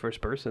 but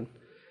first person.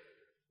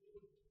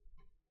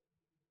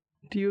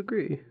 Do you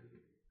agree?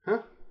 Huh?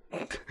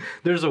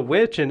 There's a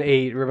witch in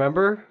 8,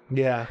 remember?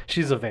 Yeah.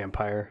 She's a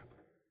vampire.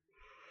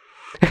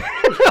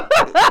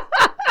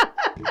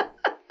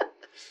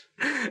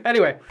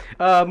 Anyway,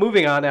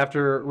 moving on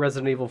after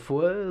Resident Evil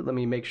 4. Let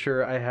me make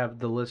sure I have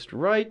the list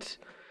right.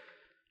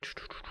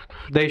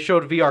 They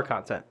showed VR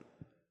content,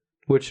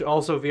 which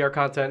also VR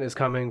content is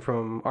coming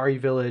from RE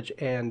Village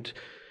and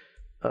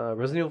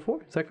Resident Evil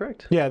 4. Is that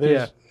correct? Yeah,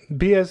 there's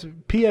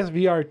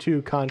PSVR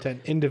 2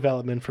 content in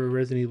development for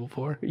Resident Evil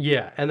 4.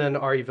 Yeah, and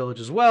then RE Village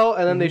as well.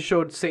 And then they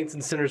showed Saints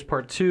and Sinners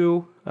Part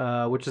 2,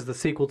 which is the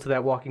sequel to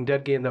that Walking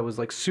Dead game that was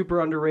like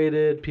super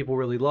underrated. People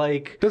really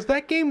like. Does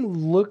that game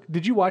look...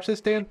 Did you watch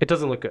this, Dan? It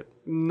doesn't look good.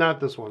 Not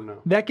this one, no.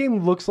 That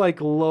game looks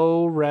like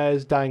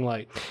low-res Dying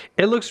Light.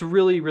 It looks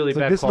really, really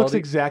bad This quality. looks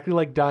exactly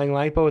like Dying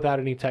Light, but without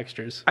any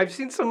textures. I've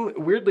seen some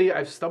weirdly.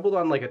 I've stumbled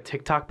on like a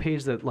TikTok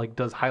page that like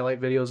does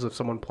highlight videos of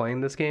someone playing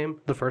this game,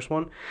 the first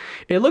one.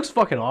 It looks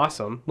fucking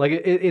awesome. Like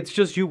it's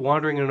just you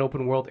wandering in an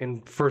open world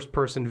in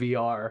first-person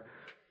VR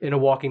in a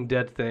Walking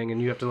Dead thing,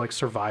 and you have to like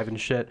survive and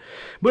shit.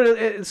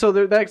 But so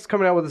that's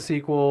coming out with a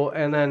sequel,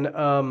 and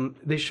then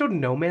they showed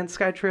No Man's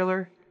Sky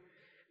trailer,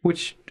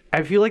 which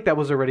I feel like that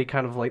was already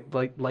kind of like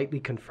lightly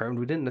confirmed.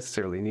 We didn't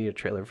necessarily need a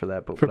trailer for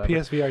that, but For whatever.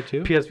 PSVR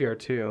 2? PSVR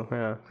 2,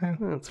 yeah,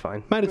 that's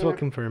fine. Might as well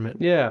confirm it.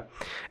 Yeah.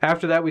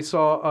 After that, we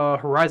saw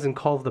Horizon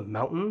Call of the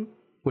Mountain,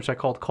 which I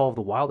called Call of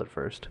the Wild at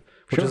first,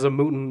 which is a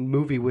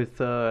movie with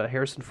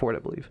Harrison Ford, I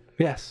believe.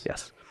 Yes.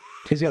 Yes.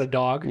 He's got a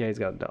dog. Yeah, he's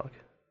got a dog.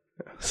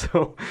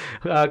 So,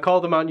 Call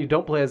of the Mountain, you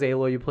don't play as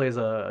Aloy, you play as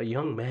a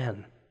young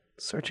man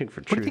searching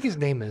for What do you truth. think his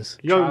name is?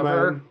 Young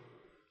Trevor. man.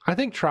 I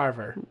think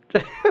Trevor.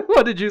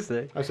 What did you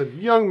say? I said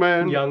young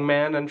man. Young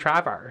man and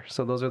Trevor.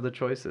 So those are the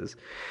choices.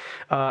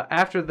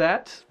 After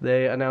that,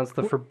 they announced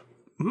the...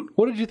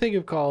 What did you think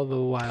of Call of the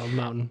Wild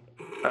Mountain?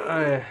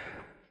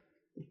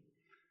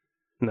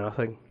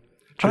 Nothing.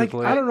 Like,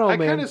 Truthfully. I don't know, I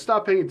man. kind of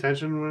stop paying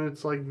attention when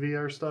it's like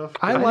VR stuff.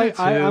 I'm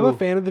a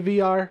fan of the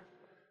VR,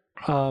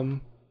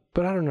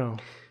 but I don't know.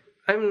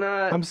 I'm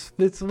not...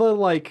 It's a little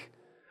like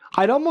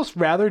I'd almost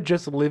rather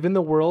just live in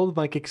the world,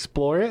 like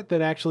explore it,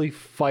 than actually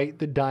fight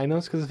the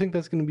dinos because I think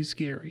that's going to be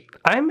scary.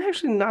 I'm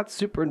actually not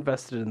super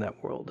invested in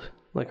that world,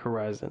 like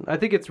Horizon. I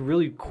think it's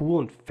really cool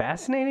and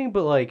fascinating,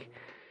 but like,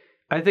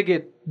 I think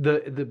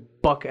the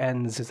buck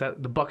ends is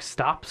that the buck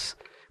stops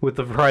with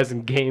the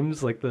Horizon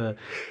games, like the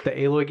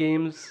Aloy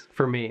games.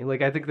 For me,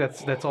 like I think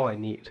that's all I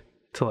need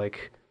to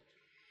like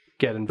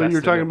get invested. But you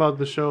were talking in. about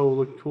the show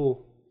looked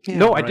cool. Yeah,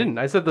 No, I right. didn't.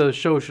 I said the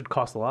show should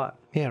cost a lot.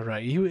 Yeah,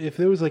 right. If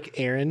there was like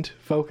errand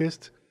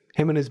focused,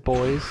 him and his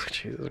boys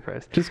Jesus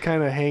Christ. just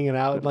kind of hanging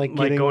out, like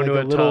getting going to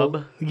a a little,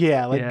 tub?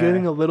 yeah, like Yeah.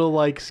 getting a little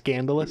like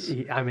scandalous.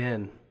 I'm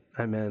in.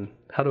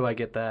 How do I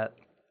get that?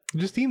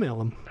 Just email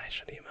him I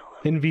should email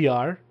them. in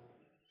VR.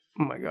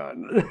 Oh my god.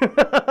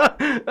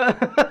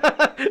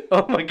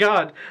 Oh my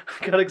god.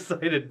 I got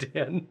excited,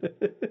 Dan.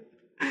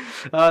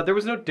 There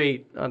was no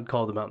date on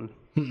Call of the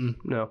Mountain.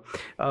 No.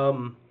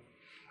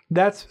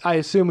 That's I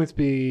assume it's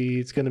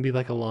going to be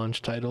like a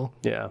launch title,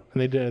 Yeah.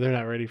 and they're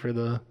not ready for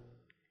the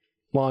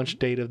launch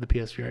date of the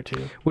PSVR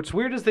 2. What's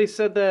weird is they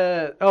said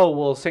that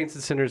Saints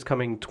and Sinners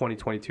coming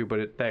 2022,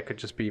 but that could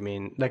just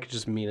mean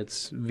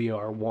it's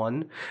VR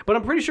 1. But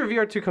I'm pretty sure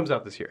VR 2 comes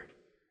out this year.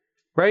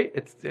 Right?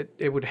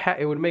 It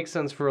would make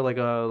sense for like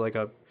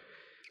a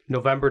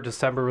November,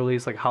 December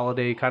release, like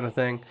holiday kind of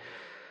thing.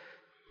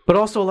 But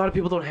also a lot of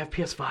people don't have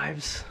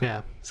PS5s.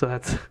 Yeah. So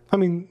that's I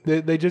mean,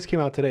 they just came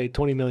out today.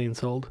 20 million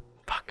sold.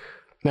 fuck.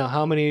 Now,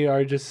 how many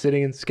are just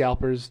sitting in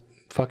scalpers'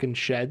 fucking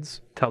sheds?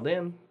 Tell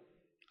Dan.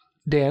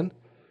 Dan,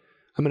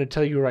 I'm going to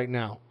tell you right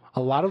now. A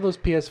lot of those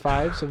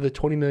PS5s of the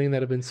 20 million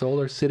that have been sold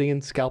are sitting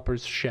in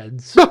scalpers'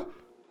 sheds.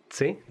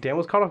 See, Dan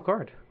was caught off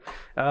guard.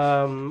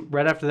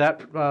 Right after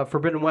that,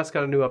 Forbidden West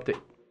got a new update.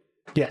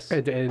 Yes.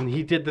 And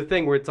he did the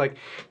thing where it's like,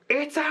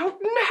 it's out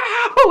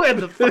now! Oh, and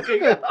the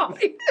fucking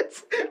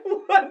audience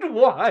went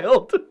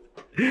wild.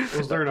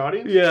 Was there an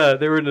audience? Yeah,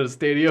 they were in a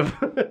stadium.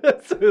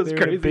 So it was They're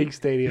crazy. in a big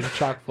stadium,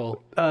 chock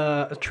full.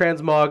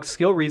 Transmog,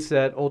 Skill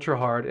Reset, Ultra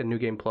Hard, and New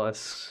Game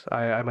Plus.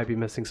 I might be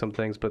missing some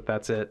things, but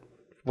that's it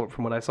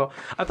from what I saw.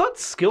 I thought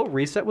Skill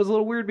Reset was a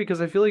little weird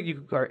because I feel like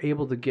you are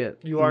able to get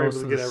able most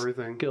to of get the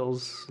everything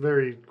skills.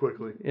 very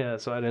quickly. Yeah,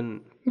 so I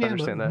didn't Yeah,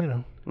 understand but, that. you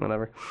know.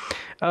 Whatever.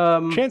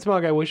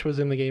 Transmog, I wish was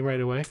in the game right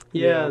away.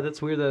 Yeah, Yeah.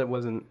 that's weird that it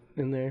wasn't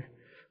in there.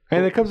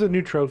 And it comes with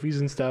new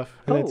trophies and stuff.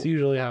 And that's Oh.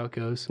 usually how it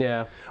goes.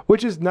 Yeah.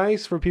 Which is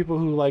nice for people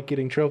who like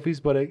getting trophies,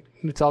 but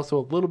it's also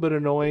a little bit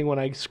annoying when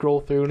I scroll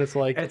through and it's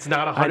like, It's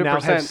not I now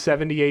have 100%.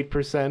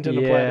 78% in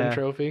the Yeah. platinum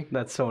trophy.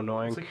 That's so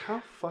annoying. It's like,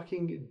 how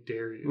fucking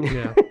dare you?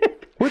 Yeah.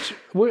 Which,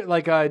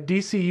 like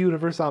DC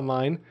Universe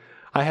Online,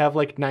 I have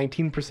like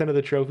 19% of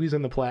the trophies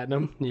in the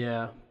platinum.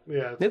 Yeah.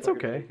 Yeah, It's fucking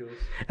okay. ridiculous.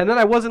 And then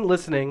I wasn't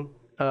listening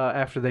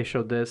after they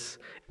showed this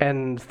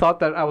and thought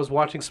that I was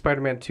watching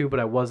Spider-Man 2, but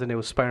I wasn't. It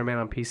was Spider-Man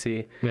on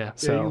PC. Yeah.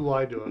 Yeah, you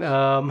lied to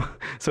us.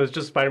 So it's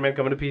just Spider-Man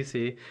coming to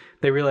PC.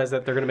 They realize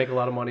that they're going to make a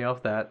lot of money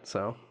off that.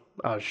 So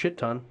a shit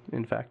ton,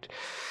 in fact.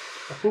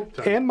 A poop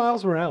ton. And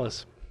Miles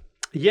Morales.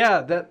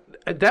 Yeah,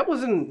 that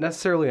wasn't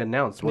necessarily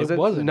announced, was it? It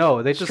wasn't.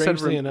 No, they just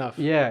Strangely said enough.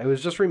 Yeah, it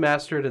was just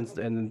remastered,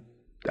 and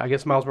I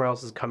guess Miles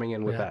Morales is coming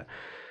in with Yeah. that.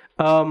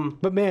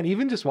 But man,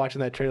 even just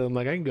watching that trailer, I'm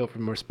like, I can go for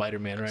more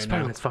Spider-Man right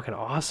Spider-Man's fucking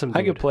awesome, now.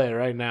 I dude. could play it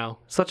right now.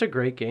 Such a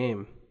great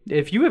game.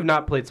 If you have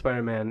not played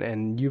Spider-Man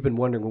and you've been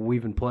wondering what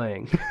we've been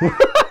playing,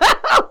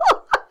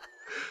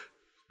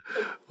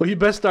 Well, you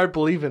best start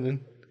believing in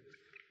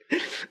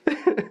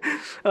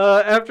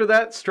after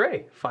that,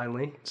 Stray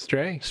finally.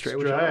 Stray. Stray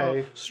was shown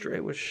off. Stray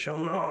was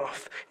shown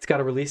off. It's got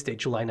a release date,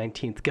 July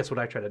 19th. Guess what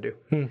I tried to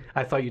do?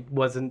 I thought you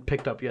wasn't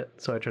picked up yet,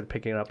 so I tried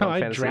picking it up. Oh, on I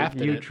Fantasy.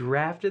 drafted You it.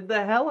 drafted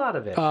the hell out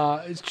of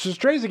it.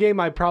 Stray's a game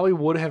I probably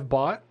would have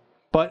bought,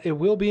 but it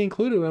will be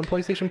included on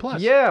PlayStation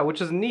Plus. Yeah,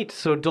 which is neat.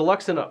 So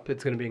Deluxe and up,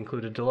 it's going to be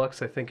included.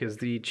 Deluxe, I think, is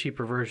the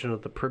cheaper version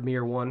of the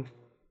Premier one.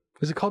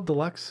 Is it called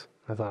Deluxe?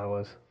 I thought it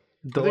was.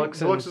 I think Deluxe.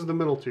 Deluxe is the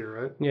middle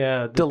tier, right?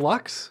 Yeah,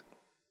 Deluxe?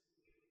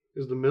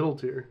 Is the middle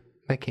tier.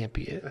 That can't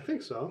be it. I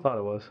think so. thought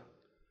it was.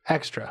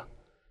 Extra.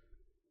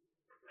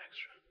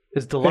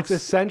 Is Deluxe?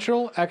 It's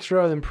essential,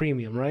 extra, and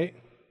premium, right?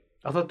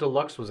 I thought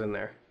Deluxe was in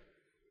there.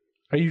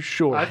 Are you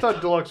sure? I thought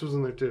Deluxe was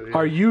in there too. Yeah.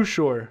 Are you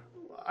sure?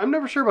 I'm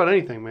never sure about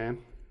anything, man.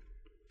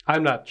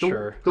 I'm not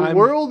sure. The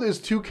world is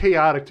too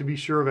chaotic to be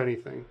sure of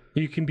anything.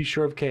 You can be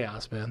sure of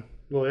chaos, man.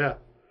 Well, yeah.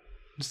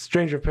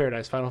 Stranger of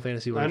Paradise, Final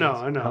Fantasy. I know.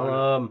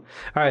 All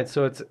right,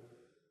 so it's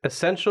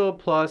essential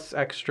plus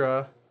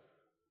extra.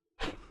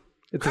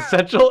 It's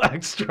essential,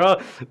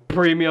 extra,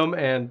 premium,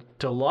 and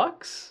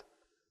deluxe.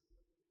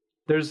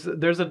 There's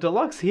a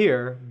deluxe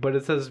here, but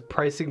it says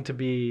pricing to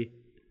be.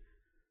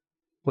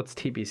 What's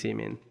TBC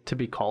mean? To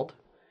be called?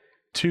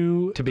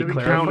 To To be be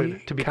clarified?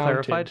 counted. To be Counted.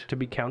 clarified? To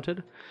be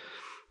counted?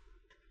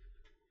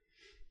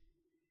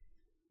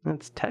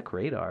 That's Tech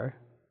Radar.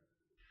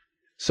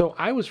 So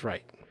I was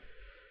right.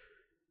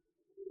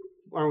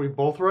 Aren't we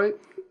both right?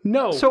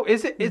 No. So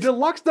is it? Is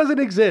Deluxe doesn't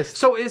exist.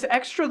 so is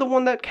extra the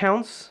one that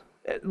counts?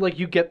 Like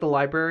you get the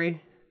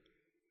library?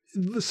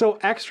 So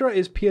extra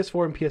is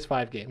PS4 and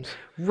PS5 games.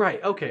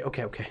 Right. Okay.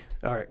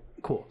 All right.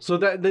 Cool. So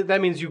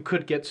that means you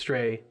could get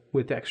Stray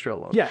with extra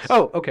alone. Yes.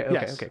 Oh. Okay.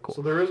 Yes. Okay. Cool.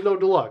 So there is no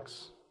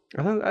Deluxe.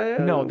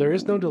 No, there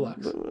is no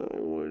Deluxe.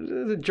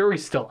 The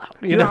jury's still out.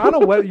 You You're know. not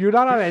on a you're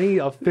not on any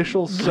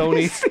official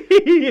Sony.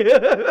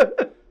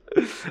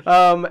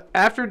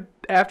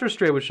 After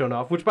Stray was shown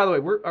off, which by the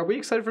way, are we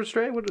excited for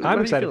Stray? What I'm are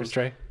you excited feeling? for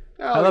Stray.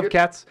 Yeah, I love like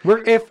cats.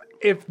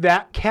 If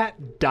that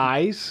cat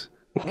dies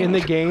in the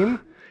game,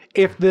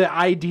 if the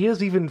idea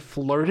is even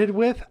flirted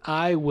with,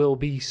 I will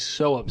be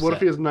so upset. What if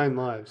he has 9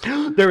 lives?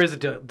 There is a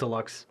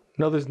deluxe.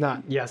 No, there's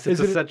not. Yes, it's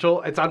Is it-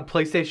 essential. It's on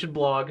PlayStation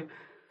blog.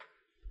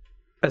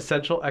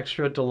 Essential,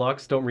 extra,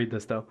 deluxe. Don't read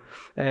this though,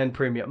 and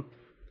premium.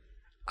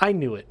 I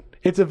knew it.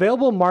 It's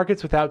available in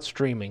markets without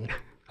streaming.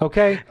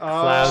 Okay.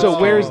 Oh,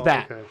 So where's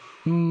that? Okay.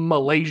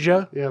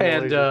 Malaysia, Yeah,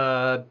 And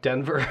Malaysia.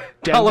 Denver,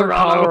 Denver,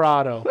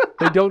 Colorado.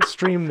 They don't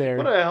stream What there.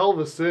 a hell of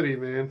a city,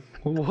 man.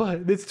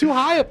 What? It's too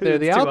high up there.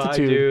 The It's too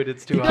altitude, high, dude.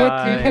 It's too You can't-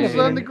 high. you can't It's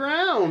have on the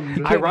ground.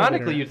 can't have Ironically,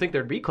 internet. you'd think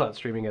there'd be cloud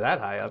streaming at that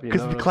high up. 'Cause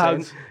Because the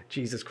clouds-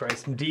 Jesus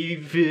Christ,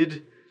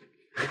 David.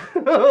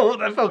 Oh,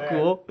 that felt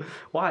cool.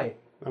 Why?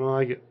 I don't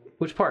like it.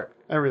 Which part?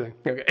 Everything.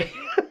 Okay.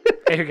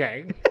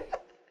 Okay.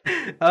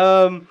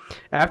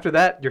 After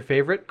that, your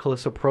favorite,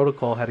 Callisto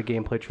Protocol, had a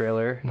gameplay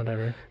trailer.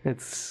 Whatever.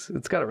 It's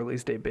got a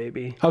release date,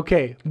 baby.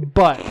 Okay,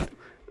 but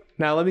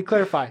now let me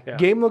clarify.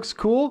 Game looks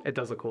cool. It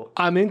does look cool.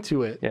 I'm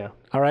into it. Yeah.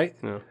 All right.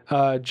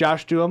 Yeah.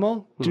 Josh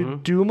Duhamel.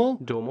 Duhamel.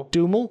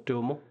 Dumal.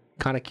 Duhamel.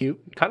 Kind of cute.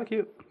 Kind of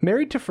cute.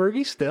 Married to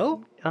Fergie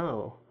still?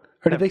 Oh.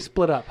 Or did they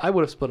split up? I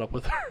would have split up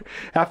with her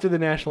after the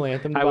national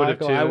anthem. I would have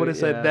debacle. too, I would have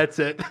said, yeah. "That's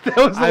it." That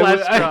was the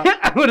last straw.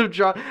 I would have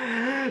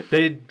drawn.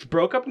 They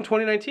broke up in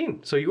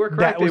 2019, so you were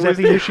correct. That was It at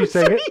the year she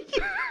sang it.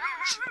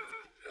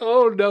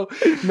 Oh no!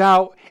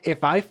 Now,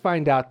 if I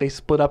find out they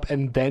split up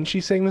and then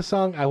she sang the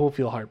song, I will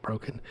feel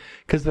heartbroken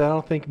because I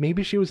don't think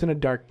maybe she was in a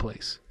dark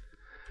place.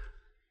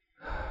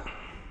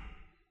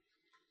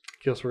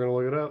 Guess we're gonna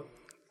look it up.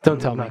 Don't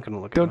tell me. not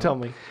gonna look it Don't up. tell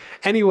me.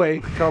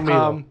 Anyway, Tell me,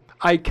 though.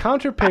 I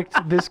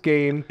counterpicked this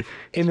game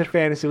in the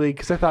fantasy league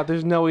because I thought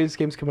there's no way this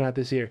game's coming out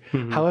this year.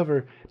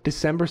 However,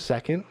 December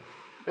 2nd,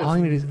 all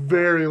I need is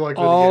Very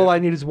likely. I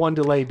need is one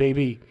delay,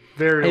 baby.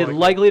 Very It's likely.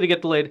 likely to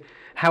get delayed.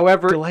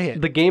 However, Delay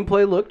it. the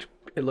gameplay looked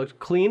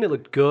clean. It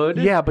looked good.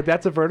 Yeah, but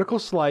that's a vertical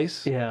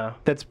slice. Yeah.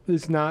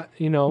 It's not,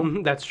 you know.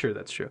 Mhm, That's true.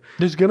 That's true.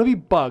 There's gonna be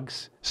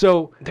bugs.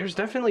 So There's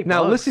definitely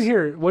now bugs. listen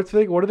here. What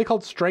are they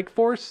called? Strike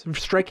force,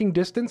 striking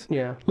distance.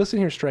 Yeah. Listen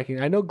here, striking.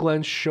 I know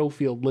Glenn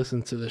Schofield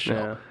listens to this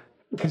show.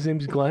 His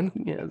name's Glenn.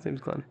 Yeah, his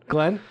name's Glenn.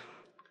 Glenn,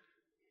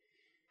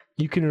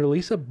 you can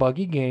release a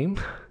buggy game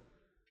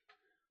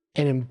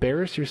and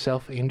embarrass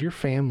yourself and your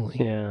family.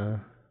 Yeah.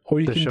 Or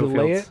you The can delay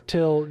Schofields. it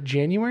till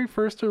January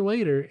 1st or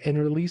later and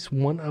release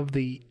one of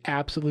the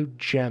absolute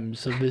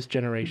gems of this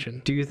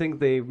generation. Do you think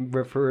they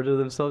refer to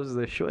themselves as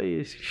the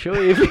Schofields?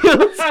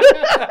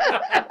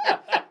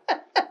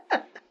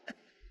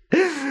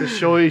 The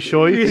showy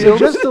You field.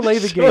 just delay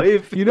the game.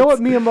 Schofields. You know what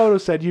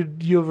Miyamoto said?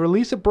 You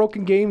release a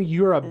broken game,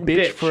 you're a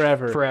bitch Bitch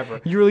forever.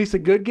 forever. You release a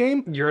good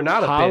game, You're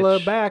not a holla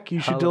bitch. back. You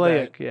should Holla delay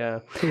back, Yeah.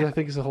 it. I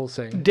think it's the whole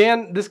saying.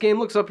 Dan, this game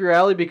looks up your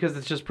alley because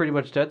it's just pretty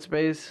much Dead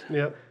Space.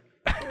 Yep.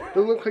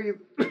 Doesn't look like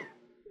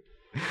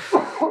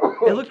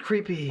It looked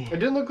creepy. it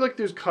didn't look like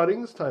there's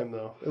cutting this time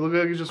though. It looked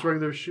like it's just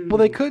regular shooting. Well,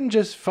 they couldn't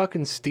just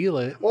fucking steal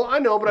it. Well, I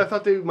know, but I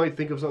thought they might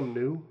think of something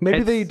new. Maybe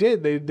It's- they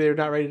did. They're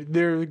not ready.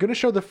 They're gonna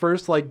show the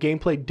first like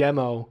gameplay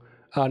demo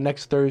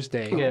next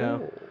Thursday. Yeah.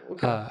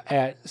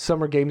 At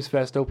Summer Games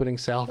Fest opening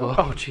salvo.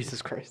 Oh,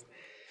 Jesus Christ.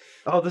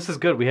 Oh, this is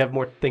good. We have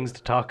more things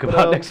to talk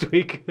about next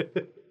week.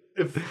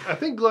 If I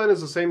think Glenn is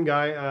the same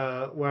guy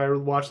where I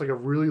watched like a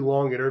really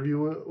long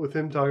interview with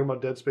him talking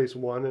about Dead Space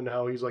 1 and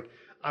how he's like,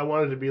 I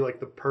wanted to be like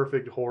the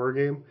perfect horror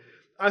game.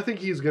 I think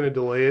he's going to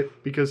delay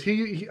it because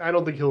I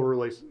don't think he'll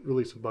release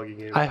a buggy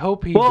game. I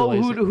hope he Well,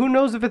 delays it. who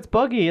knows if it's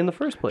buggy in the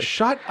first place?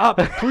 Shut up,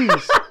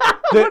 please.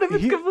 What if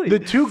it's complete? The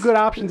two good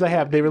options I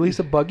have, they release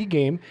a buggy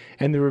game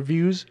and the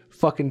reviews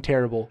fucking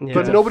terrible. Yeah.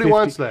 But It's a nobody 50.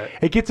 wants that.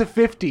 It gets a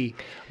 50,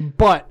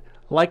 but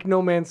like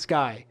No Man's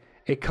Sky,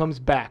 it comes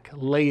back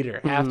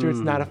later after it's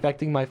not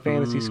affecting my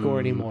fantasy score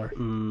anymore.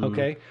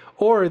 Okay?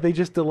 Or they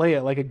just delay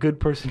it like a good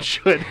person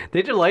should.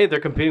 They delay it. They're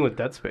competing with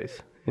Dead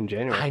Space in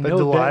January. I know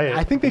delay that. it.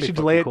 I think they That'd should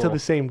be delay it fucking till cool. the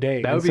same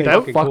day. That and would be say,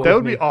 fucking "Fuck cool. That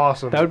would me." be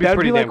awesome. That would be That'd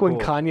pretty be like damn when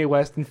cool. Kanye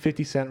West and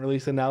 50 Cent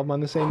released an album on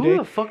the same Who day,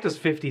 the fuck does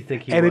 50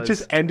 think he and was? it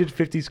just ended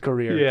 50's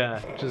career.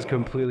 yeah, just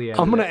completely.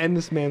 I'm gonna ended end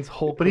this man's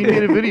whole. But he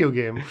made a video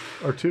game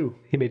or two.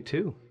 it. He made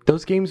 2.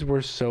 Those games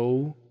were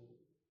so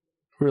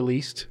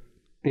released.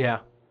 Yeah.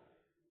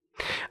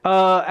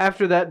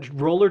 After that,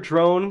 Roller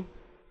Drone,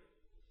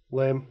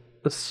 Lamb.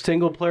 a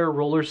single-player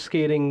roller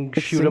skating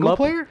It's shoot 'em single up.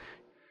 player.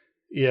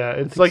 Yeah,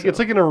 it's like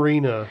an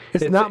arena.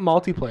 It's not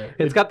multiplayer.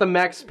 It's got the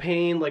Max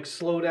Payne like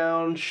slow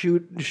down,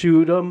 shoot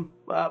 'em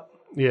up.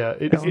 Yeah,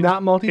 It's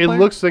not multiplayer? It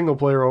looks single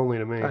player only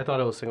to me. I thought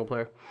it was single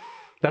player.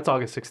 That's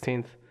August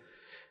 16th.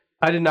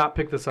 I did not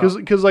pick this up.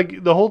 Because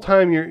like the whole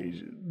time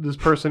this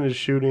person is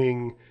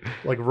shooting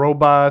like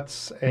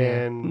robots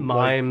and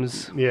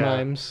Mimes, Like, yeah.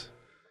 Mimes.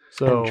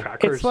 So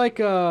trackers. It's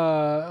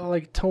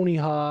like Tony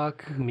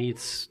Hawk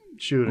meets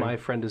shooting. My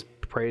Friend is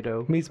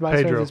Prado. meets my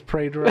Pedro. friend is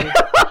Pedro.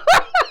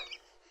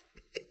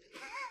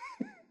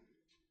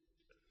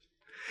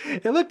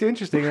 It looked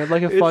interesting. It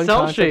like a It's fun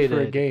concept for a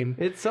cel-shaded. game.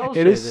 It's It is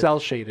cell-shaded. cell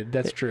shaded.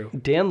 That's true.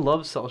 Dan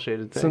loves cell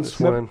shaded things. Since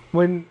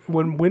when?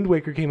 When Wind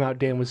Waker came out,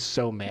 Dan was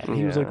so mad.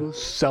 He was Yeah. like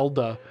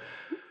Zelda,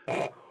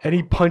 and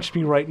he punched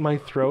me right in my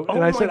throat. and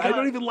Oh I my said, I God.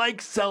 don't even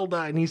like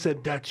Zelda. And he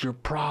said, that's your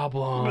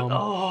problem.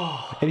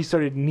 And he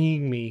started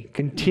kneeing me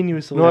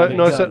continuously. No, on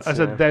no, I the said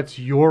guts. that's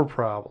your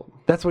problem.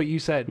 That's what you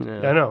said.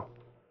 I know.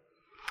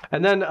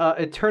 And then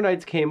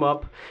Eternites came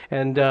up,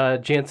 and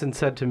Jansen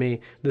said to me,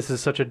 "This is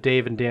such a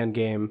Dave and Dan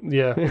game."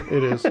 Yeah,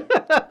 it is.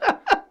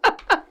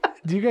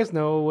 Do you guys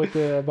know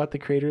about the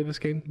creator of this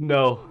game?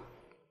 No.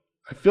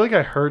 I feel like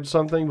I heard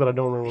something, but I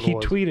don't remember what He it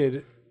was.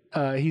 tweeted,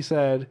 he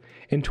said,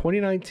 in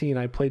 2019,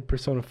 I played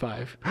Persona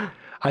 5.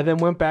 I then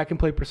went back and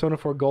played Persona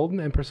 4 Golden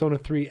and Persona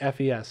 3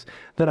 FES.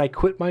 Then I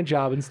quit my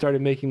job and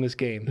started making this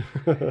game.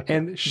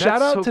 And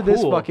shout out so to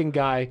this cool. fucking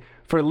guy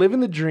for living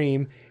the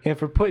dream and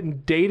for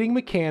putting dating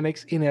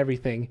mechanics in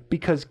everything.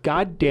 Because,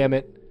 god damn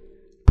it,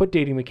 put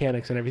dating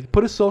mechanics in everything.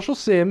 Put a social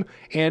sim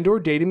and or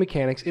dating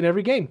mechanics in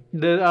every game.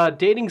 The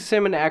dating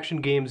sim and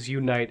action games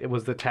unite. It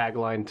was the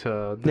tagline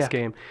to this Yeah.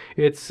 game.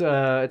 It's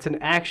an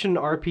action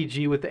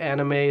RPG with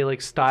anime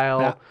like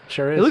style. Yeah,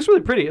 sure is. It looks really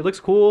pretty. It looks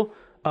cool.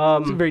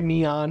 It's very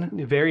neon.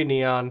 Very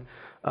neon.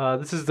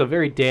 This is a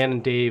very Dan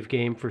and Dave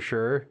game for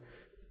sure.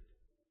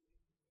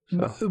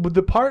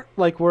 The part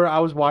like where I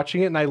was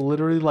watching it and I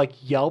literally like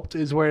yelped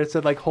is where it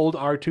said like hold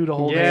R2 to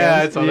hold Yeah,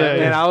 hands. it's on that.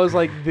 And I was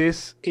like,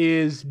 this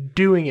is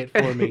doing it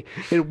for me.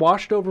 It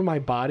washed over my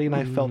body and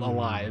I felt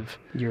alive.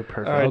 You're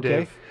perfect. All right, Okay.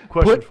 Dave.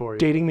 Question Put for you.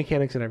 dating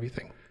mechanics and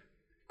everything.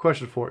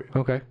 Question for you.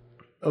 Okay.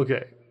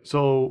 Okay,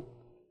 so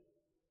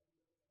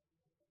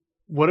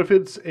what if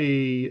it's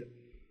a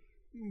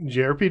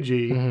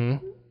JRPG,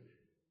 Mm-hmm.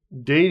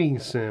 dating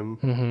sim,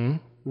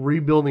 Mm-hmm.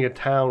 rebuilding a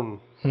town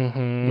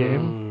Mm-hmm.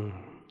 game,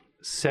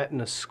 Set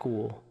in a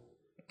school.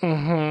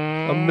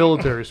 a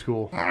military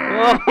school.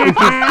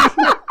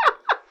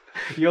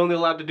 You're only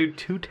allowed to do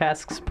 2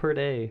 tasks per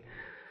day.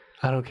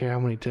 I don't care how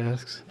many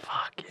tasks.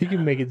 Fuck. You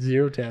can make it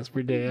 0 tasks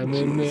per day. I'm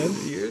in, man.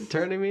 You're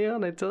turning me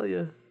on, I tell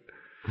you.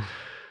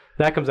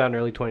 That comes out in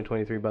early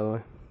 2023, by the way.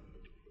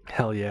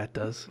 Hell yeah, it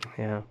does.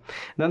 Yeah. And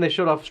then they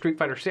showed off Street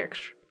Fighter 6.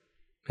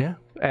 Yeah.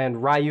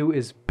 And Ryu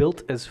is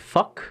built as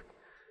fuck.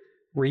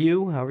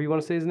 Ryu, however you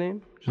want to say his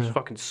name. Just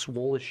fucking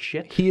swole as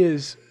shit. He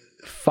is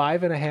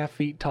 5.5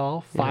 feet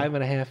tall,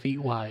 5.5 feet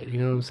wide. You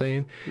know what I'm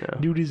saying?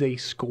 Dude is a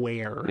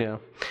square. Yeah.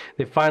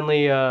 They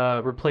finally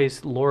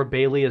replaced Laura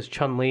Bailey as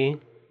Chun-Li.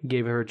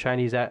 Gave her a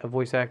Chinese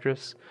voice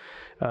actress.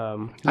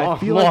 Long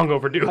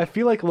overdue. I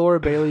feel like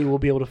Laura Bailey will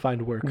be able to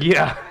find work.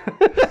 Yeah.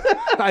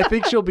 I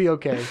think she'll be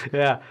okay.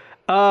 Yeah.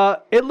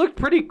 It looked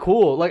pretty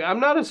cool. Like I'm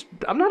not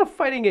a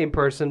fighting game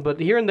person, but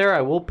here and there I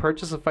will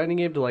purchase a fighting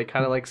game to like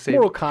kind of like save.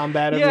 Mortal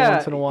Kombat every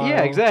once in a while.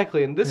 Yeah,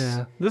 exactly. And this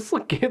Yeah. this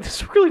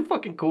is really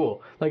fucking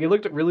cool. Like it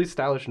looked really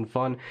stylish and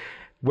fun.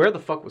 Where the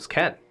fuck was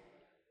Ken?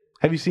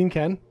 Have you seen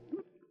Ken?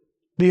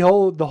 The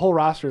whole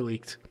roster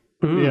leaked.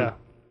 Yeah,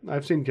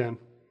 I've seen Ken.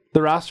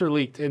 The roster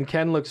leaked, and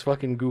Ken looks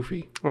fucking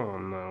goofy. Oh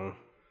no.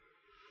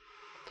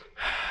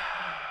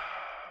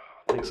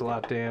 Thanks a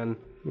lot, Dan.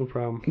 No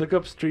problem. Look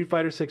up Street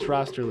Fighter 6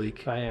 roster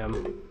leak. I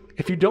am.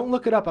 If you don't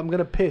look it up, I'm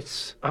gonna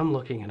piss. I'm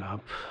looking it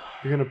up.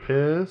 You're gonna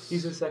piss.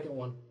 He's the second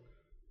one.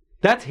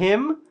 That's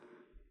him?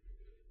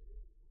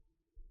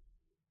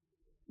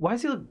 Why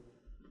is he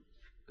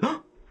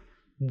look...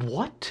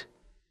 What?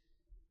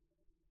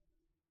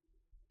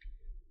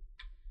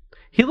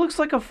 He looks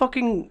like a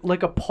fucking,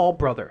 like a Paul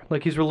brother.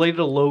 Like he's related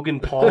to Logan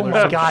Paul Oh or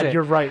my some god, shit.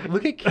 you're right.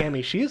 Look at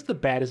Cammy. She is the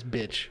baddest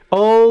bitch.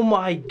 Oh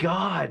my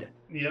god.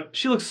 Yep.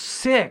 She looks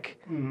sick.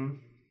 Mm-hmm.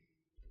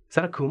 Is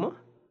that Akuma?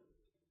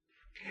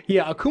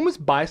 Yeah, Akuma's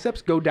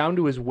biceps go down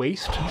to his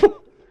waist.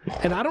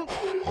 And I don't...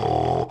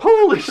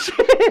 Holy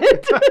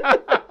shit!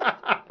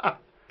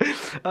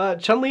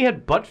 Chun-Li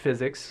had butt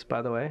physics,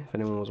 by the way, if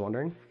anyone was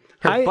wondering.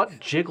 Her butt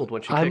jiggled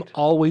when she I'm kicked.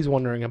 always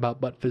wondering about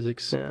butt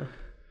physics. Yeah.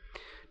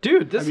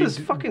 Dude, this is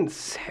fucking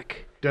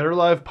sick. Dead or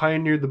Alive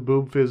pioneered the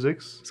boob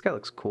physics. This guy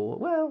looks cool.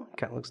 Well, he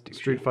kind of looks douchey.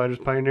 Street Fighter's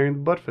pioneering the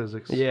butt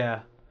physics.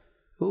 Yeah.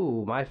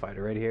 Ooh, my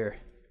fighter right here.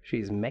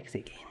 She's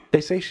Mexican.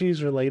 They say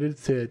she's related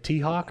to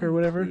T-Hawk or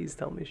whatever. Please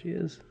tell me she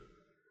is.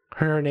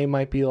 Her name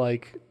might be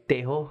like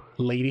Dejo.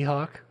 Lady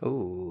Hawk.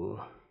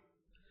 Ooh.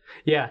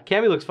 Yeah,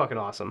 Cammy looks fucking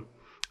awesome.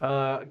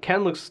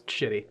 Ken looks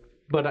shitty,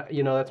 but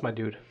that's my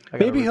dude.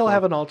 Maybe he'll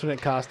have an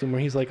alternate costume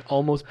where he's like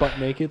almost butt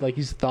naked, like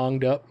he's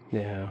thonged up,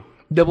 Yeah.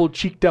 double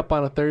cheeked up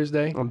on a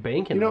Thursday. I'm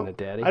banking on it,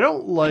 Daddy. I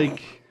don't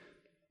like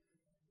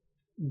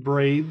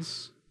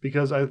braids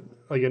because I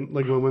like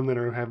when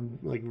women have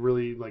like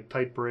really like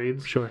tight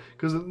braids. Sure.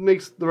 Because it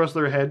makes the rest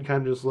of their head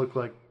kind of just look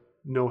like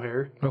no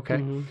hair.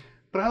 Okay.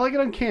 But I like it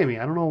on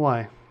Cammy. I don't know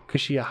why.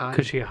 Cause she a hot.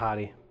 Because she's a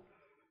hottie.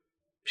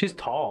 She's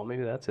tall.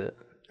 Maybe that's it.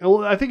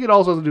 Well, I think it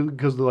also has to do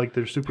because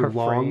they're super Her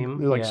long. frame,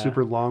 They're like yeah.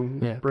 super long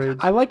Yeah. braids.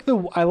 I like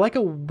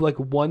a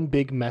one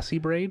big messy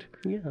braid.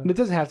 Yeah. And it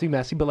doesn't have to be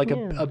messy, but like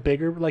a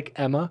bigger like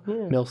Emma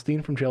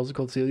Milstein from Trails of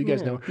Cold Steel. You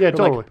guys know. Yeah, Or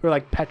totally. or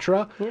like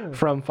Petra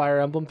from Fire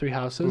Emblem Three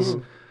Houses.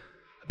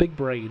 A big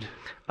braid.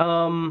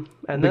 And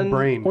Big then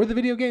brain. Or the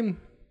video game.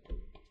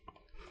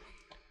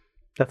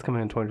 that's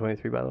coming in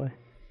 2023, by the way.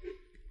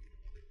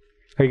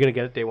 Are you gonna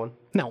get it day one?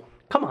 No.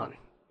 Come on.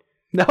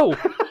 No.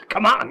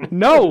 Come on.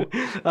 No.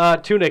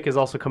 Tunic is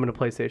also coming to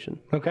PlayStation.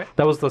 Okay.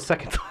 That was the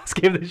second to last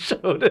game they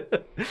showed. Which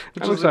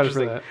I'm was excited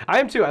for interesting. that. I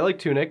am too. I like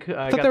Tunic. I I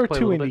got thought there were to play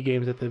a two little indie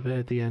games at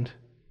the end.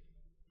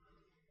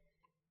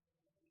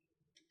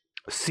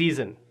 bit.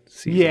 Season.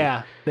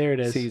 Yeah, there it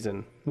is.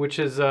 Season. Which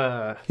is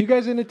You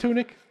guys into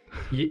Tunic?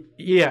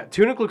 yeah,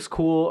 Tunic looks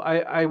cool.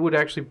 I would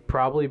actually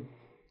probably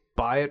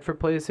buy it for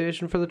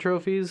PlayStation for the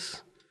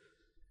trophies.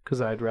 Because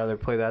I'd rather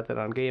play that than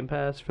on Game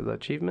Pass for the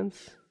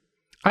achievements.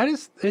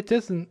 It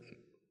doesn't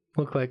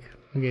look like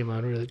a game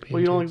I'd really be Well,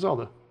 you into. don't like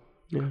Zelda.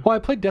 Well, I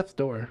played Death's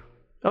Door.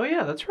 Oh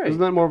yeah, that's right.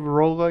 Isn't that more of a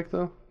roguelike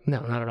though?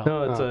 No, not at all.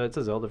 No, it's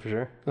a Zelda for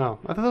sure. Oh,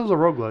 I thought that was a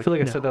roguelike. I feel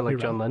like I No, said that like you're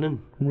John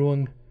Lennon.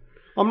 Wrong.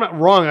 I'm not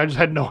wrong. I just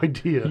had no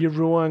idea. You're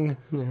wrong.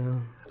 Yeah.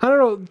 I don't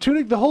know.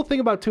 Tunic. The whole thing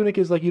about Tunic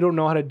is like you don't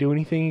know how to do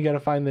anything. You got to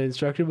find the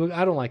instruction book.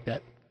 I don't like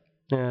that.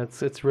 Yeah,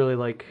 it's really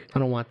like I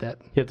don't want that.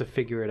 you have to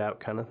figure it out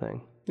kind of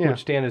thing. Yeah.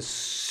 Which Dan is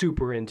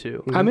super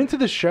into. I'm into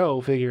the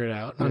show. Figure It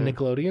Out on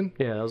Nickelodeon.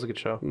 Yeah, that was a good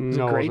show. It's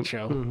No, a it great wasn't.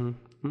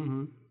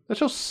 show. That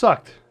show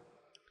sucked.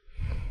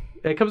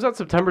 It comes out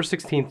September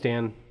 16th,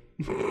 Dan.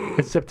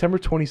 It's September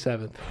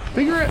 27th.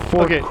 Figure it.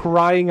 For Okay.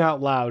 crying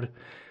out loud.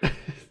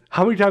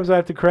 How many times do I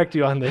have to correct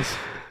you on this?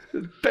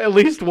 At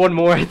least one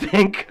more, I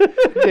think.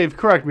 Dave,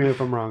 correct me if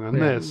I'm wrong on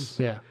this.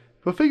 Yeah.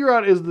 But Figure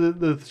Out is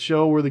the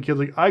show where the kid's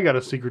like, I got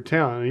a secret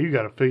talent, and you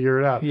got to figure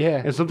it out.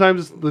 Yeah. And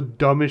sometimes it's the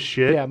dumbest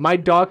shit. Yeah. My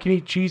dog can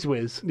eat Cheese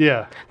Whiz.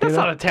 Yeah. That's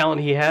not a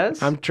talent he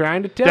has. I'm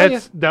trying to tell you.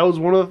 That was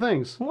one of the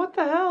things. What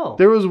the hell?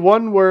 There was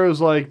one where it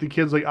was like the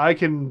kid's like, I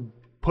can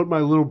put my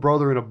little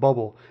brother in a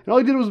bubble. And all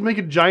he did was make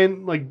a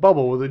giant like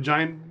bubble with a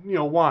giant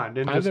wand.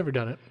 And I've never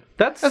done it.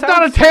 that's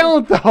not a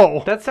talent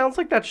though. That sounds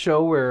like that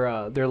show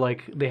where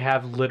they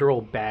have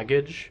literal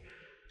baggage.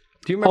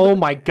 Do you remember? Oh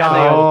my And they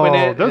god. open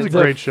it, that was a it's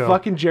great show.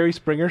 Fucking Jerry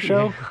Springer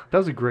show. That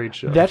was a great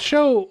show. That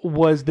show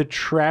was the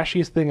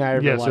trashiest thing I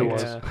ever Yes, it liked.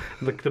 was. Yeah.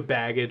 Like the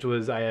baggage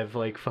was, I have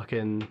like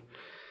fucking.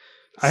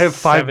 I have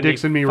 5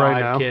 dicks in me right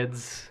 75 now.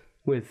 kids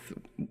with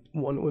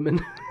 1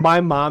 woman.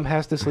 My mom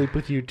has to sleep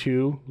with you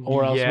too,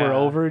 or else Yeah. we're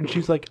over. And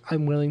she's like,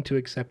 I'm willing to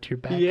accept your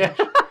baggage. Yeah.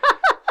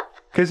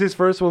 Because his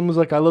first one was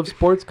like, I love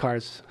sports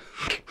cars.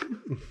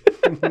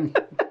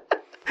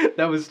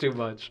 That was too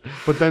much.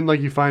 But then like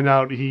you find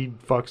out he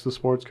fucks the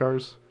sports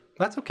cars.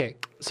 That's okay.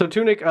 So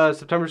Tunic,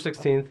 September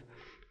 16th.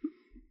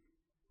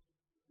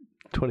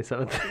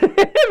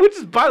 27th. Which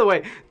is, by the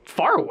way,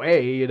 far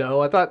away, you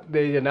know. I thought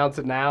they announced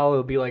it now.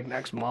 It'll be like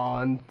next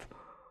month.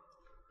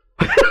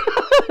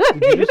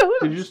 Did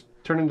you just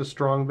turn into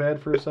Strong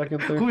Bad for a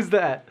second there? Who's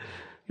that?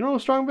 You know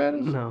what Strong Bad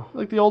is? No.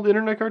 Like the old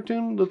internet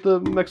cartoon with the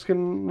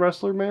Mexican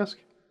wrestler mask?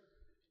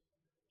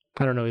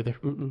 I don't know either.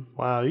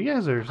 Wow, you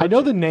guys are I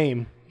know the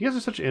name. you guys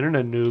are such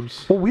internet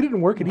noobs. Well, we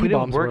didn't work in We didn't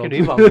E-Bombs work World.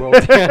 in Evolve World.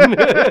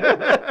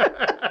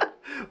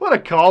 What a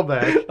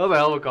callback. That was a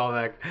hell of a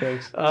callback.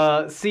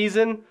 Thanks.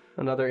 Season,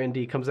 another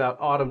indie, comes out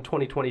autumn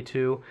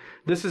 2022.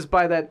 This is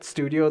by that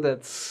studio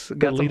that's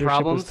got some leadership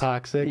problems. was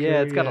toxic. Yeah,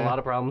 or- it's got a lot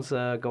of problems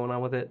going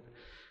on with it.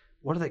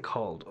 What are they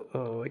called?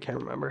 Oh, I can't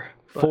remember.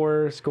 But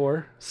Four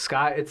score.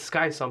 It's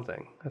Sky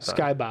something. I thought.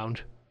 Skybound.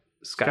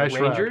 Sky Sky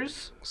Shroud.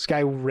 Rangers?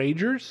 Sky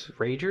Ragers?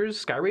 Ragers?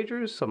 Sky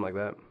Rangers? Something like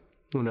that.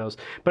 Who knows?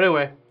 But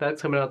anyway,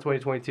 that's coming out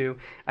 2022.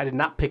 I did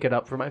not pick it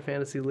up for my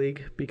fantasy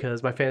league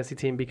because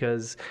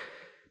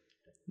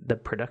the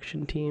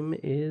production team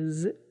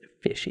is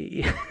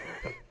fishy.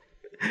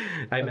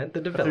 I meant the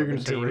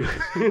development team.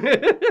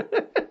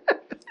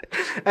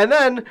 And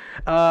then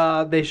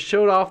they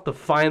showed off the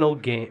final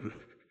game.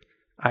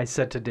 I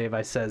said to Dave,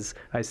 I says,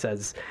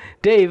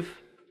 Dave,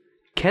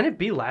 can it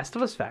be Last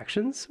of Us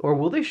Factions? Or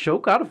will they show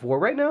God of War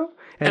right now?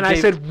 And Dave, I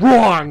said,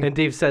 wrong! and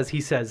Dave says,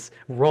 he says,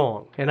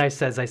 wrong. And I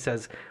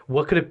says,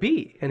 what could it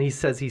be? And he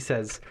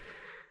says,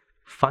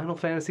 Final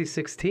Fantasy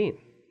 16.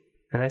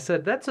 And I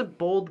said, that's a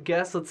bold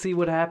guess. Let's see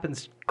what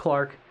happens,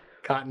 Clark.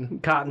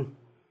 Cotton.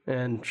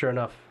 And sure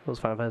enough, it was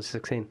Final Fantasy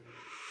 16.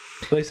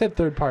 They said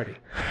third party.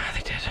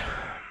 They did.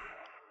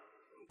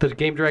 The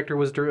game director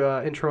was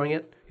introing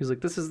it. He's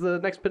like, this is the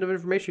next bit of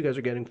information you guys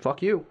are getting.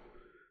 Fuck you.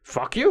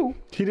 Fuck you.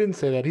 He didn't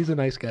say that. He's a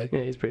nice guy.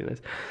 Yeah, he's pretty nice.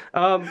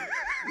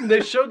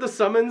 They showed the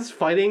summons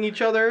fighting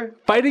each other.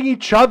 Fighting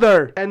each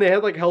other. And they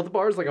had like health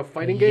bars, like a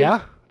fighting game.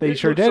 Yeah, they It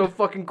sure looked did. so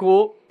fucking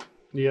cool.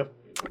 Yep.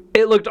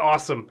 It looked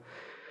awesome.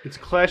 It's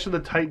Clash of the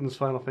Titans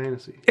Final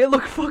Fantasy. It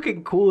looked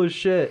fucking cool as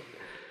shit.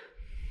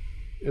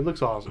 It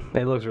looks awesome.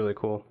 It looks really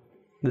cool.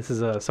 This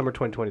is a summer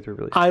 2023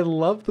 release. I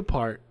love the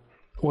part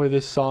where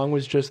this song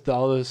was just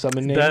all the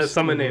summon names. The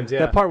summon names, yeah.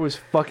 That part was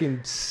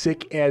fucking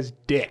sick as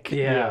dick.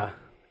 Yeah.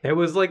 It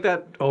was like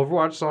that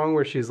Overwatch song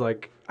where she's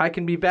like, I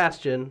can be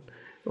Bastion,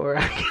 or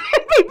I can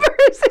be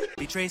Person.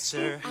 Be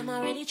Tracer. I'm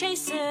already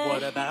Tracer.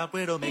 What about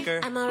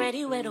Widowmaker? I'm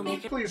already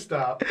Widowmaker. Please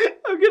stop.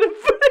 I'm gonna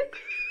put it.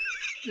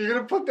 You're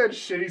gonna put that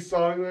shitty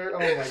song there? Oh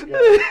my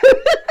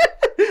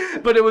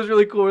god. But it was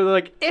really cool. They're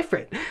like,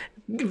 Ifrit,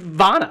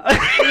 Vanna.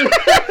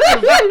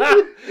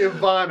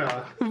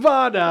 Ivana.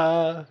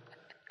 Vada.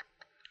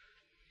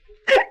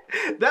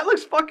 That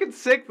looks fucking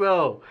sick,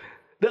 though.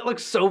 That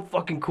looks so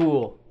fucking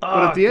cool.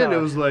 But at the end, it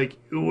was like,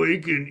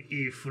 awaken,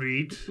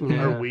 Ifrit.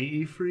 Are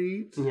we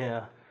Ifrit?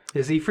 Yeah.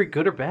 Is Ifrit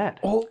good or bad?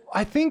 Oh,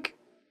 I think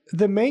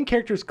the main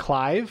character is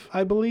Clive,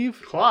 I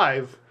believe.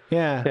 Clive.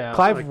 Yeah.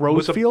 Clive like,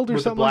 Rosefield or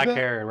with something the black like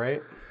that. hair,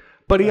 right?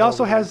 But he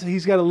also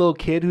he's got a little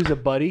kid who's a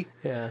buddy.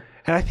 Yeah.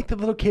 And I think the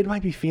little kid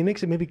might be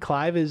Phoenix and maybe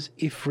Clive is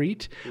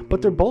Ifrit.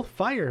 But they're both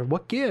fire.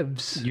 What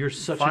gives? You're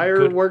such a Fire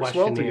good works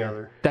well questioner.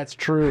 together. That's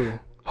true.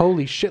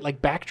 Holy shit,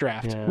 like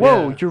Backdraft. Yeah.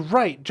 Whoa, Yeah. you're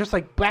right. Just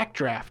like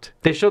Backdraft.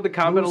 They showed the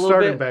combat a Who little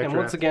started bit, and Backdraft?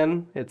 once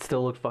again, it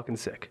still looked fucking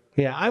sick.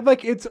 Yeah,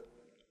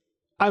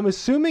 I'm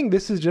assuming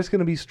this is just going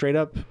to be straight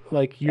up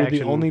like you're Action.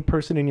 the only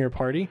person in your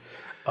party.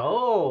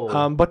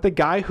 Oh. But the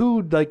guy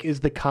who like is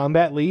the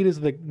combat lead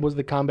was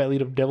the combat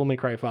lead of Devil May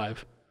Cry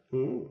 5.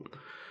 Oh,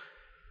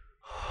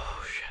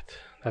 shit.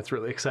 That's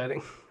really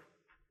exciting.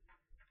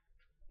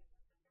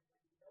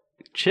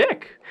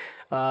 Chick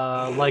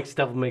likes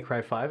Devil May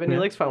Cry 5, and he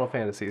likes Final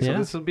Fantasy, so Yeah.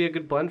 this will be a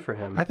good blend for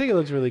him. I think it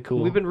looks really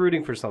cool. We've been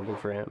rooting for something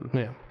for him.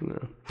 yeah.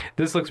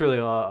 This looks really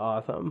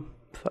awesome.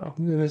 So,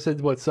 And they said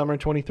what, summer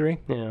 23?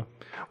 yeah.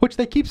 Which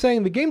they keep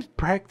saying the game's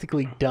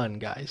practically done,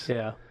 guys.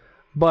 Yeah.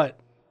 But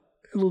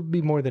it'll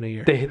be more than a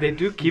year. They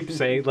do keep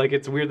saying, like,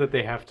 it's weird that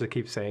they have to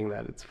keep saying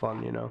that. It's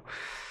fun, you know.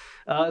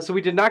 So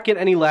we did not get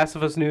any Last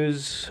of Us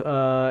news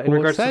in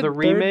regards to the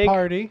remake. Third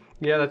party.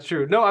 Yeah, that's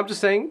true. No, I'm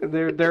just saying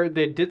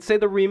they did say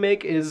the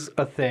remake is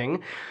a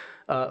thing.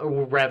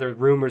 Or rather,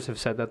 rumors have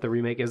said that the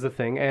remake is the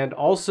thing, and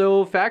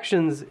also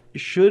Factions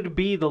should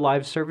be the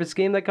live service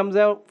game that comes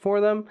out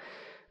for them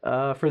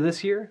for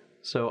this year.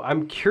 So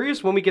I'm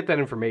curious when we get that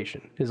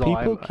information. Is all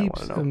I People want keep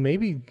to know.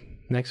 maybe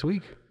next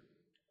week.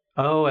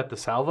 Oh, at the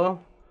Salvo?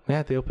 Yeah,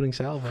 at the opening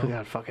salvo.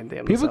 God fucking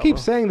damn. People the keep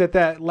Salvo. saying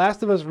that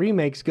Last of Us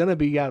remake's gonna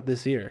be out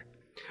this year.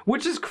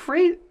 Which is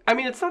crazy. I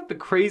mean, it's not the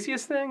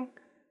craziest thing,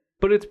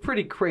 but it's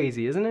pretty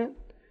crazy, isn't it?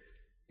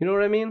 You know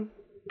what I mean?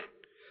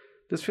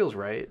 This feels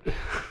right.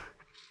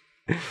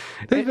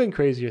 There's been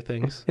crazier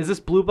things. Is this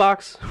Blue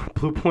Box?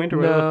 Blue Point or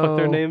whatever the fuck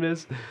their No. name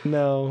is?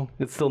 No,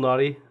 It's still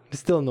naughty? it's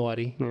still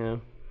naughty. Yeah.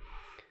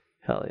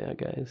 Hell yeah,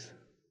 guys.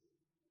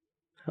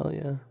 Hell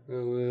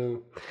yeah.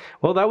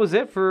 Well, that was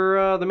it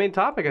for the main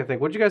topic, I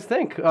think. What'd you guys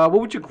think? What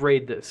would you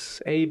grade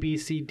this? A, B,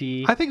 C,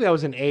 D? I think that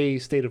was an A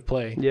state of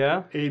play.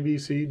 Yeah? A, B,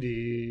 C,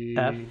 D.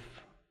 F?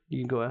 You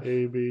can go F.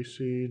 A, B,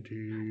 C,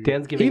 D.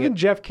 Dan's giving Even it...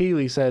 Jeff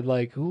Keighley said,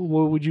 like,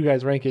 what would you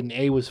guys rank it? And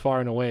A was far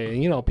and away.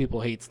 And you know,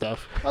 people hate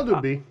stuff. I'll do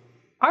B.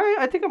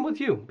 I think I'm with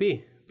you.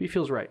 B. B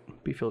feels right.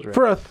 B feels right.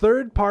 For a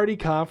third-party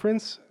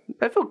conference,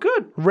 I feel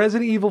good.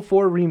 Resident Evil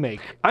 4 remake,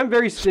 I'm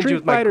very stingy Street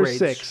with my Fighter grades.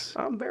 6,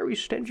 I'm very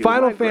stingy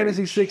Final with my Fantasy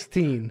grades.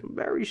 16. I'm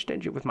very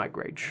stingy with my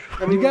grades.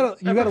 I mean, gotta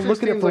look at it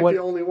F-16's for like what-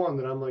 the only one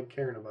that I'm like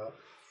caring about.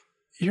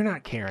 You're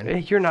not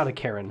Karen. You're not a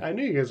Karen. I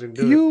knew you guys would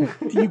do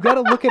it. You got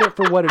to look at it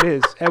for what it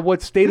is and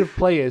what state of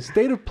play is.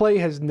 State of play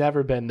has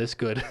never been this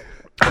good.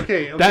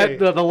 Okay, okay.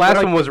 That the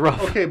last one was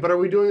rough. Okay, but are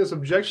we doing this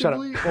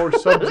objectively or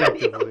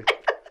subjectively?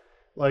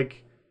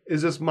 Like,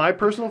 is this my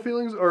personal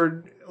feelings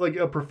or like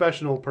a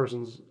professional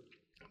person's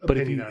But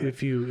opinion on it?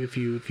 if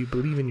you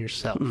believe in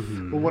yourself,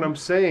 But what I'm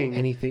saying,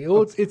 anything.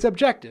 Oh, it's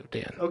objective,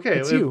 Dan. okay,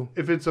 it's if, you.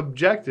 if it's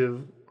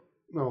objective,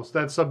 no, so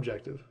that's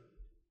subjective.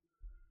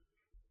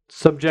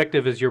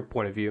 Subjective is your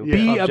point of view. Yeah.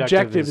 Be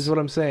objective is what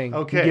I'm saying.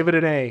 Okay. Give it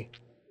an A.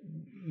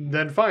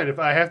 Then fine. If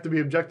I have to be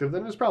objective,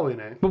 then it's probably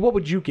an A. But what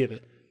would you give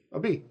it? A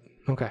B.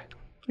 Okay.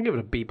 I'll give it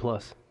a B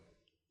plus.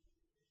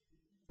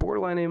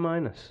 Borderline A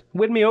minus.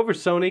 Win me over,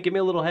 Sony. Give me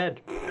a little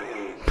head.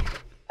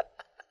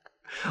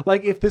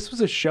 Like if this was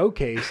a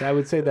showcase, I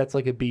would say that's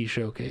like a B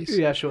showcase.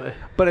 Yeah, sure.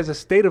 But as a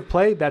state of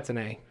play, that's an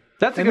A.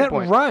 That's a And good that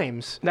point.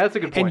 rhymes. That's a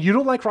good point. And you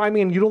don't like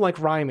rhyming, and you don't like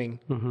rhyming.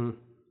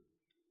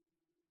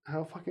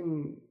 How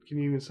fucking can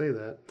you even say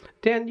that?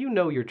 Dan, you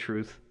know your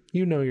truth.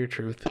 You know your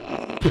truth.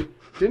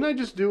 Didn't I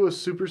just do a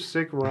super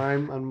sick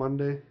rhyme on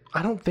Monday?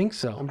 I don't think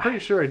so. I'm pretty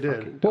sure I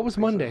did. What was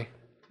Monday?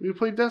 We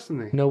played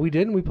Destiny. No, we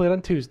didn't. We played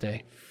on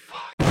Tuesday.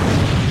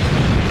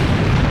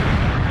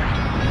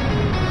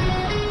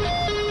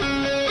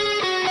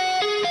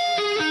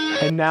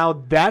 And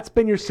now that's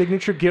been your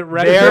signature get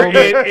ready There moment.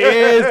 it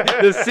is.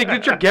 The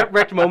signature get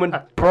wrecked moment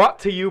brought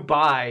to you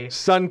by.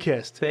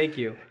 Sun-kissed. Thank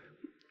you.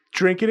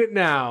 Drinking it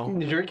now.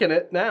 You're drinking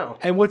it now.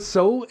 And what's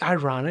so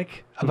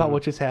ironic about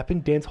what just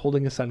happened, Dan's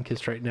holding a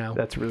sun-kissed right now.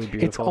 That's really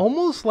beautiful. It's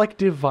almost like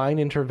divine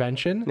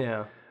intervention,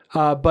 Yeah.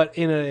 but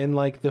in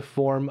like the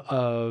form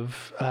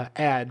of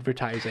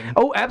advertising.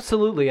 Oh,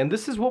 absolutely. And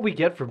this is what we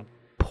get for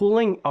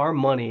pulling our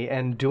money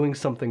and doing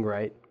something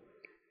right.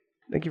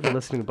 Thank you for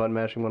listening to Button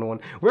Mashing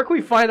 101. Where can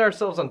we find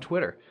ourselves on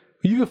Twitter?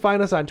 You can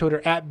find us on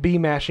Twitter at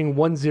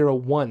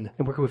bmashing101,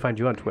 And where can we find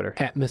you on Twitter?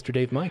 at Mr.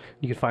 Dave Mike.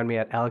 You can find me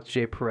at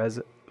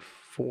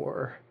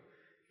AlexJPerez4.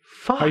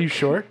 Fuck. Are you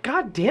sure?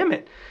 God damn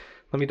it.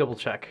 Let me double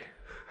check.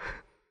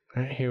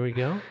 All right, here we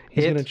go.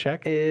 He's going to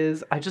check. I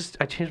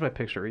changed my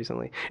picture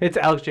recently. It's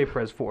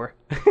AlexJPerez4.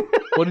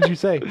 What did you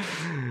say?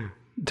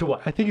 To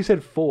what? I think you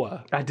said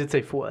FOA. I did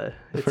say 4.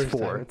 It's first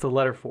 4. time. It's a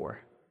letter 4.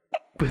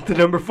 With the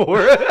number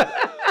 4.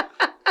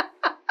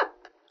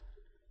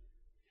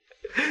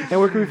 And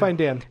where can we find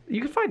Dan?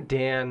 You can find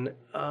Dan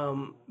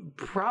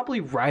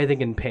probably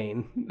writhing in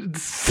pain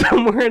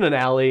somewhere in an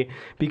alley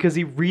because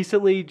he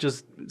recently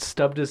just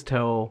stubbed his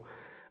toe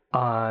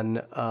on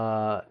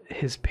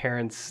his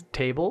parents'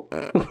 table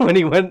when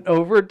he went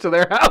over to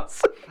their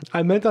house.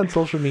 I meant on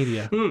social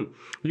media.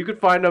 You can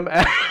find him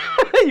at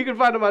you can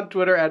find him on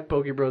Twitter at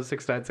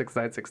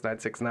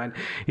PokeBros69696969.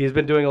 He's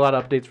been doing a lot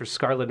of updates for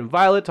Scarlet and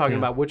Violet, talking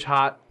about which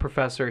hot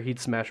professor he'd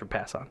smash or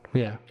pass on.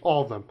 Yeah.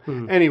 All of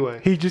them. Anyway,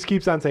 He just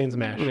keeps on saying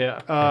Smash. Yeah.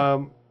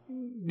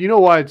 you know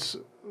why it's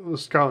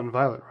Scarlet and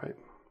Violet, right?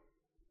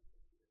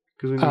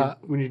 Because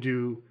when you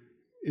do,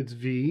 it's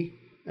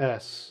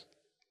VS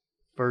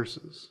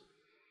versus.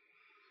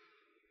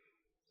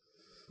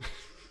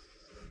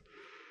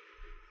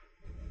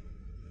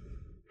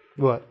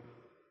 What?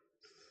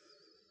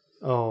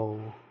 Oh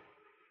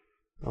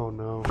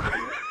no.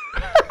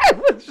 I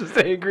was just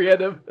angry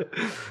at him.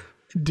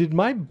 Did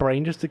my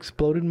brain just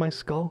explode in my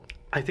skull?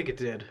 I think it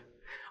did.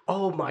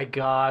 Oh my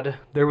god.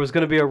 There was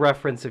going to be a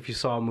reference if you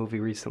saw a movie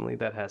recently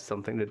that has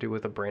something to do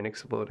with a brain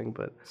exploding,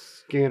 but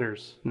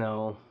Scanners.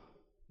 no.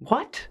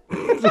 What?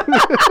 You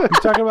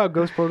talking about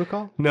Ghost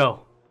Protocol? No.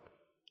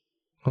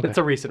 Okay. It's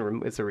a recent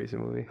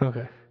movie.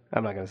 Okay.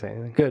 I'm not going to say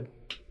anything. Good.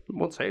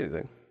 Won't say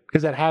anything.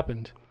 Because that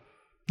happened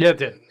Yeah, it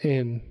did.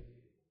 in...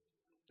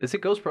 Is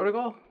it Ghost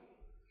Protocol?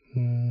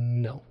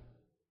 No.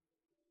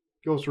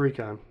 Ghost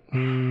Recon.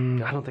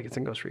 I don't think it's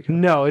in Ghost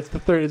Recon. No, it's the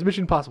third. It's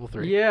Mission Impossible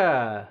 3.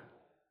 Yeah.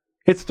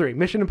 It's 3.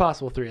 Mission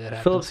Impossible 3 that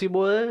happened. Philip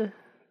Seymour.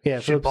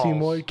 Yeah, Philip Shitballs.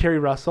 Seymour, Kerry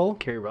Russell.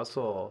 Kerry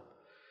Russell.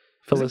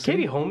 Is Felicity?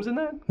 Katie Holmes in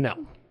that?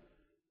 No.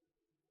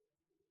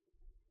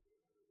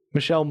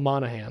 Michelle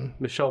Monaghan.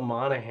 Michelle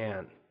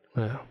Monaghan.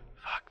 Yeah.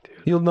 Fuck, dude.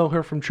 You'll know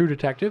her from True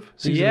Detective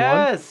season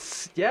 1.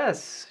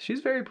 Yes.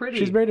 She's very pretty.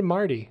 She's married to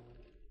Marty.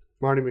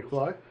 Marty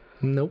McFly.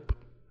 Nope.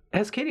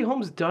 Has Katie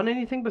Holmes done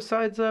anything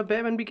besides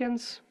Batman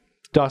Begins?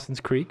 Dawson's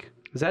Creek.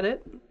 Is that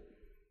it?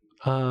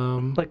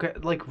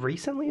 Like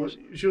recently?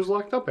 She was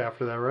locked up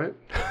after that, right?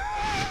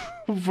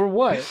 For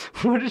what?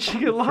 What did she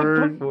get locked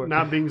For up for?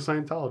 not being a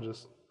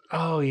Scientologist.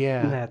 Oh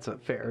yeah. That's a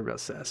fair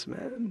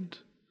assessment.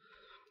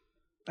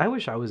 I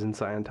wish I was in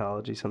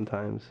Scientology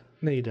sometimes.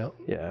 No, you don't.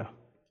 Yeah.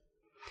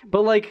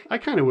 But like I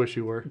kind of wish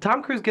you were.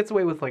 Tom Cruise gets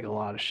away with like a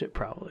lot of shit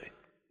probably.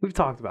 We've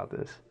talked about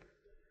this.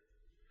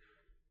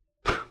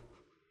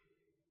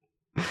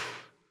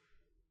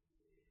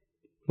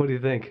 What do you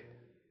think?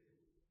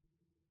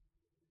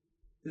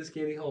 This is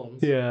Katie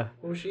Holmes. Yeah.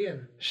 What was she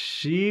in?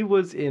 She's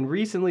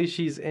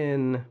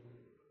in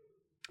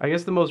I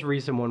guess the most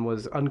recent one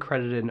was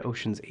uncredited in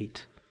Ocean's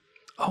 8.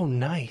 Oh,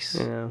 nice.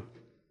 Yeah.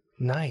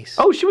 Nice.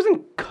 Oh, she was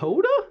in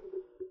Coda?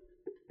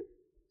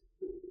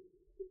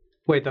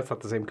 Wait, that's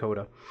not the same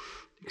Coda.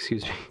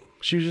 Excuse me.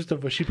 She was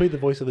just she played the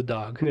voice of the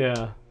dog.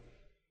 Yeah.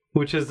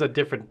 Which is a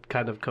different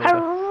kind of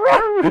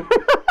Coda.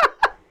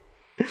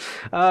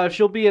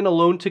 She'll be in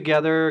Alone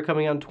Together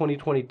coming out in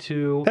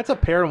 2022. That's a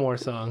Paramore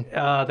song.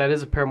 That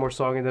is a Paramore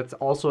song, and that's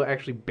also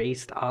actually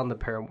based on the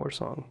Paramore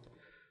song,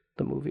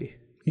 the movie.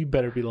 You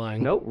better be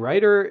lying. Nope,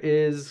 writer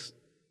is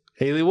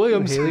Haley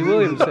Williams. Haley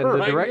Williams, and the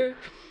Right director. here.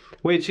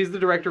 Wait, she's the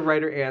director,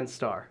 writer, and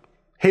star.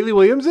 Haley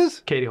Williams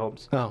is? Katie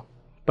Holmes. Oh,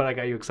 But I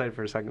got you excited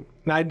for a second.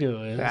 I knew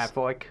it.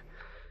 Affleck.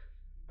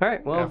 All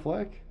right, well,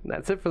 Affleck.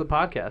 that's it for the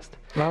podcast.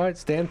 All right,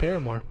 Stan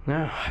Paramore.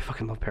 No, I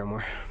fucking love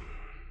Paramore.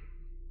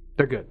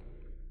 They're good.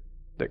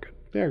 They're good.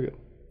 They're good.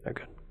 They're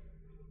good.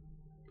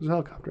 There's a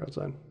helicopter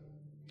outside.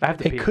 I have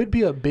to pee. It could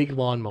be a big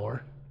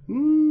lawnmower.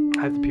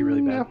 I have to pee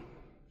really bad.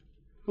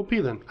 Go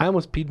pee then. I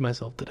almost peed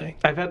myself today.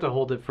 I've had to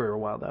hold it for a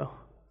while though.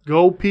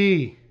 Go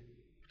pee.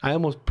 I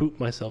almost pooped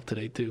myself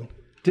today too.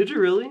 Did you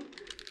really?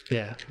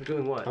 Yeah.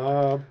 Doing what?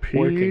 I peed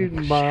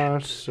Working.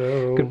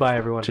 myself. Goodbye,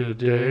 everyone.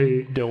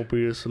 Today, don't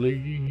be a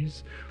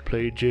sleaze.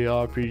 Play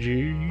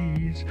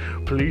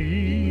JRPGs,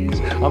 please.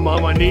 I'm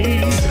on my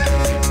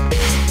knees.